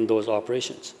cluster in those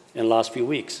operations in the last few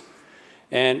weeks.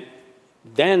 And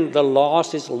then the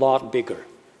loss is a lot bigger.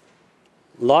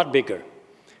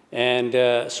 And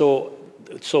so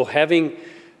having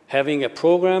a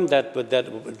program that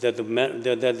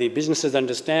the businesses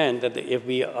understand that if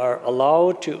we are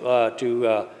allowed our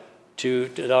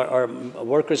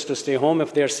workers to stay home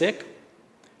if they're sick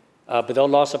without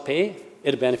loss of pay,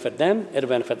 it'll benefit them, it'll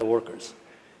benefit the workers.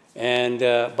 And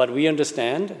but we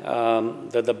understand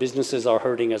that the businesses are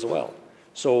hurting as well.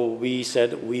 So we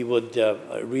said we would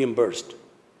reimburse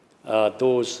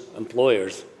those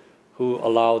employers who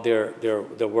allow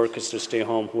their workers to stay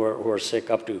home who are sick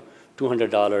up to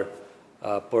 $200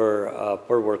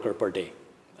 per worker per day.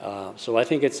 So I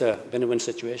think it's a win-win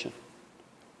situation.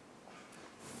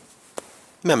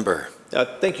 Member.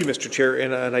 Thank you, Mr. Chair,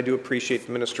 and I do appreciate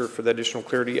the Minister for the additional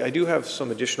clarity. I do have some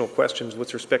additional questions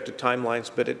with respect to timelines,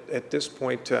 but at this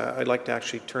point, I'd like to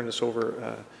actually turn this over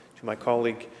to my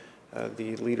colleague,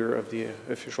 the leader of the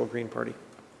official Green Party.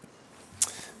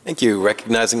 Thank you.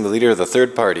 Recognizing the leader of the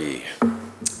third party.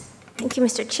 Thank you,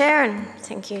 Mr. Chair, and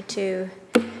thank you to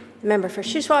the member for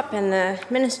Shuswap and the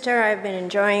Minister. I've been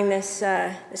enjoying this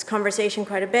conversation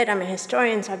quite a bit. I'm a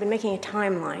historian, so I've been making a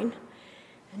timeline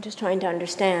and just trying to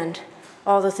understand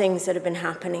all the things that have been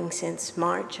happening since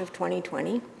March of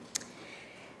 2020.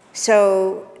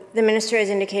 So the Minister has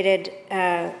indicated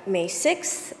May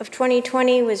 6th of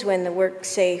 2020 was when the work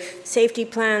safety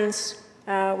plans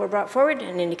were brought forward,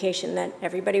 an indication that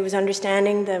everybody was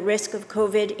understanding the risk of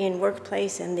COVID in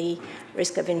workplace and the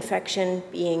risk of infection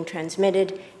being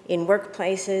transmitted in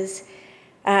workplaces.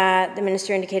 The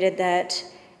Minister indicated that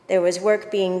there was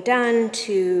work being done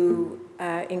to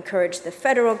encourage the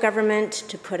federal government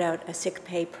to put out a sick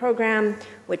pay program,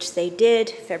 which they did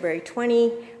September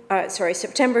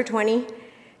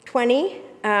 2020,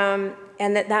 and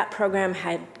that program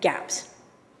had gaps.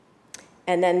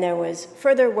 And then there was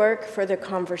further work, further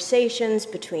conversations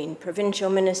between provincial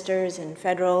ministers and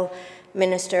federal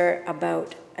minister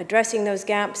about addressing those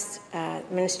gaps.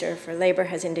 Minister for Labour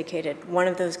has indicated one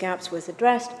of those gaps was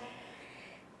addressed.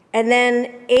 And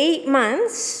then 8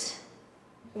 months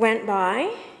went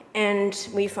by, and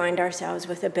we find ourselves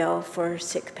with a bill for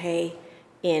sick pay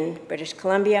in British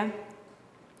Columbia,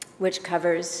 which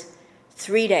covers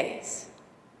 3 days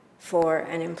for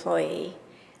an employee.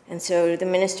 And so the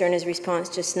Minister in his response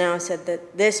just now said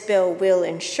that this bill will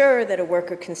ensure that a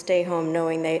worker can stay home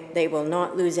knowing they will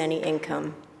not lose any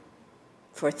income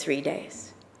for 3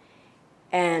 days.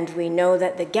 And we know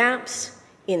that the gaps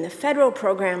in the federal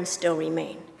program still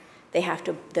remain.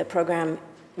 The program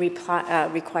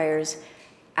requires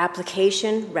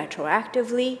application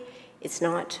retroactively. It's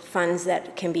not funds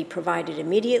that can be provided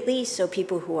immediately, so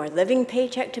people who are living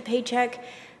paycheck to paycheck,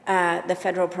 the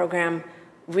federal program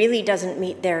really doesn't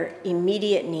meet their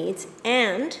immediate needs,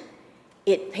 and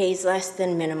it pays less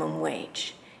than minimum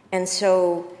wage. And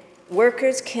so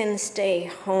workers can stay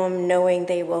home knowing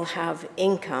they will have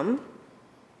income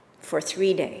for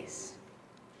 3 days.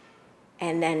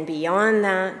 And then beyond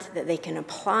that they can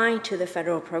apply to the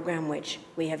federal program, which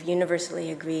we have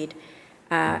universally agreed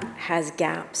has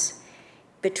gaps.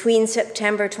 Between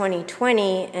September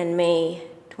 2020 and May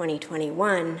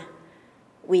 2021,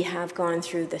 we have gone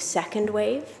through the second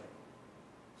wave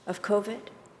of COVID,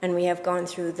 and we have gone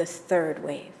through the third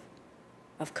wave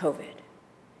of COVID.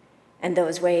 And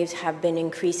those waves have been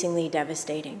increasingly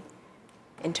devastating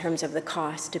in terms of the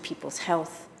cost to people's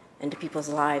health and to people's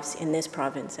lives in this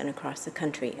province and across the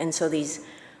country. And so these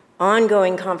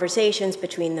ongoing conversations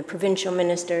between the provincial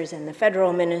ministers and the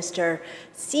federal minister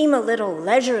seem a little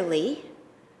leisurely,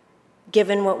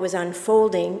 given what was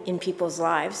unfolding in people's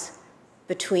lives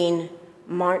between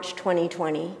March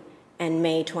 2020 and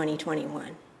May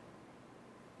 2021.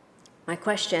 My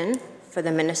question for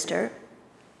the minister,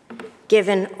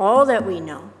 given all that we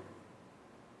know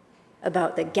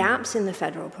about the gaps in the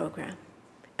federal program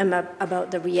and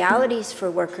about the realities for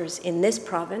workers in this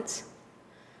province,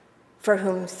 for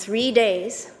whom 3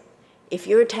 days, if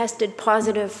you're tested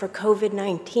positive for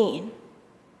COVID-19,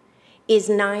 is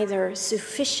neither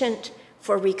sufficient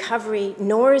for recovery,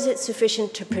 nor is it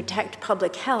sufficient to protect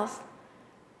public health,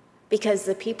 because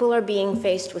the people are being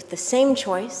faced with the same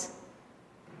choice,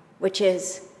 which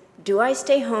is, do I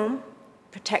stay home,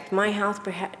 protect my health,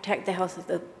 protect the health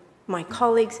of my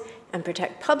colleagues, and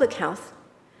protect public health,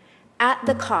 at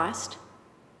the cost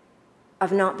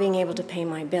of not being able to pay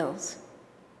my bills,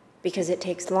 because it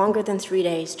takes longer than 3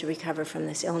 days to recover from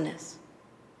this illness.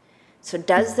 So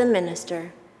does the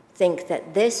minister think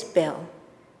that this bill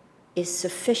is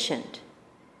sufficient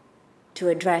to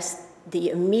address the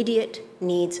immediate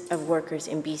needs of workers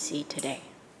in BC today?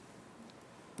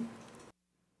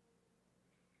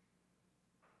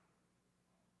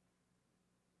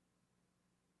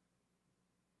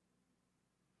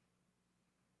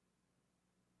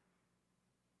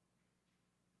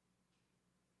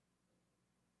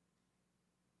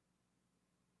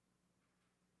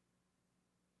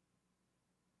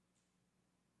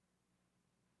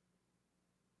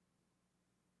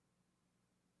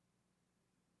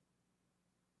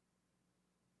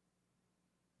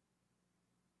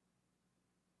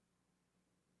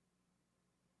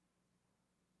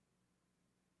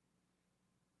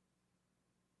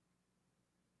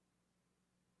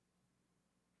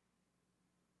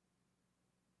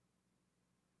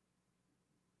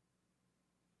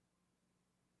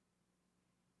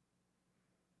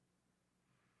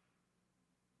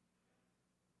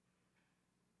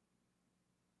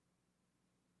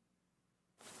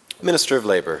 Minister of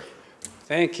Labour.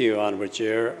 Thank you, Honourable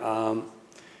Chair.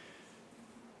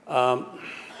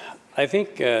 I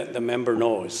think the member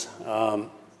knows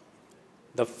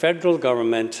the federal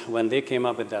government, when they came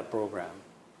up with that program,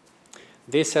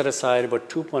 they set aside about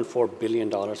 $2.4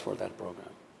 billion for that program.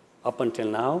 Up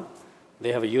until now,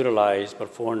 they have utilized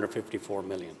about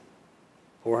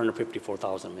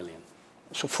 $454,000 million.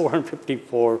 So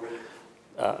 $454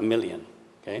 million,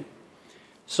 okay?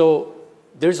 So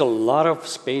there's a lot of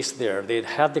space there. They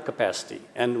had the capacity,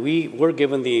 and we were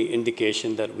given the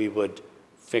indication that we would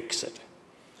fix it.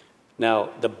 Now,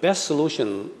 the best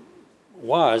solution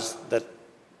was that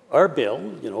our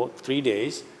bill, 3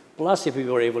 days, plus if we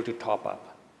were able to top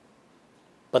up.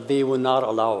 But they will not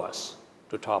allow us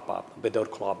to top up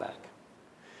without clawback.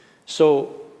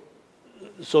 So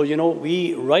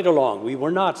we, right along, we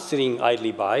were not sitting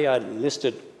idly by. I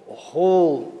listed a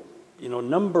whole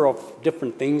number of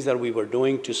different things that we were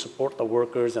doing to support the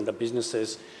workers and the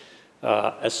businesses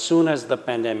as soon as the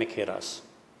pandemic hit us.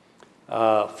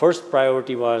 First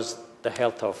priority was the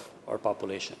health of our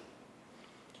population.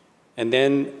 And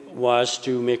then was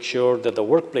to make sure that the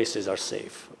workplaces are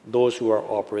safe, those who are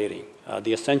operating,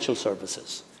 the essential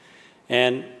services.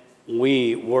 And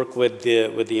we work with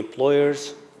the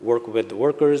employers, work with the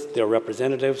workers, their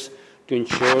representatives, to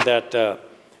ensure that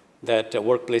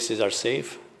workplaces are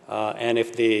safe.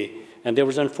 And there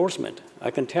was enforcement. I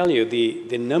can tell you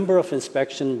the number of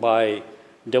inspections by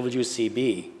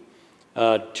WCB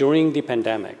during the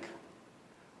pandemic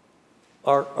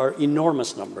are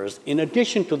enormous numbers, in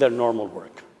addition to their normal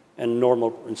work and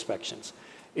normal inspections.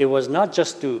 It was not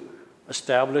just to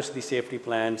establish the safety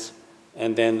plans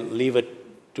and then leave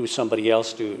it to somebody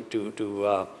else to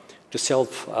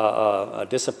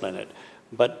self-discipline it.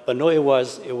 But no, it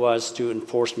was to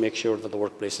enforce, make sure that the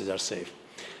workplaces are safe.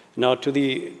 Now, to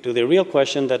the real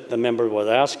question that the member was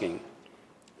asking,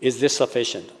 is this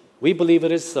sufficient? We believe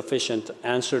it is sufficient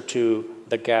answer to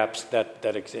the gaps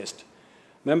that exist.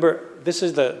 Remember, this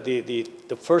is the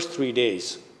first 3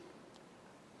 days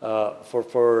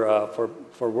for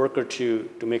worker to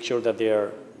make sure that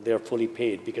they're fully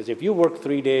paid. Because if you work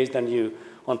 3 days, then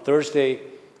on Thursday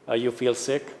you feel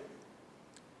sick,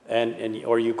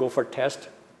 or you go for a test.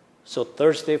 So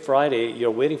Thursday, Friday,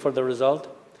 you're waiting for the result.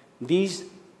 These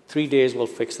 3 days will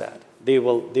fix that. They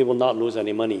will not lose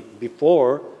any money.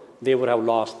 Before, they would have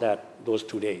lost those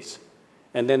 2 days.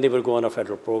 And then they would go on a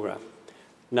federal program.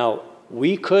 Now,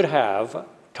 we could have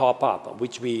top up,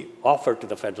 which we offer to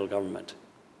the federal government.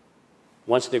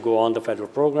 Once they go on the federal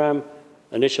program,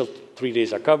 initial 3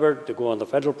 days are covered, they go on the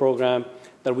federal program,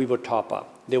 then we would top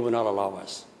up. They would not allow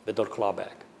us without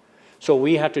clawback. So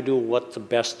we had to do what's the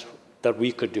best that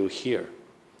we could do here.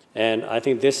 And I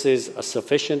think this is a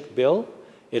sufficient bill.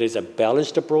 It is a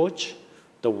balanced approach.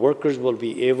 The workers will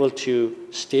be able to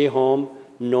stay home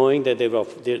knowing that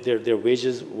their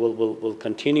wages will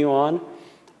continue on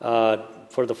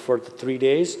for the 3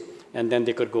 days, and then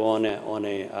they could go on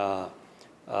a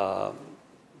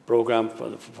program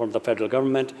from the federal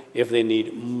government if they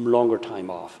need longer time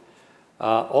off.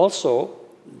 Also,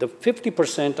 the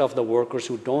 50% of the workers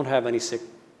who don't have any sick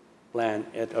plan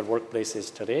at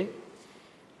workplaces today,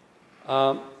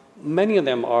 many of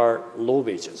them are low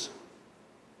wages,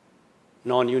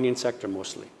 non-union sector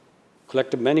mostly.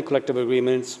 Many collective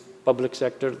agreements, public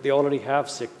sector, they already have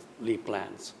sick leave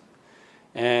plans.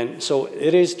 And so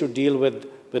it is to deal with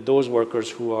those workers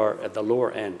who are at the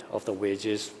lower end of the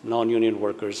wages, non-union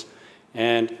workers,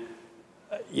 and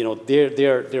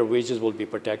their wages will be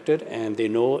protected, and they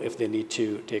know if they need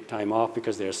to take time off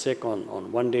because they're sick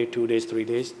on 1 day, 2 days, 3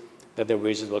 days, that their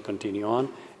wages will continue on,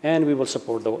 and we will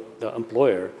support the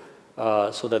employer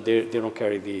so that they don't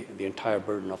carry the entire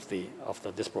burden of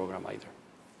this program either.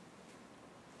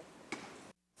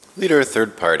 Leader,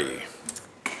 third party.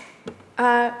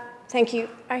 Thank you.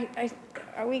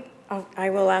 I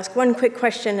will ask one quick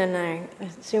question, and I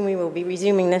assume we will be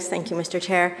resuming this. Thank you, Mr.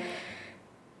 Chair.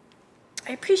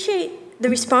 I appreciate the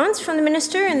response from the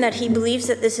minister and that he believes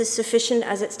that this is sufficient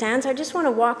as it stands. I just want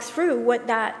to walk through what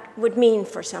that would mean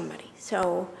for somebody.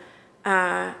 So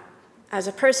as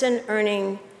a person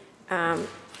earning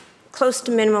close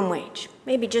to minimum wage,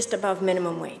 maybe just above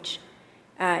minimum wage,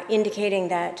 indicating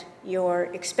that your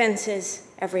expenses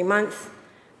every month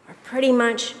are pretty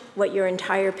much what your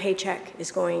entire paycheck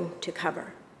is going to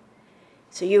cover.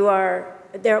 So you are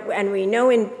there, and we know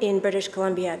in British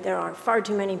Columbia, there are far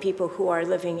too many people who are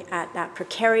living at that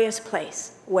precarious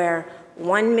place where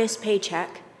one missed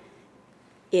paycheck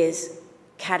is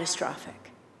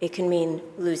catastrophic. It can mean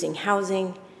losing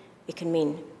housing, it can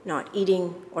mean not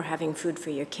eating or having food for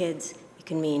your kids, it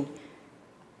can mean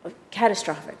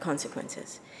catastrophic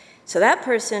consequences. So that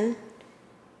person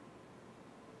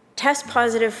tests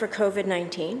positive for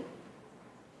COVID-19,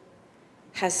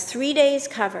 has 3 days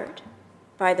covered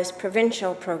by this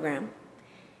provincial program,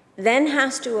 then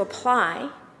has to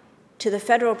apply to the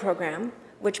federal program,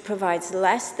 which provides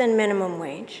less than minimum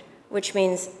wage, which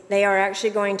means they are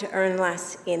actually going to earn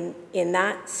less in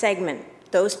that segment.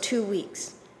 Those 2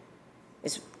 weeks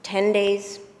is 10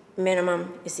 days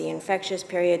minimum is the infectious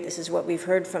period. This is what we've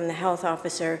heard from the health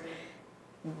officer.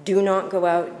 Do not go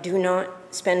out, do not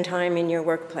spend time in your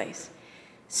workplace.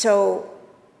 So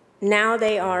now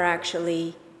they are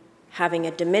actually having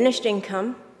a diminished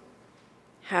income,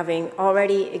 having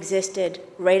already existed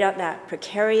right at that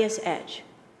precarious edge.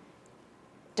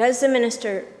 Does the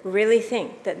minister really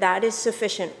think that that is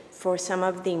sufficient for some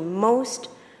of the most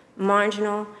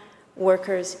marginal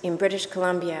workers in British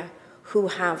Columbia who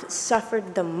have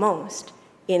suffered the most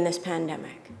in this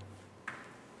pandemic?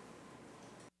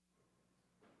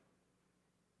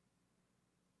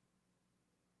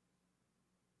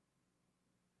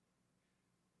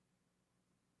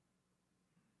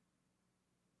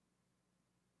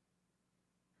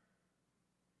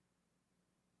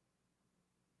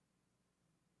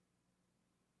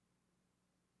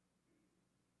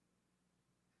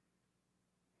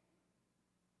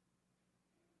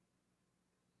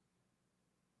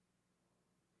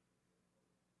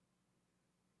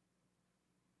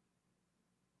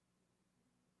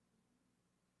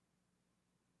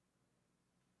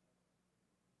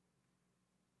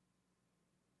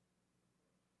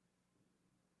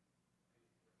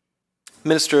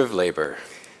 Minister of Labour.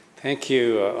 Thank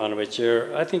you, Honourable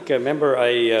Chair. I think, remember,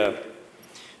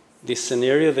 the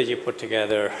scenario that you put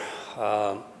together,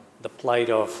 the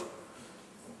plight of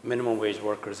minimum wage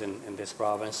workers in this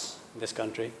province, in this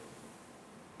country,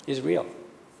 is real.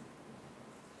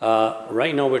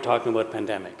 Right now, we're talking about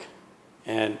pandemic,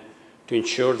 and to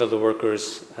ensure that the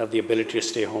workers have the ability to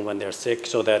stay home when they're sick,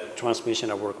 so that transmission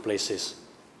at workplaces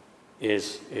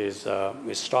is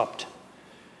stopped.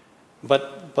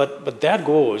 But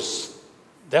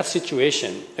that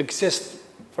situation exists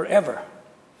forever.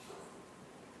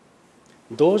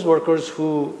 Those workers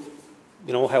who,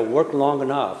 have worked long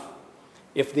enough,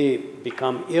 if they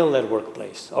become ill at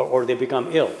workplace or they become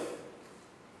ill,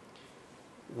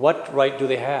 what right do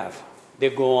they have?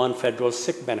 They go on federal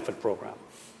sick benefit program,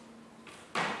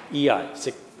 EI,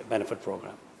 sick benefit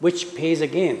program, which pays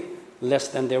again less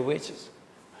than their wages.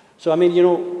 So, I mean,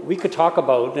 we could talk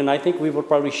about, and I think we would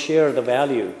probably share the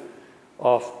value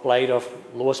of plight of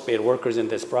lowest paid workers in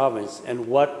this province and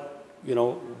what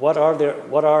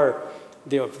are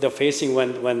they're facing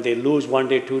when they lose 1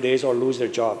 day, 2 days, or lose their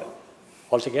job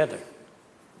altogether.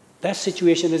 That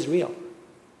situation is real.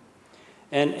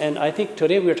 And I think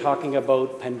today we're talking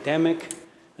about pandemic,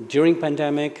 during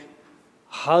pandemic,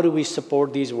 how do we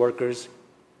support these workers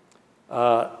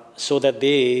so that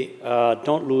they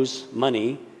don't lose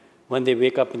money when they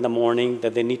wake up in the morning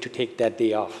that they need to take that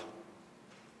day off.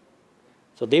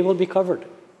 So they will be covered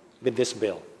with this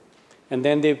bill. And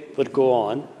then they would go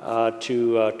on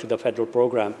to the federal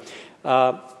program.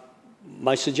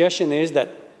 My suggestion is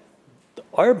that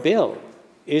our bill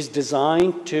is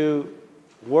designed to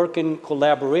work in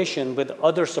collaboration with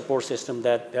other support systems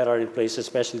that are in place,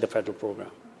 especially the federal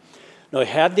program. Now,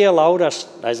 had they allowed us,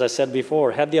 as I said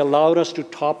before, had they allowed us to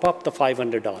top up the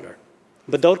 $500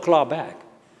 without clawback,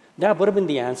 that would have been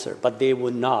the answer, but they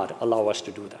would not allow us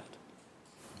to do that.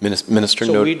 Minister,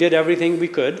 so we did everything we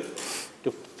could to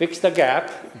fix the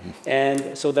gap,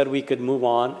 and so that we could move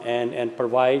on and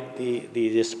provide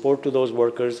the support to those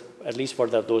workers, at least for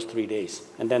those 3 days,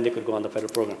 and then they could go on the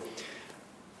federal program.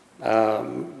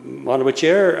 Honorable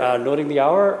Chair, noting the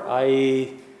hour,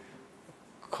 I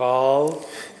call...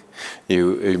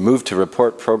 You moved to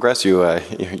report progress. I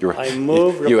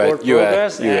move report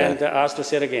progress and ask to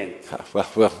sit again.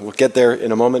 Well, we'll get there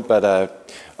in a moment, but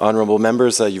honorable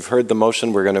members, you've heard the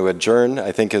motion. We're going to adjourn,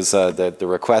 I think is the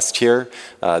request here,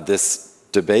 this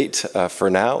debate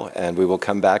for now, and we will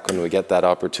come back when we get that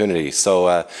opportunity.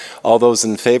 So all those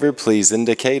in favor, please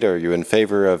indicate. Are you in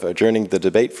favor of adjourning the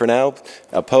debate for now?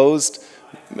 Opposed?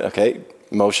 Okay,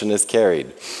 motion is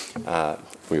carried.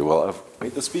 We will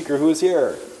await the speaker who is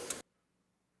here.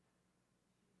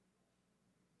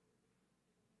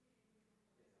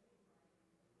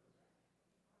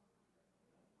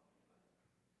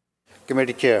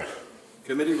 Committee Chair.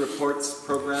 Committee reports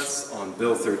progress on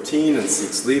Bill 13 and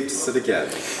seeks leave to sit again.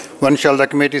 When shall the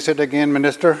committee sit again,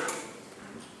 Minister?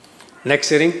 Next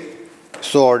sitting.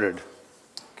 So ordered.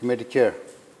 Committee Chair.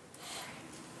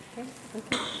 Okay.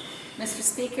 Mr.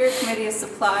 Speaker, Committee of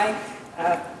Supply,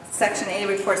 Section A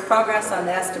reports progress on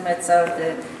the estimates of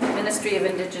the Ministry of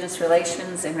Indigenous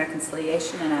Relations and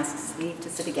Reconciliation and asks leave to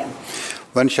sit again.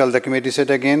 When shall the committee sit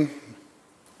again?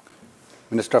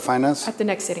 Minister of Finance? At the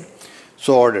next sitting.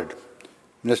 So ordered.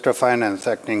 Minister of Finance,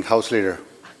 Acting House Leader.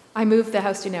 I move the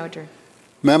House to now adjourn.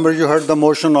 Members, you heard the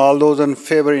motion. All those in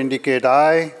favor indicate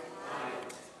aye.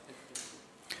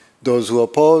 Those who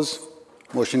oppose,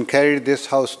 motion carried. This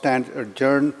House stands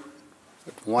adjourned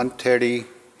at 1:30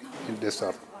 in this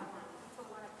afternoon.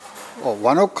 Oh,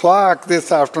 1 o'clock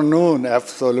this afternoon.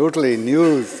 Absolutely.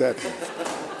 News.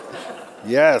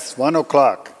 Yes, 1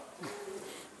 o'clock.